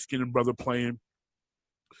this light-skinned brother playing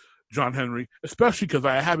John Henry, especially because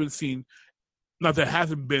I haven't seen, not that there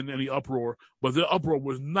hasn't been any uproar, but the uproar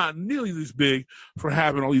was not nearly this big for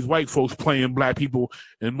having all these white folks playing black people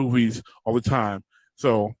in movies all the time.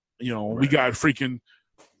 So, you know, we got freaking,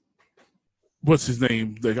 what's his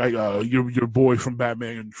name? The guy, your boy from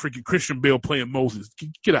Batman, and freaking Christian Bale playing Moses.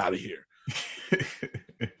 Get out of here.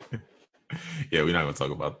 Yeah, we're not going to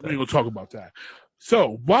talk about that. We ain't going to talk about that.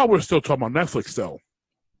 So, while we're still talking about Netflix, though,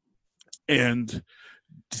 and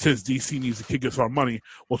since DC needs to kick us our money,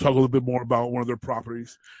 we'll talk a little bit more about one of their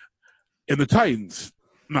properties. In the Titans.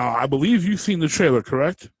 Now, I believe you've seen the trailer,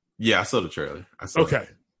 correct? Yeah, I saw the trailer. Okay.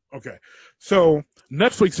 So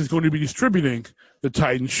Netflix is going to be distributing the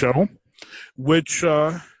Titans show, which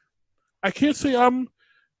I can't say I'm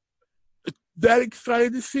that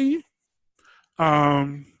excited to see. They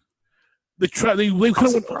kind I'm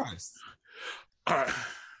of surprised.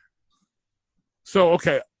 So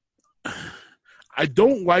okay, I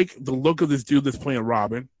don't like the look of this dude that's playing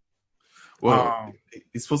Robin. Well,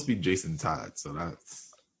 he's supposed to be Jason Todd, so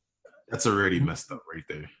that's already messed up right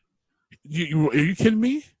there. Are you kidding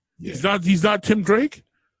me? Yeah. He's not Tim Drake.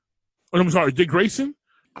 Oh, I'm sorry, Dick Grayson.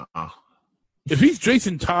 If he's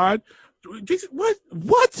Jason Todd, Jason,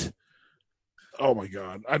 what? Oh my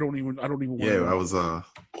God, I don't even. Want yeah, I was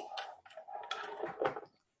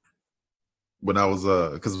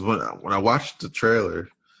because when I watched the trailer,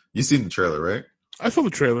 you seen the trailer, right? I saw the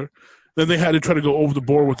trailer. Then they had to try to go over the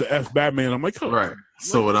board with the F Batman. I'm like, oh, right.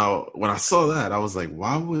 So when I saw that, I was like,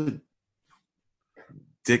 why would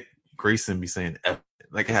Dick Grayson be saying F?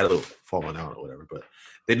 Like, it had a little falling out or whatever, but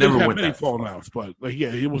they never went that falling outs, but like,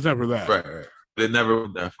 yeah, it was never that. Right. They never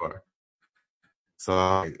went that far.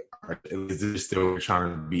 So is this still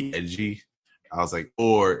trying to be edgy? I was like,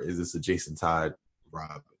 or is this a Jason Todd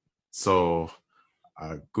Robin? So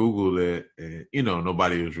I Googled it, and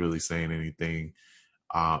nobody was really saying anything.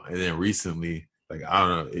 And then recently, like, I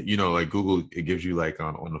don't know, like Google, it gives you like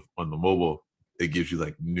on the mobile, it gives you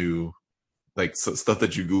like new, like stuff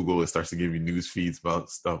that you Google, it starts to give you news feeds about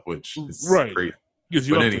stuff, which is great. Gives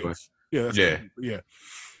you but updates. Anyway, yeah.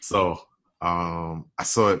 So I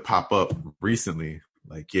saw it pop up recently,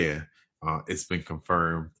 like, it's been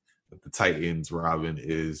confirmed that the Titans Robin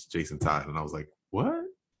is Jason Todd, and I was like, what?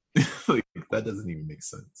 Like, that doesn't even make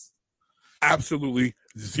sense. Absolutely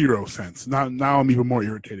 0 sense. Now I'm even more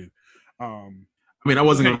irritated. I mean, I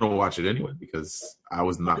wasn't going to watch it anyway because I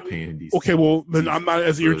was not paying DC. Okay, well, then I'm not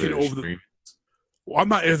as irritated over I'm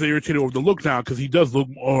not as irritated over the look now because he does look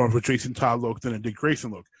more of a Jason Todd look than a Dick Grayson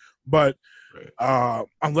look. But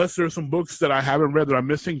unless there's some books that I haven't read that I'm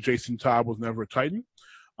missing, Jason Todd was never a Titan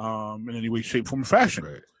in any way, shape, form, or fashion.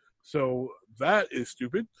 Right. So that is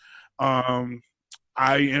stupid. I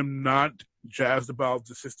am not jazzed about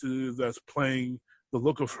the sister that's playing, the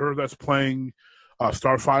look of her that's playing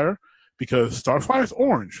Starfire, because Starfire's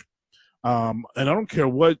orange. And I don't care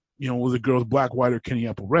what, the girl's black, white, or Kenny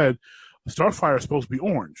Apple red, Starfire is supposed to be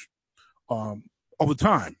orange all the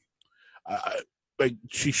time. Like,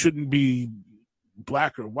 she shouldn't be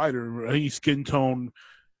black or white or any skin tone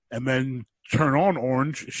and then turn on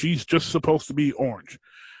orange. She's just supposed to be orange.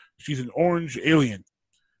 She's an orange alien.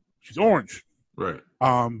 She's orange. Right.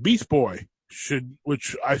 Beast Boy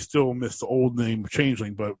which I still miss the old name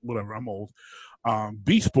Changeling, but whatever, I'm old.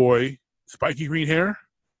 Beast Boy, spiky green hair?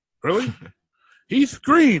 Really? He's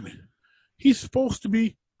green. He's supposed to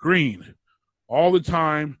be green. All the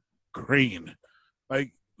time, green.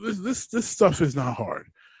 Like, this stuff is not hard.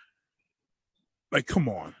 Like, come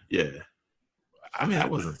on. Yeah. I mean, I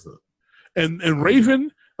wasn't so. And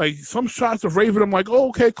Raven, like, some shots of Raven, I'm like, oh,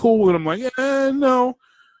 okay, cool. And I'm like, no.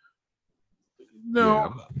 Yeah,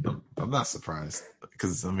 I'm not surprised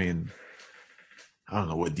because, I mean, I don't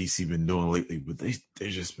know what DC been doing lately, but they've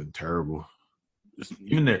just been terrible.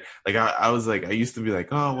 Even there, like, I was like, I used to be like,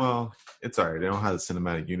 oh, well, it's all right. They don't have the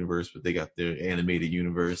cinematic universe, but they got their animated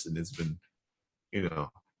universe, and it's been,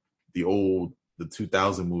 the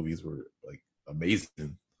 2000 movies were like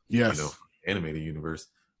amazing. Yes. Animated universe.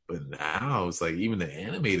 But now it's like even the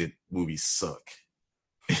animated movies suck.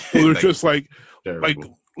 Well, they're just like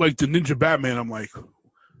terrible. Like the Ninja Batman. I'm like,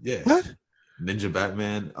 yeah, what? Ninja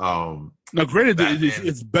Batman. Now, granted,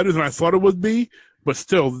 it's better than I thought it would be, but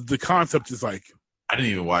still, the concept is like. I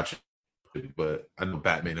didn't even watch it, but I know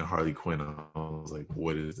Batman and Harley Quinn. I was like,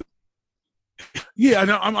 what is it? Yeah,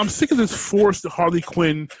 I'm sick of this forced Harley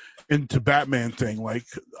Quinn into Batman thing. Like,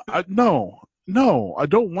 no, I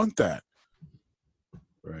don't want that.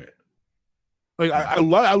 Right. Like, I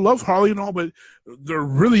love Harley and all, but they're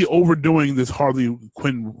really overdoing this Harley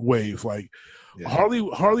Quinn wave. Like, yeah.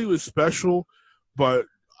 Harley was special, but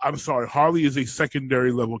I'm sorry, Harley is a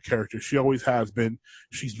secondary level character. She always has been.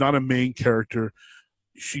 She's not a main character.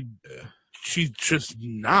 She's just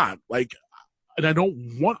not, like, and I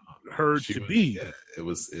don't want her to be. Yeah,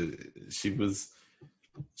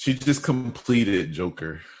 she just completed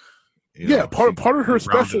Joker. Part of her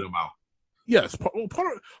special. Yes, part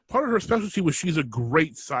of her specialty was she's a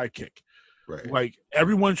great sidekick. Right. Like,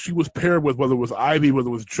 everyone she was paired with, whether it was Ivy, whether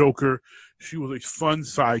it was Joker, she was a fun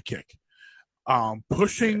sidekick.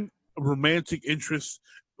 Pushing romantic interests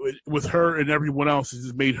with her and everyone else,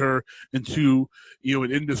 has made her into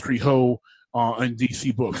an industry hoe in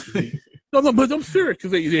DC books. No, but I'm serious,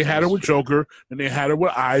 because they had her with Joker, and they had her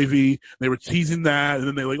with Ivy. They were teasing that, and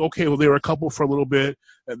then they were like, okay, well, they were a couple for a little bit,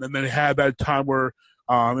 and then they had that time where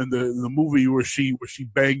in the movie where she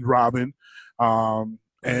banged Robin, and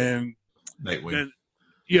Nightwing. And,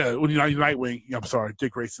 yeah, Nightwing. I'm sorry,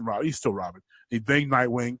 Dick Grayson. Robin. He's still Robin. He banged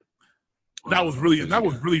Nightwing. That was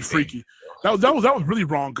really freaky. That was really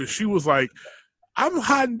wrong, because she was like, I'm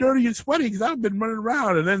hot and dirty and sweaty because I've been running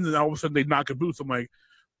around, and then all of a sudden they knock her boots. I'm like,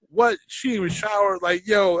 what? She didn't even shower. Like,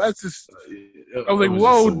 yo, that's just. I was like,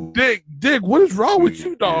 whoa, Dick, what is wrong with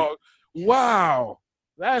you, dog? Wow,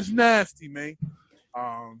 that's nasty, man.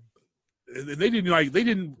 They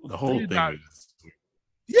didn't. The whole thing.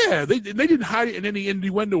 Yeah, they didn't hide it in any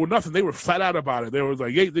innuendo or nothing. They were flat out about it. They was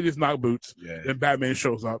like, hey, they just knock boots. Yeah. Then Batman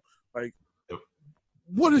shows up. Like,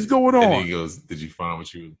 what is going on? And then he goes, did you find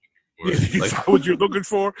what you were looking for? You found what you're looking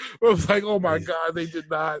for? I was like, oh my God, they did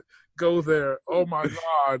not go there. Oh my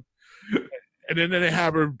God. And then they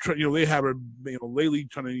have her, lately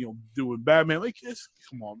trying to, doing Batman. Like,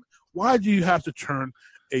 come on. Why do you have to turn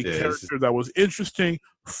a character that was interesting,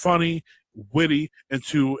 funny, witty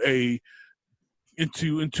into the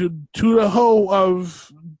whole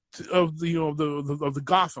of the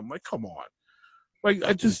Gotham? Like, come on. Like,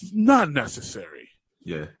 I just not necessary.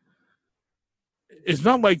 Yeah. It's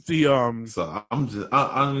not like the So I'm just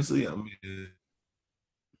honestly, I mean,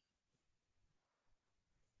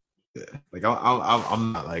 yeah. Like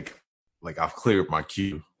I'm not like I've cleared my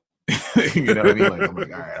queue. You know what I mean? Like, I'm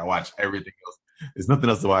like, all right, I watch everything else. There's nothing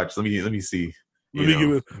else to watch. Let me see. Let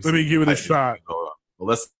me give it a shot. Well,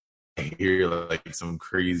 let's hear like some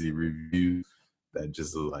crazy review that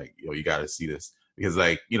just like, yo, you got to see this, because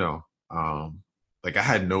like, like I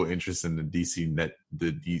had no interest in the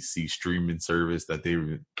DC streaming service that they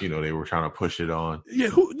were trying to push it on. Yeah,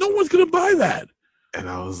 no one's gonna buy that. And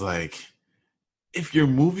I was like, if your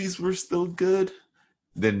movies were still good,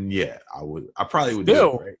 then yeah, I probably would do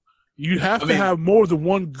it, right? You have to have more than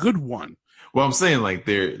one good one. Well, I'm saying like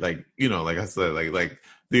they're like, like I said, like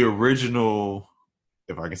the original,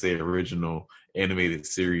 if I can say original animated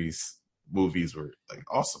series movies were like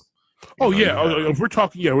awesome. If we're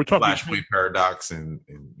talking Flashpoint Paradox and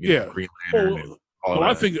Green Lantern.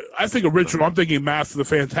 I think original. I'm thinking Master of the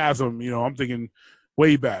Phantasm. I'm thinking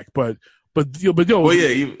way back, but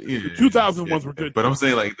the 2000 ones were good. But I'm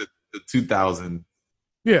saying like the 2000.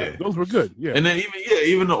 Yeah, those were good. Yeah, and then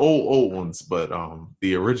even the old ones, but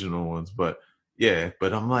the original ones. But yeah,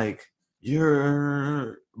 but I'm like,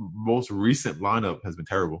 your most recent lineup has been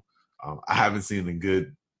terrible. I haven't seen a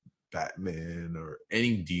good Batman or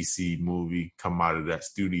any DC movie come out of that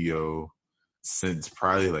studio since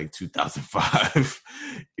probably like 2005.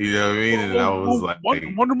 You know what I mean? And I was like,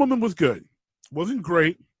 Wonder Woman was good. Wasn't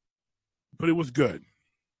great, but it was good.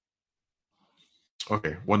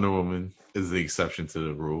 Okay, Wonder Woman is the exception to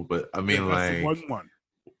the rule, but I mean, one.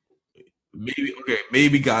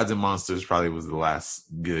 Maybe Gods and Monsters probably was the last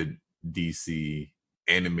good DC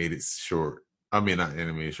animated short. I mean, not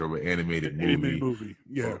animated short, but animated movie.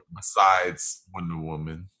 Yeah. Besides Wonder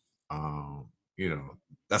Woman,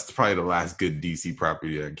 that's probably the last good DC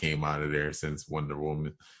property that came out of there since Wonder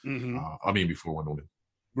Woman. Mm-hmm. Before Wonder Woman.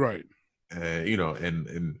 Right.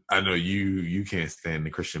 And I know you can't stand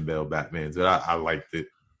the Christian Bale Batmans, but I liked it.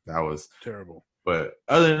 That was terrible. But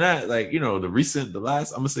other than that, like,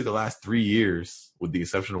 the last 3 years, with the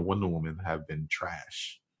exception of Wonder Woman, have been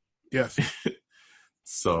trash. Yes.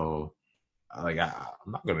 So, like,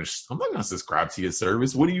 I'm not gonna subscribe to your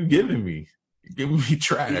service. What are you giving me? You're giving me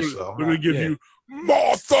trash. Let me give you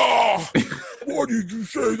Martha. Why did you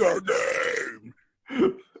say that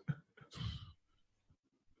name?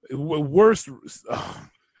 Worst.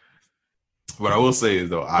 What I will say is,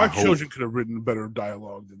 though, my children could have written better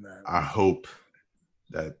dialogue than that. I hope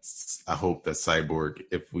that Cyborg,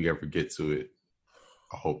 if we ever get to it,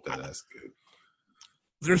 I hope that's good.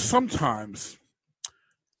 There's sometimes,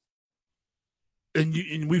 and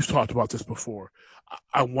we've talked about this before,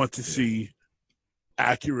 I want to see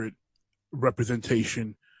accurate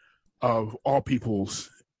representation of all peoples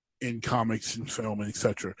in comics and film and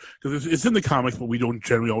etc. Because it's in the comics, but we don't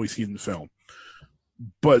generally always see it in the film.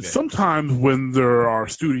 But sometimes when there are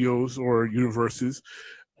studios or universes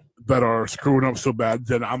that are screwing up so bad,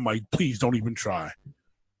 then I'm like, please don't even try.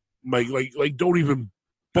 Like don't even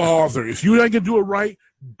bother. If you're not gonna do it right,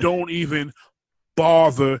 don't even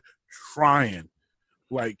bother trying.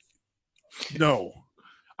 Like, no.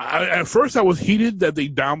 At first I was heated that they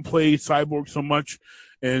downplayed Cyborg so much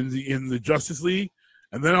in the Justice League,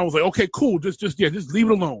 And then I was like, okay, cool. Just leave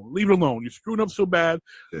it alone. Leave it alone. You're screwing up so bad.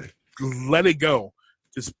 Yeah. Let it go.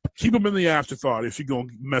 Just keep them in the afterthought if you're going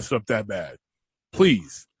to mess it up that bad.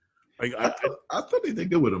 Please. Like I thought they did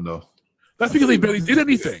good with him, though. That's because they barely did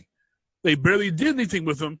anything. They barely did anything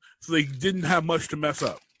with him, so they didn't have much to mess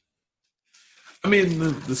up. I mean,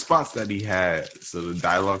 the spots that he had, so the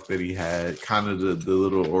dialogue that he had, kind of the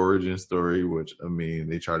little origin story, which, I mean,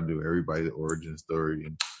 they try to do everybody's origin story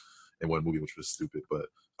in one movie, which was stupid, but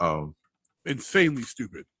insanely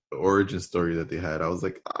stupid. The origin story that they had, I was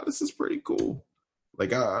like, this is pretty cool. Like,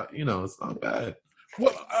 it's not bad.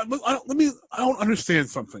 Well, I don't understand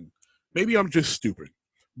something. Maybe I'm just stupid,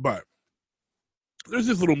 but there's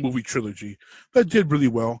this little movie trilogy that did really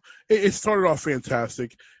well. It started off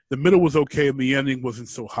fantastic. The middle was okay, and the ending wasn't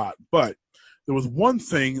so hot. But there was one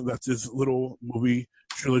thing that this little movie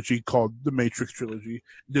trilogy called the Matrix trilogy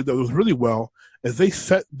did that was really well, is they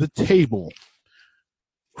set the table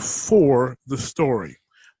for the story.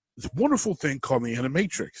 This wonderful thing called the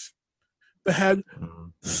Animatrix that had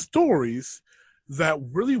stories that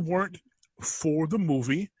really weren't for the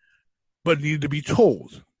movie, but needed to be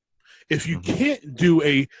told. If you can't do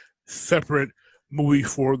a separate movie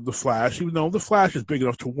for the Flash, even though the Flash is big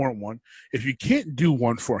enough to warrant one, if you can't do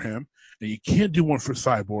one for him, and you can't do one for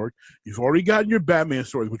Cyborg, you've already gotten your Batman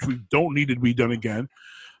stories, which we don't need to be done again.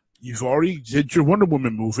 You've already did your Wonder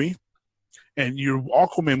Woman movie, and your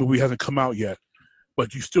Aquaman movie hasn't come out yet,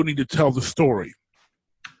 but you still need to tell the story.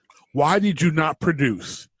 Why did you not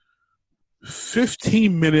produce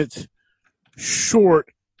 15-minute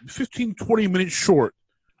short, 15, 20-minute short,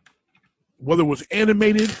 whether it was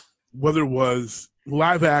animated, whether it was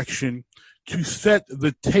live action, to set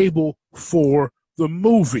the table for the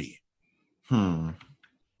movie?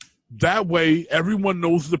 That way, everyone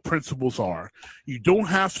knows the principles are. You don't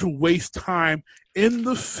have to waste time in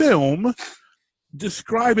the film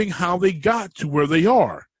describing how they got to where they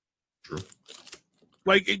are. True.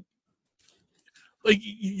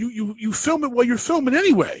 You film it while you're filming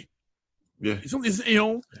anyway. Yeah.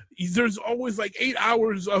 There's always like 8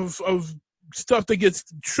 hours of stuff that gets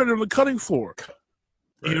shredded on the cutting floor.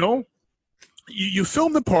 Right. You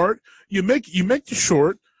film the part, you make the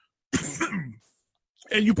short,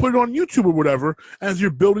 and you put it on YouTube or whatever as you're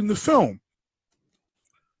building the film.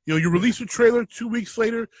 You release a trailer, 2 weeks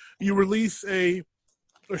later, you release a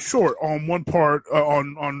short on one part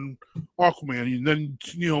on Aquaman, and then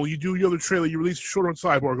you do the other trailer, you release a short on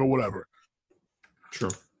Cyborg or whatever.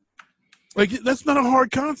 True. Like, that's not a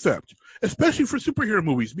hard concept, especially for superhero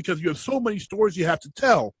movies, because you have so many stories you have to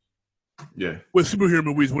tell. Yeah. With superhero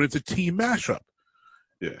movies when it's a team mashup.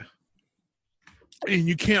 Yeah. And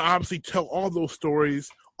you can't obviously tell all those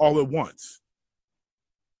stories all at once.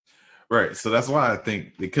 Right. So that's why I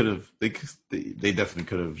think they definitely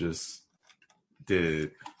could have just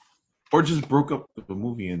did, or just broke up the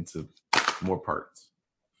movie into more parts.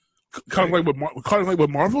 Kind of like what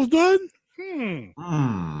Marvel's done?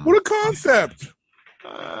 What a concept.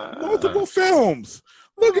 Multiple films.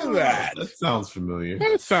 Look at that. That sounds familiar.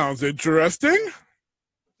 That sounds interesting.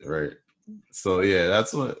 Right. So, yeah,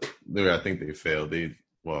 that's what I think they failed. They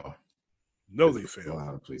failed. A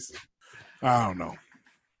lot of places. I don't know.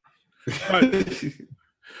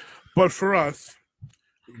 But for us,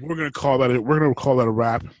 we're going to call that a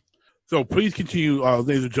wrap. So please continue,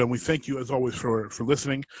 ladies and gentlemen. We thank you, as always, for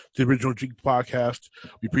listening to the Original Geek Podcast.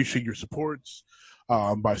 We appreciate your supports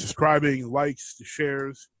by subscribing, likes,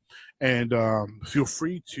 shares, and feel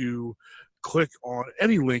free to click on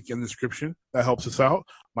any link in the description. That helps us out.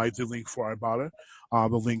 Might the link for Ibotta,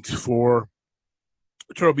 the links for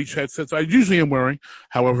Turtle Beach headsets I usually am wearing.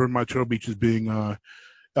 However, my Turtle Beach is being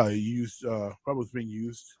used, probably being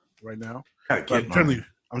used right now. I'm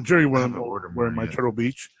generally wearing my Turtle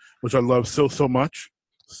Beach, which I love so much.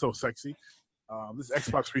 So sexy. This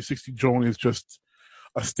Xbox 360 joint is just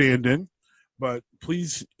a stand-in, but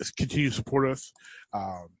please continue to support us.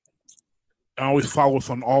 And always follow us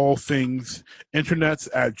on all things internets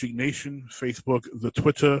at Geek Nation, Facebook, the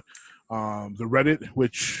Twitter, the Reddit,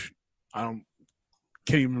 which I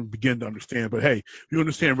can't even begin to understand. But hey, if you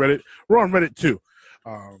understand Reddit, we're on Reddit too.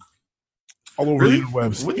 All over the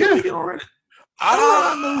interwebs. When did we get on Reddit? I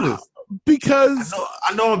don't know this. Because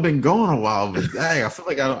I know I've been going a while, but dang, I feel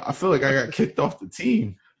like I got kicked off the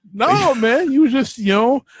team. No, man, you were just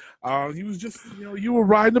you were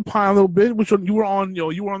riding the pine a little bit, which you were on the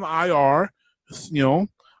IR, yeah,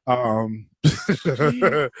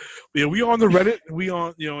 we on the Reddit,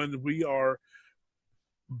 and we are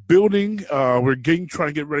building. We're trying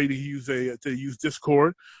to get ready to use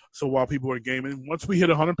Discord. So while people are gaming, once we hit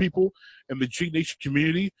 100 people in the Geek Nation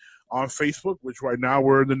community on Facebook, which right now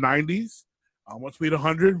we're in the 90s, Once we hit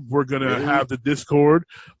 100, we're going to have the Discord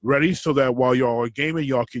ready so that while y'all are gaming,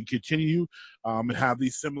 y'all can continue and have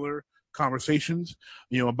these similar conversations,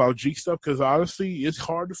 about geek stuff, because honestly, it's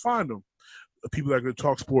hard to find them. People that are going to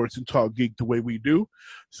talk sports and talk geek the way we do.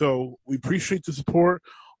 So we appreciate the support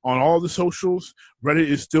on all the socials. Reddit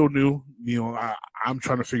is still new. I'm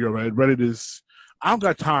trying to figure out Reddit is – I don't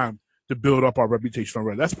got time to build up our reputation on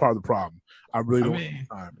Reddit. That's part of the problem. I really don't have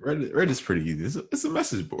time. Reddit's pretty easy. It's a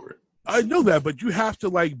message board. I know that, but you have to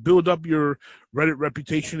build up your Reddit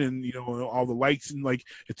reputation and all the likes, and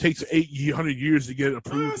it takes 800 years to get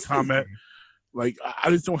approved comment. I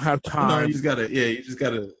just don't have time. No, you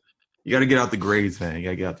gotta get out the grades, man. You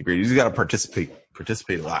gotta get out the grades. You just gotta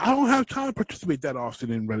participate a lot. I don't have time to participate that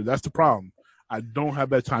often in Reddit. That's the problem. I don't have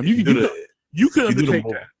that time. You can undertake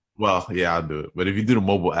that. Well, yeah, I'll do it. But if you do the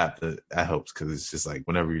mobile app, that helps because it's just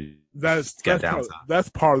whenever you that's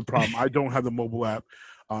part of the problem. I don't have the mobile app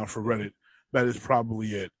for Reddit. That is probably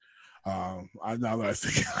it. Now that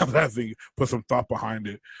I think, put some thought behind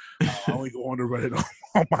it. I only go on to Reddit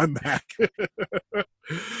on my Mac.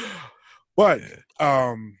 But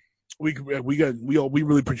we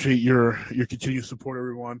really appreciate your continued support,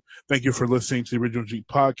 everyone. Thank you for listening to the Original Geek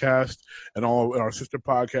Podcast and all our sister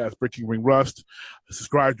podcasts, Breaking Ring Rust.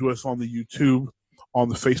 Subscribe to us on the YouTube, on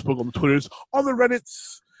the Facebook, on the Twitters, on the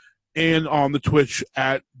Reddits, and on the Twitch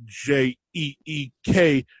at JEEK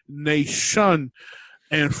Nation.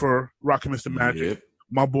 And for Rockin' Mr. Magic,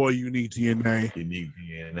 my boy Unique DNA. Unique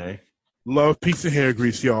DNA. Love, peace, and hair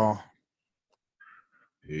grease, y'all.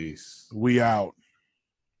 Peace. We out.